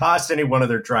cost any one of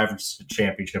their drivers a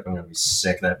championship. I'm going to be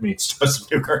sick. That means Joseph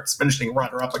Newgarden's finishing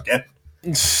runner-up again.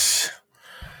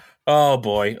 Oh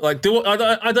boy. Like,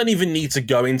 I don't even need to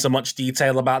go into much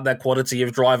detail about their quality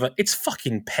of driver. It's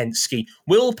fucking Penske.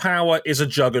 Will Power is a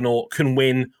juggernaut, can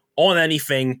win on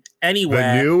anything,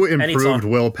 anywhere. The new improved anytime.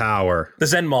 Will Power. The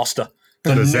Zen Master.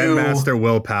 The Zen Master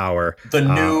Will Power. The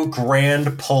new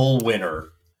Grand Pole winner.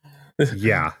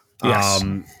 Yeah. Yes.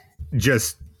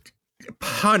 Just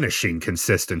punishing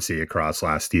consistency across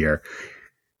last year.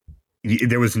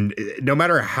 There was, no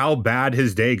matter how bad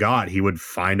his day got, he would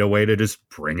find a way to just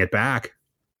bring it back.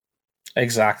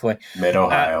 Exactly.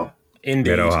 Mid-Ohio.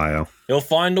 Indeed. Mid-Ohio. He'll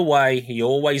find a way. He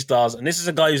always does. And this is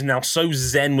a guy who's now so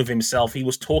zen with himself. He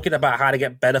was talking about how to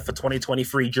get better for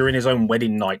 2023 during his own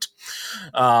wedding night.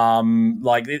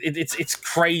 It's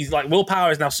crazy. Like, Will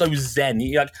Power is now so zen.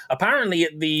 Apparently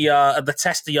at the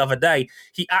test the other day,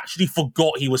 he actually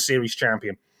forgot he was series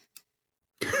champion.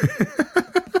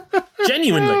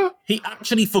 Genuinely, he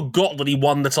actually forgot that he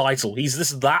won the title. He's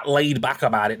that laid back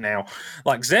about it now.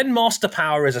 Like, Zen Master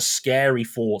Power is a scary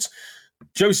thought.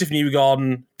 Joseph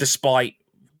Newgarden, despite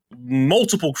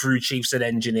multiple crew chiefs and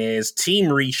engineers, team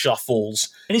reshuffles.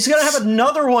 And he's going to have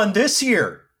another one this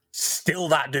year. Still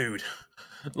that dude.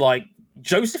 Like,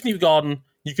 Joseph Newgarden,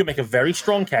 you can make a very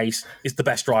strong case, is the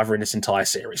best driver in this entire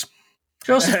series.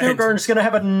 Joseph Newgarden is going to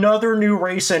have another new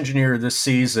race engineer this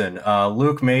season.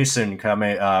 Luke Mason,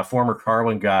 former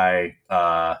Carlin guy,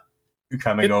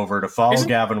 coming over to follow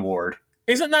Gavin Ward.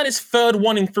 Isn't that his third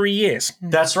one in 3 years?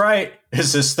 That's right.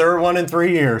 It's his third one in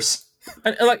 3 years.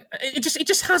 And like, it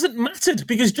just hasn't mattered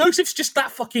because Joseph's just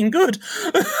that fucking good.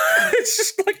 It's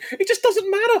just like, it just doesn't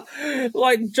matter.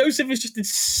 Like, Joseph is just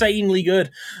insanely good.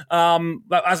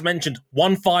 As mentioned,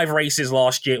 won 5 races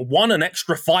last year, won an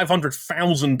extra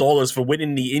 $500,000 for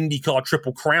winning the IndyCar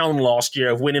Triple Crown last year,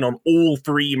 of winning on all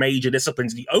 3 major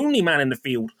disciplines. The only man in the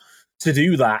field to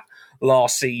do that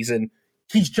last season.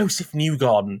 He's Joseph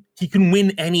Newgarden. He can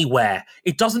win anywhere.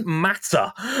 It doesn't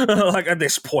matter, like, at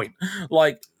this point.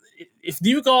 Like, if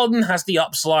Newgarden has the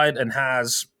upslide and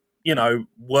has,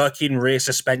 working rear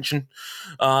suspension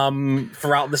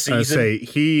throughout the season. I'd say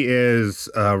he is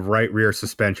a right rear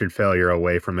suspension failure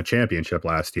away from a championship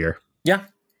last year. Yeah.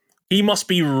 He must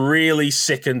be really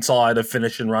sick and tired of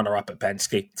finishing runner-up at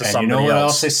Penske to somebody else. And you know what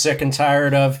else he's sick and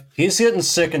tired of? He's getting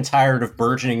sick and tired of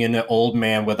burgeoning into old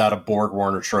man without a Borg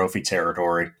Warner Trophy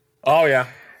territory. Oh, yeah.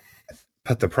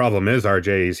 But the problem is,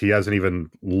 RJ, he hasn't even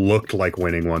looked like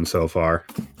winning one so far.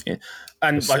 Yeah.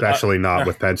 And especially not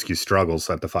with Penske's struggles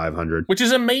at the 500. Which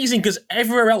is amazing because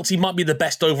everywhere else he might be the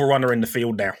best oval runner in the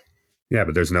field now. Yeah,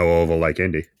 but there's no oval like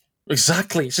Indy.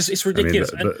 Exactly. It's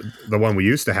ridiculous. I mean, the one we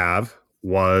used to have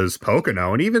was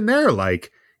Pocono, and even there,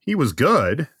 like, he was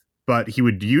good, but he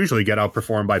would usually get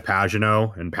outperformed by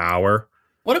Pagenaud and Power.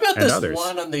 What about this others.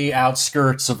 one on the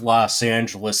outskirts of Los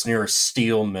Angeles near a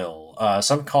steel mill?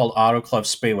 Something called Auto Club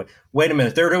Speedway. Wait a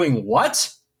minute, they're doing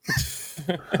what?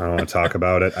 I don't want to talk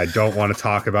about it. I don't want to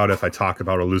talk about it. If I talk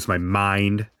about it, I'll lose my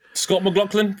mind. Scott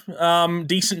McLaughlin,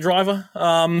 decent driver.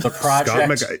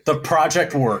 The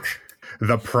project work.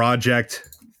 The project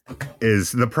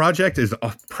is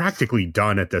practically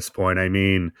done at this point. I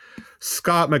mean,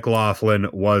 Scott McLaughlin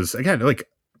was, again, like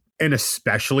an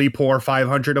especially poor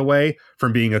 500 away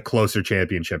from being a closer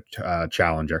championship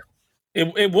challenger.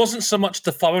 It wasn't so much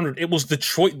the 500; it was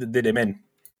Detroit that did him in.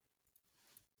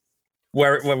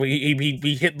 Where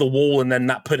he hit the wall and then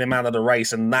that put him out of the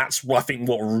race, and that's I think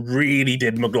what really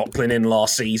did McLaughlin in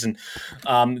last season.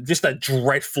 Just that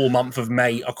dreadful month of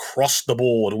May across the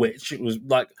board, which it was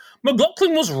like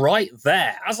McLaughlin was right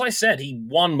there. As I said, he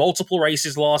won multiple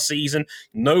races last season.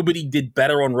 Nobody did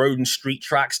better on road and street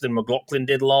tracks than McLaughlin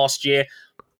did last year.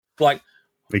 Like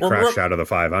he crashed out of the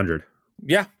 500.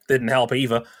 Yeah, didn't help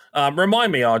either.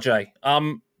 Remind me, RJ.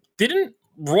 Didn't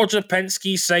Roger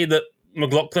Penske say that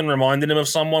McLaughlin reminded him of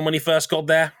someone when he first got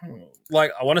there?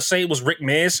 Like, I want to say it was Rick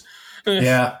Mears.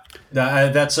 Yeah,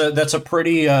 that's a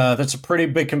pretty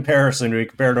big comparison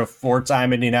compared to a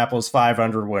 4-time Indianapolis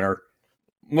 500 winner.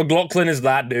 McLaughlin is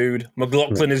that dude.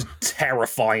 McLaughlin is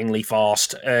terrifyingly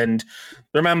fast, and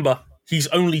remember, he's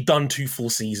only done 2 full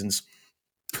seasons.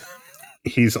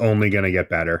 He's only going to get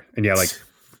better, and yeah, like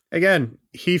again,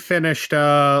 he finished.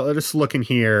 Just looking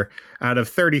here. Out of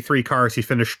 33 cars, he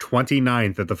finished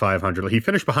 29th at the 500. He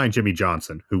finished behind Jimmy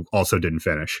Johnson, who also didn't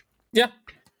finish. Yeah.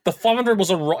 The 500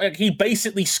 was he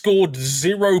basically scored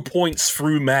 0 points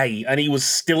through May, and he was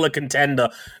still a contender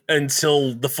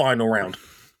until the final round.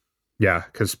 Yeah,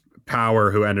 because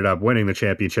Power, who ended up winning the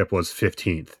championship, was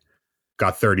 15th.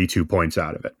 Got 32 points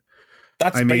out of it.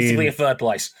 That's basically a third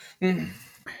place.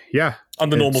 Yeah.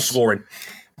 Under normal scoring.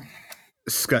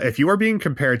 Scott, if you are being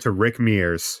compared to Rick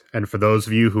Mears, and for those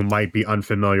of you who might be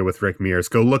unfamiliar with Rick Mears,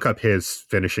 go look up his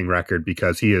finishing record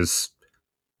because he is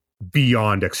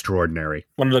beyond extraordinary.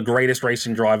 One of the greatest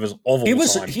racing drivers of all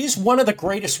time. He's one of the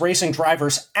greatest racing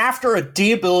drivers after a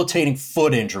debilitating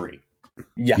foot injury.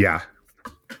 Yeah.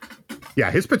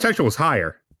 Yeah, his potential was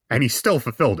higher, and he still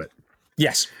fulfilled it.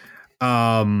 Yes.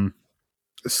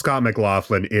 Scott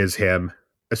McLaughlin is him,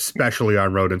 especially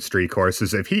on road and street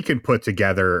courses. If he can put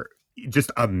together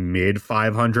just a mid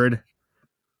 500,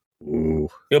 ooh,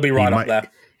 he'll be right up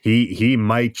there. He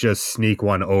might just sneak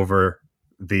one over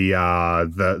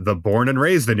the born and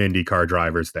raised in IndyCar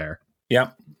drivers there.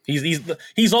 Yeah,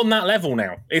 he's on that level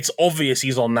now. It's obvious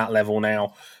he's on that level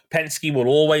now. Penske will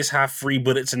always have 3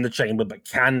 bullets in the chamber, but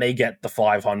can they get the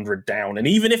 500 down? And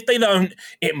even if they don't,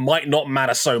 it might not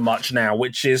matter so much now,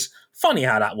 which is funny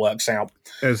how that works out.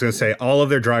 I was going to say, all of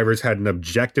their drivers had an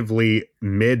objectively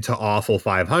mid to awful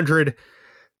 500.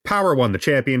 Power won the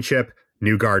championship,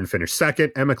 Newgarden finished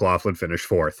 2nd, and McLaughlin finished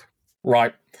 4th.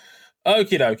 Right.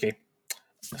 Okie dokie.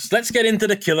 So let's get into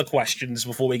the killer questions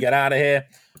before we get out of here.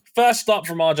 First up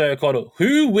from RJ Okada,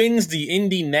 who wins the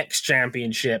Indy Next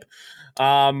Championship?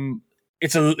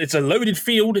 It's a loaded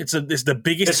field. It's the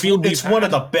biggest field we've had. It's one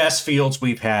of the best fields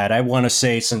we've had, I want to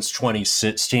say, since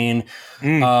 2016.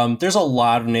 There's a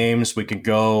lot of names. We could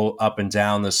go up and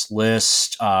down this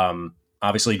list.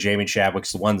 Obviously, Jamie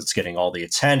Chadwick's the one that's getting all the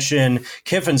attention.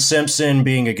 Kiffin Simpson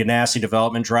being a Ganassi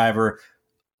development driver.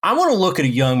 I want to look at a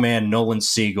young man, Nolan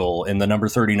Siegel, in the number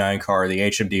 39 car, the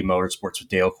HMD Motorsports with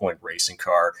Dale Coyne racing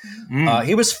car.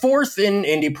 He was 4th in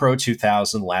Indy Pro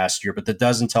 2000 last year, but that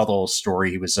doesn't tell the whole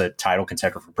story. He was a title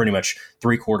contender for pretty much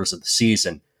 3/4 of the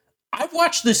season. I've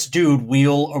watched this dude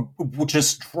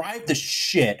just drive the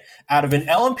shit out of an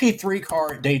LMP3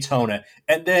 car at Daytona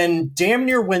and then damn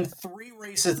near win 3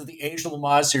 races of the Asian Le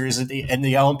Mans Series in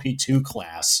the LMP2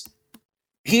 class.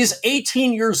 He's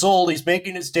 18 years old. He's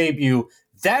making his debut.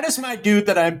 That is my dude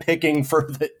that I'm picking for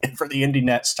the Indy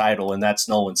Nets title, and that's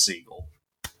Nolan Siegel.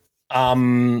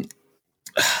 I'm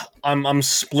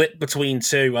split between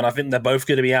 2, and I think they're both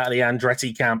going to be out of the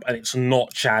Andretti camp, and it's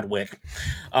not Chadwick.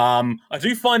 I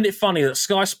do find it funny that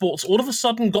Sky Sports all of a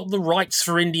sudden got the rights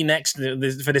for Indy Next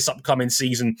for this upcoming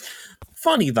season.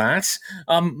 Funny that.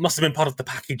 Must have been part of the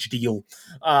package deal.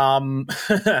 But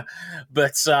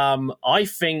I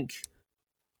think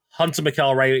Hunter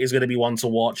McElroy is going to be one to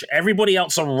watch. Everybody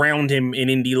else around him in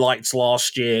Indy Lights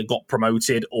last year got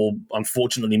promoted or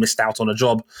unfortunately missed out on a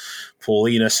job. Poor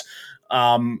Linus.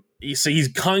 So he's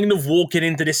kind of walking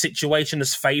into this situation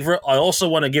as favorite. I also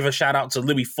want to give a shout out to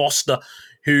Louis Foster,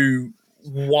 who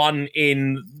won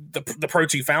in the Pro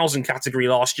 2000 category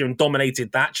last year and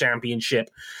dominated that championship.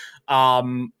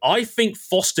 I think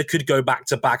Foster could go back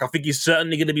to back. I think he's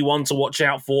certainly going to be one to watch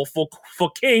out for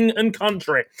king and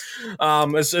country.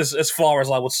 As far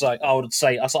as I would say, I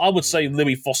would say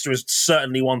Louis Foster is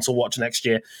certainly one to watch next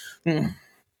year. I'm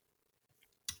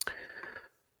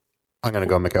going to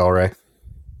go McElroy.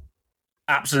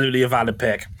 Absolutely a valid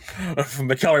pick.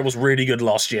 McElroy was really good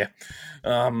last year.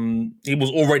 He was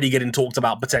already getting talked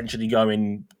about potentially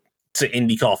going to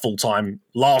IndyCar full-time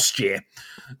last year.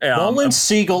 Nolan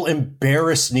Siegel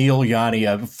embarrassed Neil Yanni,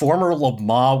 a former Le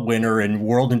Mans winner and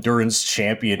World Endurance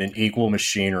Champion in Equal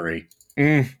Machinery.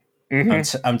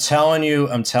 Mm-hmm. I'm telling you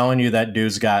that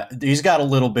dude's got a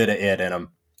little bit of it in him.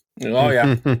 Oh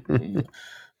yeah.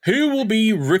 Who will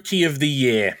be Rookie of the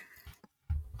Year?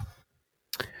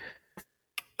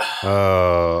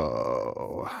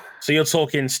 Oh. So you're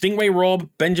talking Stingray Robb,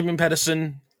 Benjamin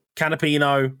Pedersen,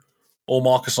 Canapino, or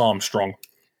Marcus Armstrong?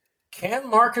 Can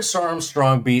Marcus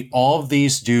Armstrong beat all of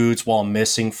these dudes while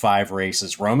missing 5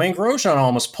 races? Romain Grosjean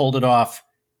almost pulled it off.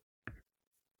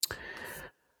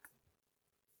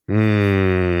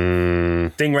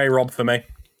 Stingray Robb for me.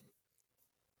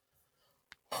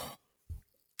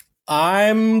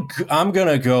 I'm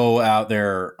gonna go out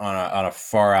there on a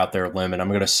far out there limb, and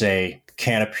I'm gonna say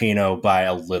Canapino by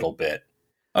a little bit.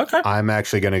 Okay. I'm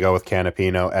actually going to go with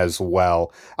Canapino as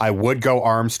well. I would go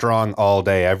Armstrong all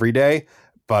day, every day,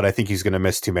 but I think he's going to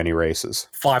miss too many races.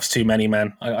 5's too many,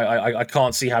 man. I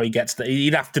can't see how he gets there.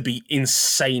 He'd have to be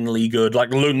insanely good, like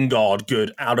Lundgaard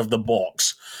good out of the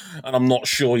box. And I'm not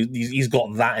sure he's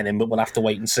got that in him, but we'll have to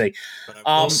wait and see. But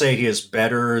I will say he is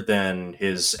better than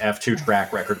his F2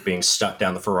 track record being stuck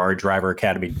down the Ferrari Driver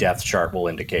Academy death chart will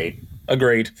indicate.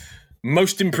 Agreed.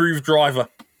 Most improved driver.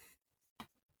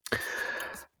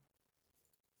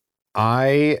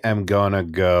 I am gonna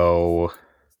go.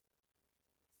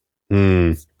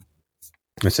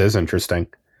 This is interesting.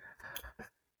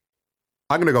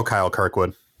 I'm gonna go Kyle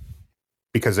Kirkwood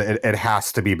because it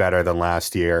has to be better than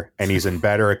last year, and he's in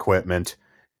better equipment,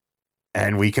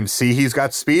 and we can see he's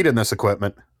got speed in this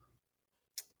equipment.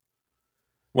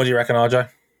 What do you reckon, RJ?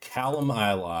 Callum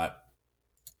Ilott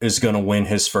is going to win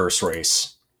his first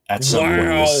race at some point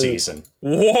this season.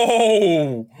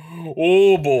 Whoa!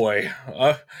 Oh boy!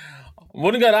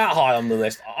 Wouldn't go that high on the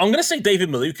list. I'm going to say David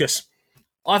Malukas.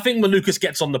 I think Malukas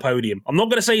gets on the podium. I'm not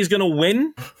going to say he's going to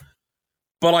win,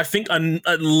 but I think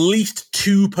at least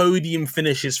 2 podium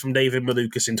finishes from David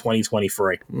Malukas in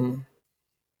 2023.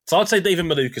 So I'd say David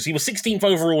Malukas. He was 16th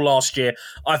overall last year.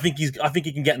 I think he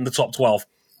can get in the top 12.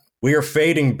 We are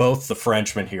fading both the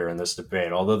Frenchmen here in this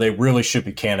debate, although they really should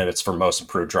be candidates for most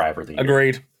improved driver of the year.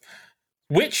 Agreed.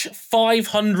 Which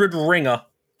 500 ringer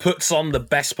puts on the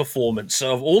best performance?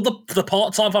 So of all the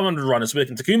part-time 500 runners, we're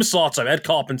looking at Takuma Sato, Ed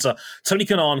Carpenter, Tony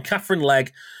Kanaan, Catherine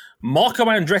Legg, Marco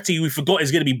Andretti, who we forgot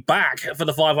is going to be back for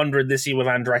the 500 this year with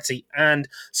Andretti, and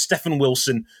Stefan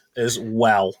Wilson as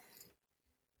well.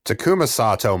 Takuma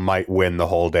Sato might win the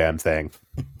whole damn thing.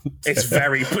 It's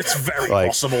very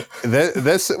possible.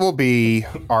 This will be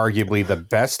arguably the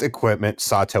best equipment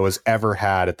Sato has ever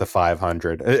had at the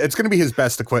 500. It's going to be his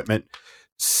best equipment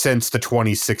since the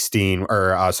 2017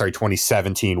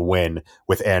 win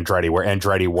with Andretti, where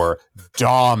Andretti were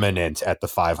dominant at the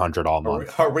 500 all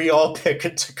month. Are we all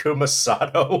picking Takuma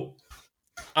Sato?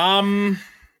 TK.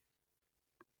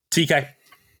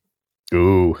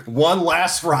 Ooh. One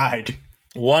last ride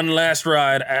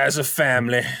as a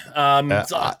family.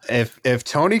 If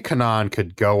Tony Kanaan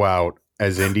could go out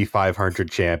as Indy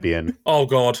 500 champion, oh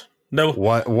god, no!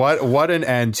 What an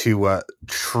end to a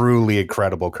truly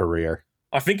incredible career.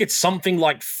 I think it's something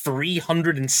like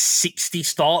 360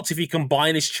 starts if you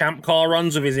combine his Champ Car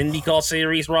runs with his IndyCar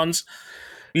Series runs.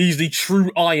 He's the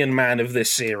true Iron Man of this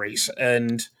series,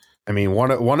 and I mean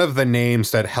one of the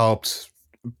names that helped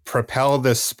propel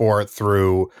this sport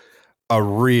through a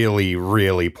really,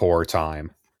 really poor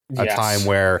time. A time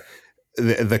where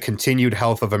the continued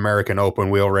health of American open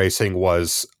wheel racing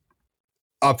was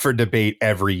up for debate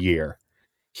every year.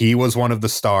 He was one of the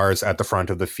stars at the front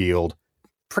of the field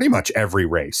pretty much every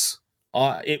race.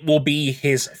 It will be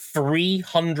his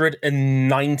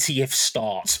 390th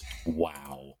start.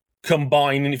 Wow.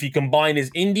 If you combine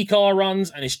his IndyCar runs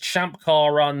and his Champ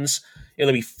Car runs,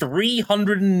 it'll be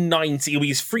 390. It'll be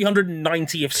his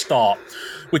 390th start,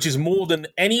 which is more than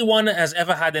anyone has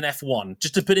ever had in F1.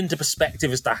 Just to put into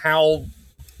perspective as to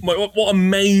what a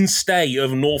mainstay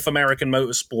of North American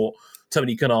motorsport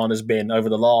Tony Kanaan has been over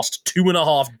the last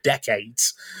 2.5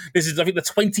 decades. This is, I think, the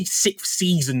 26th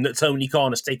season that Tony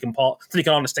Khan has taken part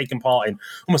in.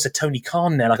 Almost said Tony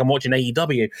Khan there, like I'm watching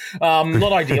AEW.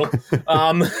 Not ideal.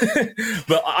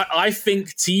 But I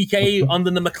think TK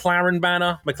under the McLaren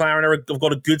banner. McLaren have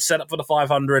got a good setup for the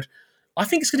 500. I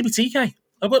think it's going to be TK.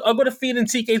 I've got a feeling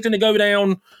TK is going to go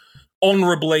down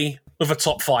honorably with a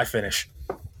top 5 finish.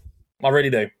 I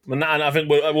really do, and I think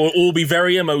we'll all be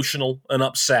very emotional and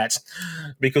upset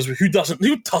because who doesn't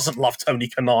love Tony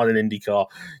Kanaan in IndyCar?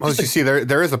 Well, as you see,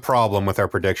 there is a problem with our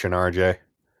prediction, RJ.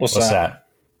 What's that?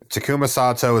 Takuma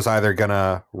Sato is either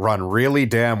gonna run really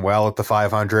damn well at the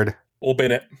 500, or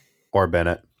bin it,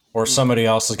 or somebody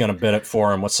else is going to bid it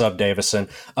for him. What's up, Davison?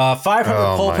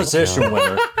 500 pole position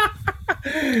winner.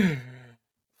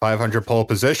 500 pole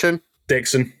position.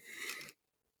 Dixon.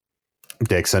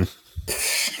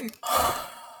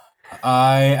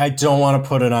 I don't want to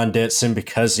put it on Ditson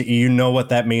because you know what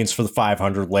that means for the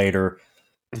 500 later.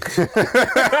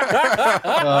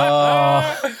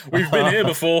 We've been here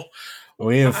before.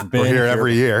 We're here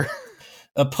every year.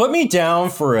 Put me down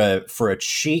for a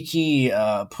cheeky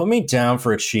Colton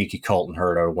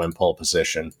Herta to win pole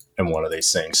position in one of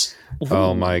these things.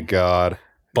 Oh my god.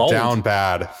 Bold. Down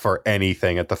bad for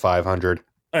anything at the 500.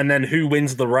 And then who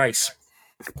wins the race?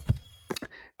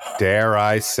 Dare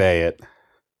I say it?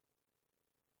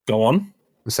 Go on.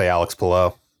 Say Alex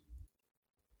Palou.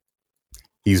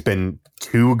 He's been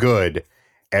too good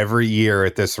every year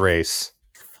at this race.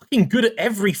 Fucking good at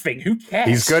everything. Who cares?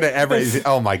 He's good at every.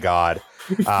 Oh my god.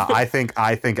 I think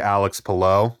Alex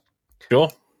Palou. Sure.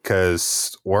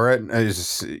 Because we're at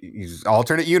he's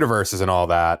alternate universes and all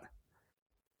that.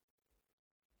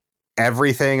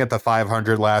 Everything at the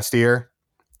 500 last year.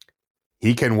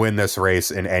 He can win this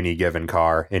race in any given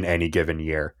car in any given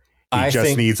year. He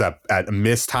just needs a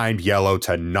mistimed yellow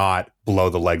to not blow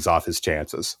the legs off his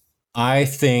chances. I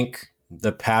think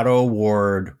the Pato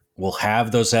Award will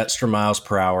have those extra miles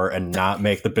per hour and not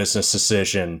make the business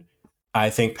decision. I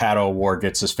think Pato Award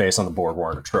gets his face on the Borg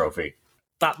Warner Trophy.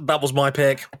 That was my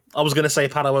pick. I was going to say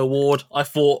Pato Award. I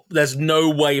thought there's no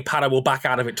way Pato will back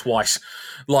out of it twice.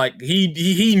 Like,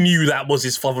 he knew that was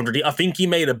his 500. I think he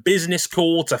made a business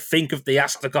call to think of the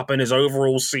Astor Cup in his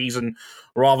overall season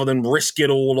rather than risk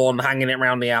it all on hanging it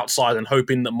around the outside and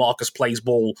hoping that Marcus plays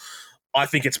ball. I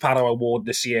think it's Pato Award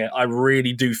this year. I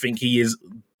really do think he is...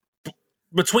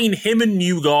 Between him and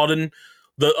Newgarden,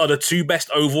 are the two best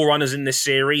oval runners in this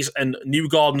series, and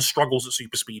Newgarden struggles at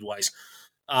super speedways.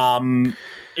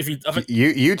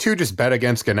 You two just bet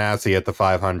against Ganassi at the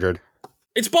 500.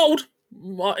 It's bold.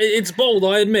 It's bold,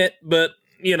 I admit, but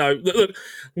you know, look,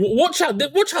 watch how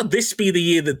this be the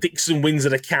year that Dixon wins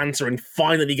at a canter and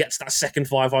finally gets that second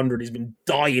 500 he's been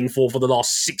dying for the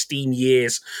last 16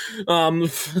 years, or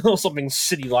something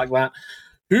silly like that.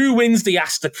 Who wins the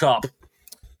Astor Cup?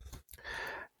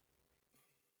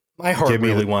 My heart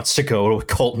really wants to go with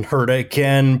Colton Herta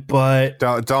again, but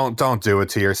don't do it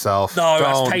to yourself. No,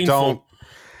 that's painful.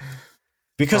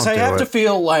 Because I have to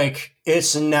feel like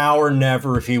it's now or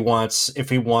never if he wants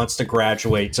to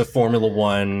graduate to Formula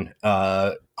One,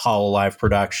 Hololive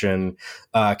production,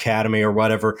 Academy or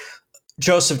whatever.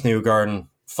 Joseph Newgarden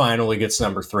finally gets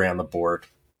number 3 on the board.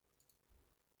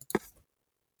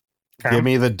 Give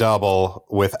me the double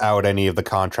without any of the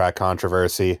contract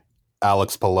controversy.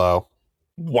 Alex Palou.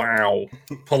 Wow.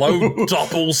 Palou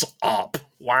doubles up.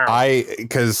 Wow.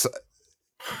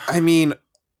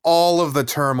 All of the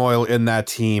turmoil in that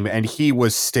team, and he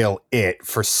was still it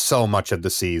for so much of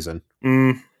the season.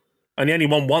 And he only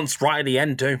won once right at the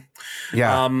end, too.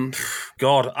 Yeah.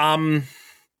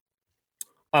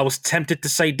 I was tempted to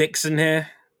say Dixon here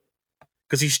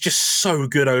because he's just so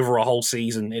good over a whole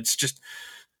season. It's just...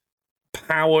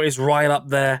 Power is right up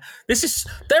there.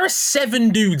 There are 7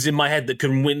 dudes in my head that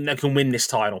can win this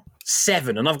title.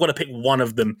 7, and I've got to pick one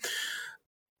of them.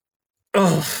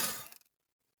 Ugh.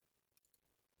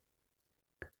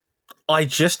 I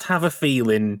just have a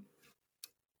feeling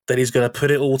that he's going to put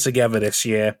it all together this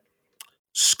year.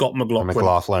 Scott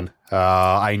McLaughlin.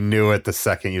 I knew it the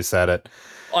second you said it.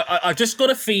 I just got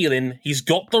a feeling he's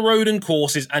got the road and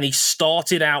courses, and he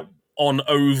started out on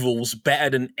ovals better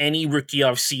than any rookie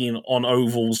I've seen on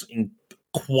ovals in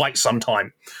quite some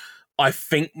time. I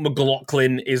think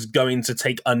McLaughlin is going to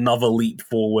take another leap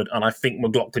forward, and I think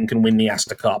McLaughlin can win the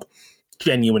Astor Cup.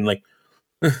 Genuinely.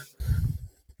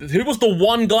 Who was the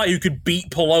one guy who could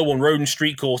beat Palou on road and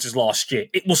street courses last year?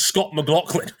 It was Scott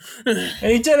McLaughlin. And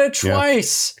he did it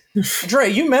twice. Yeah. Dre,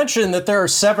 you mentioned that there are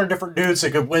 7 different dudes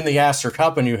that could win the Astor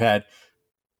Cup in your head.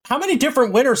 How many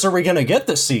different winners are we going to get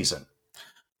this season?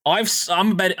 I'm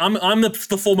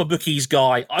the former bookies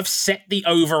guy. I've set the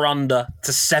over-under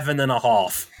to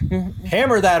 7.5.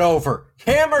 Hammer that over.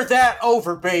 Hammer that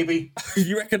over, baby.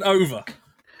 You reckon over?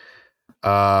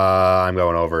 I'm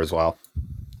going over as well.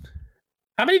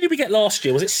 How many did we get last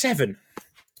year? Was it 7?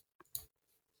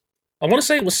 I want to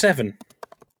say it was 7.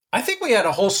 I think we had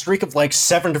a whole streak of like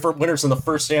 7 different winners in the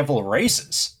first handful of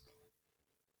races.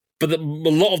 But a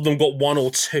lot of them got 1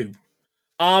 or 2.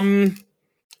 I'm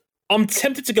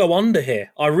tempted to go under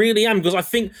here. I really am, because I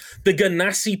think the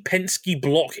Ganassi-Penske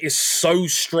block is so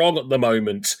strong at the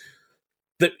moment.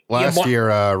 That Last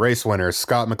year, race winners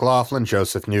Scott McLaughlin,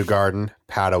 Joseph Newgarden,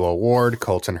 Pato O'Ward,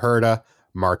 Colton Herta,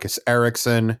 Marcus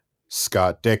Ericsson,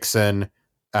 Scott Dixon,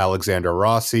 Alexander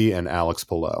Rossi, and Alex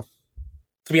Palou.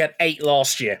 So we had 8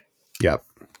 last year. Yep.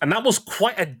 And that was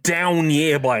quite a down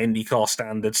year by IndyCar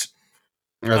standards.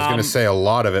 I was going to say a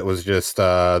lot of it was just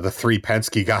the 3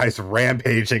 Penske guys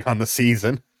rampaging on the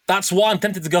season. That's why I'm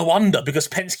tempted to go under, because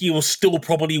Penske will still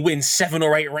probably win 7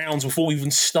 or 8 rounds before we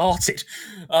even started.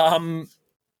 You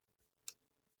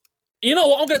know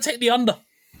what? I'm going to take the under.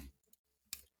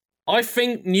 I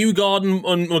think Newgarden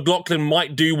and McLaughlin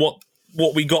might do what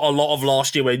we got a lot of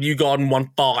last year, where Newgarden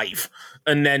won 5,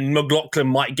 and then McLaughlin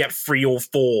might get 3 or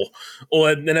 4,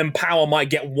 and then Power might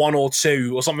get 1 or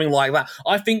 2, or something like that.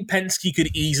 I think Penske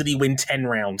could easily win 10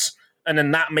 rounds, and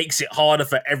then that makes it harder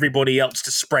for everybody else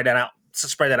to spread it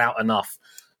out enough.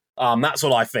 That's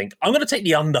what I think. I'm going to take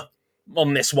the under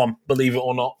on this one, believe it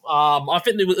or not. I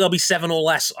think there'll be 7 or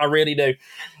less. I really do.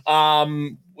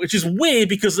 Which is weird,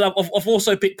 because I've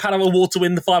also picked Pato O'Ward to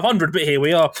win the 500, but here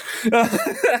we are.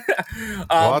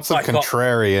 Lots of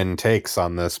contrarian takes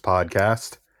on this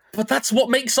podcast. But that's what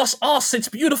makes us us. It's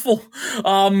beautiful.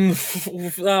 More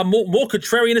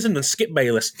contrarianism than Skip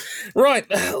Bayless. Right,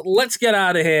 let's get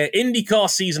out of here. IndyCar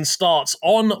season starts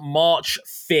on March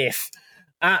 5th.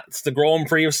 At the Grand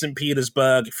Prix of St.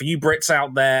 Petersburg. For you Brits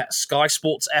out there, Sky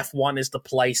Sports F1 is the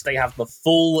place. They have the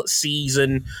full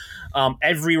season.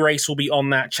 Every race will be on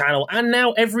that channel. And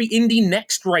now every Indy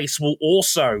Next race will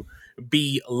also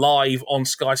be live on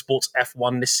Sky Sports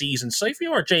F1 this season. So if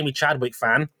you're a Jamie Chadwick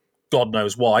fan, God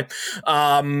knows why,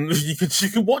 you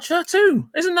could watch her too.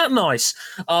 Isn't that nice?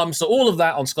 So all of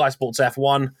that on Sky Sports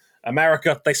F1.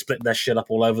 America, they split their shit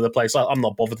up all over the place. I'm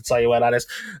not bothered to tell you where that is.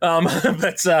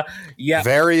 But yeah.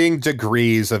 Varying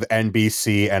degrees of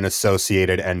NBC and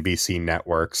associated NBC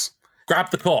networks. Grab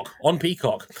the cock on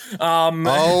Peacock.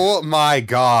 Oh my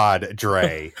God,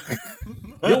 Dre.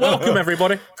 You're welcome,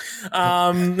 everybody.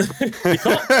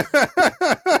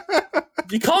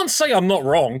 You can't say I'm not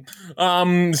wrong.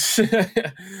 But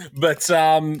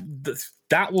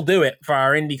that will do it for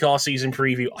our IndyCar season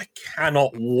preview. I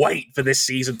cannot wait for this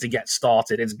season to get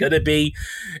started. It's going to be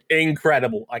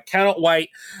incredible. I cannot wait.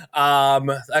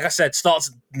 Like I said,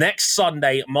 starts next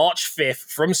Sunday, March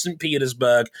 5th from St.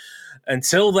 Petersburg.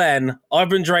 Until then, I've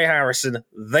been Dre Harrison.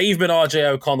 They've been RJ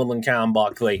O'Connell and Cam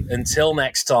Buckley. Until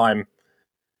next time,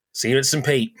 see you at St.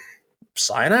 Pete.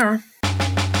 Sayonara.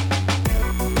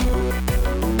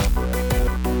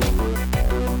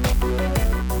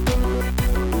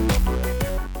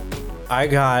 I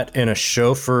got in a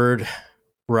chauffeured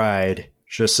ride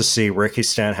just to see Ricky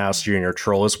Stenhouse Jr.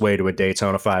 troll his way to a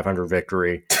Daytona 500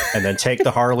 victory and then take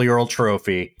the Harley Earl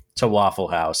Trophy to Waffle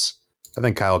House. I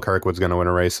think Kyle Kirkwood's going to win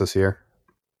a race this year.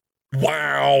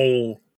 Wow.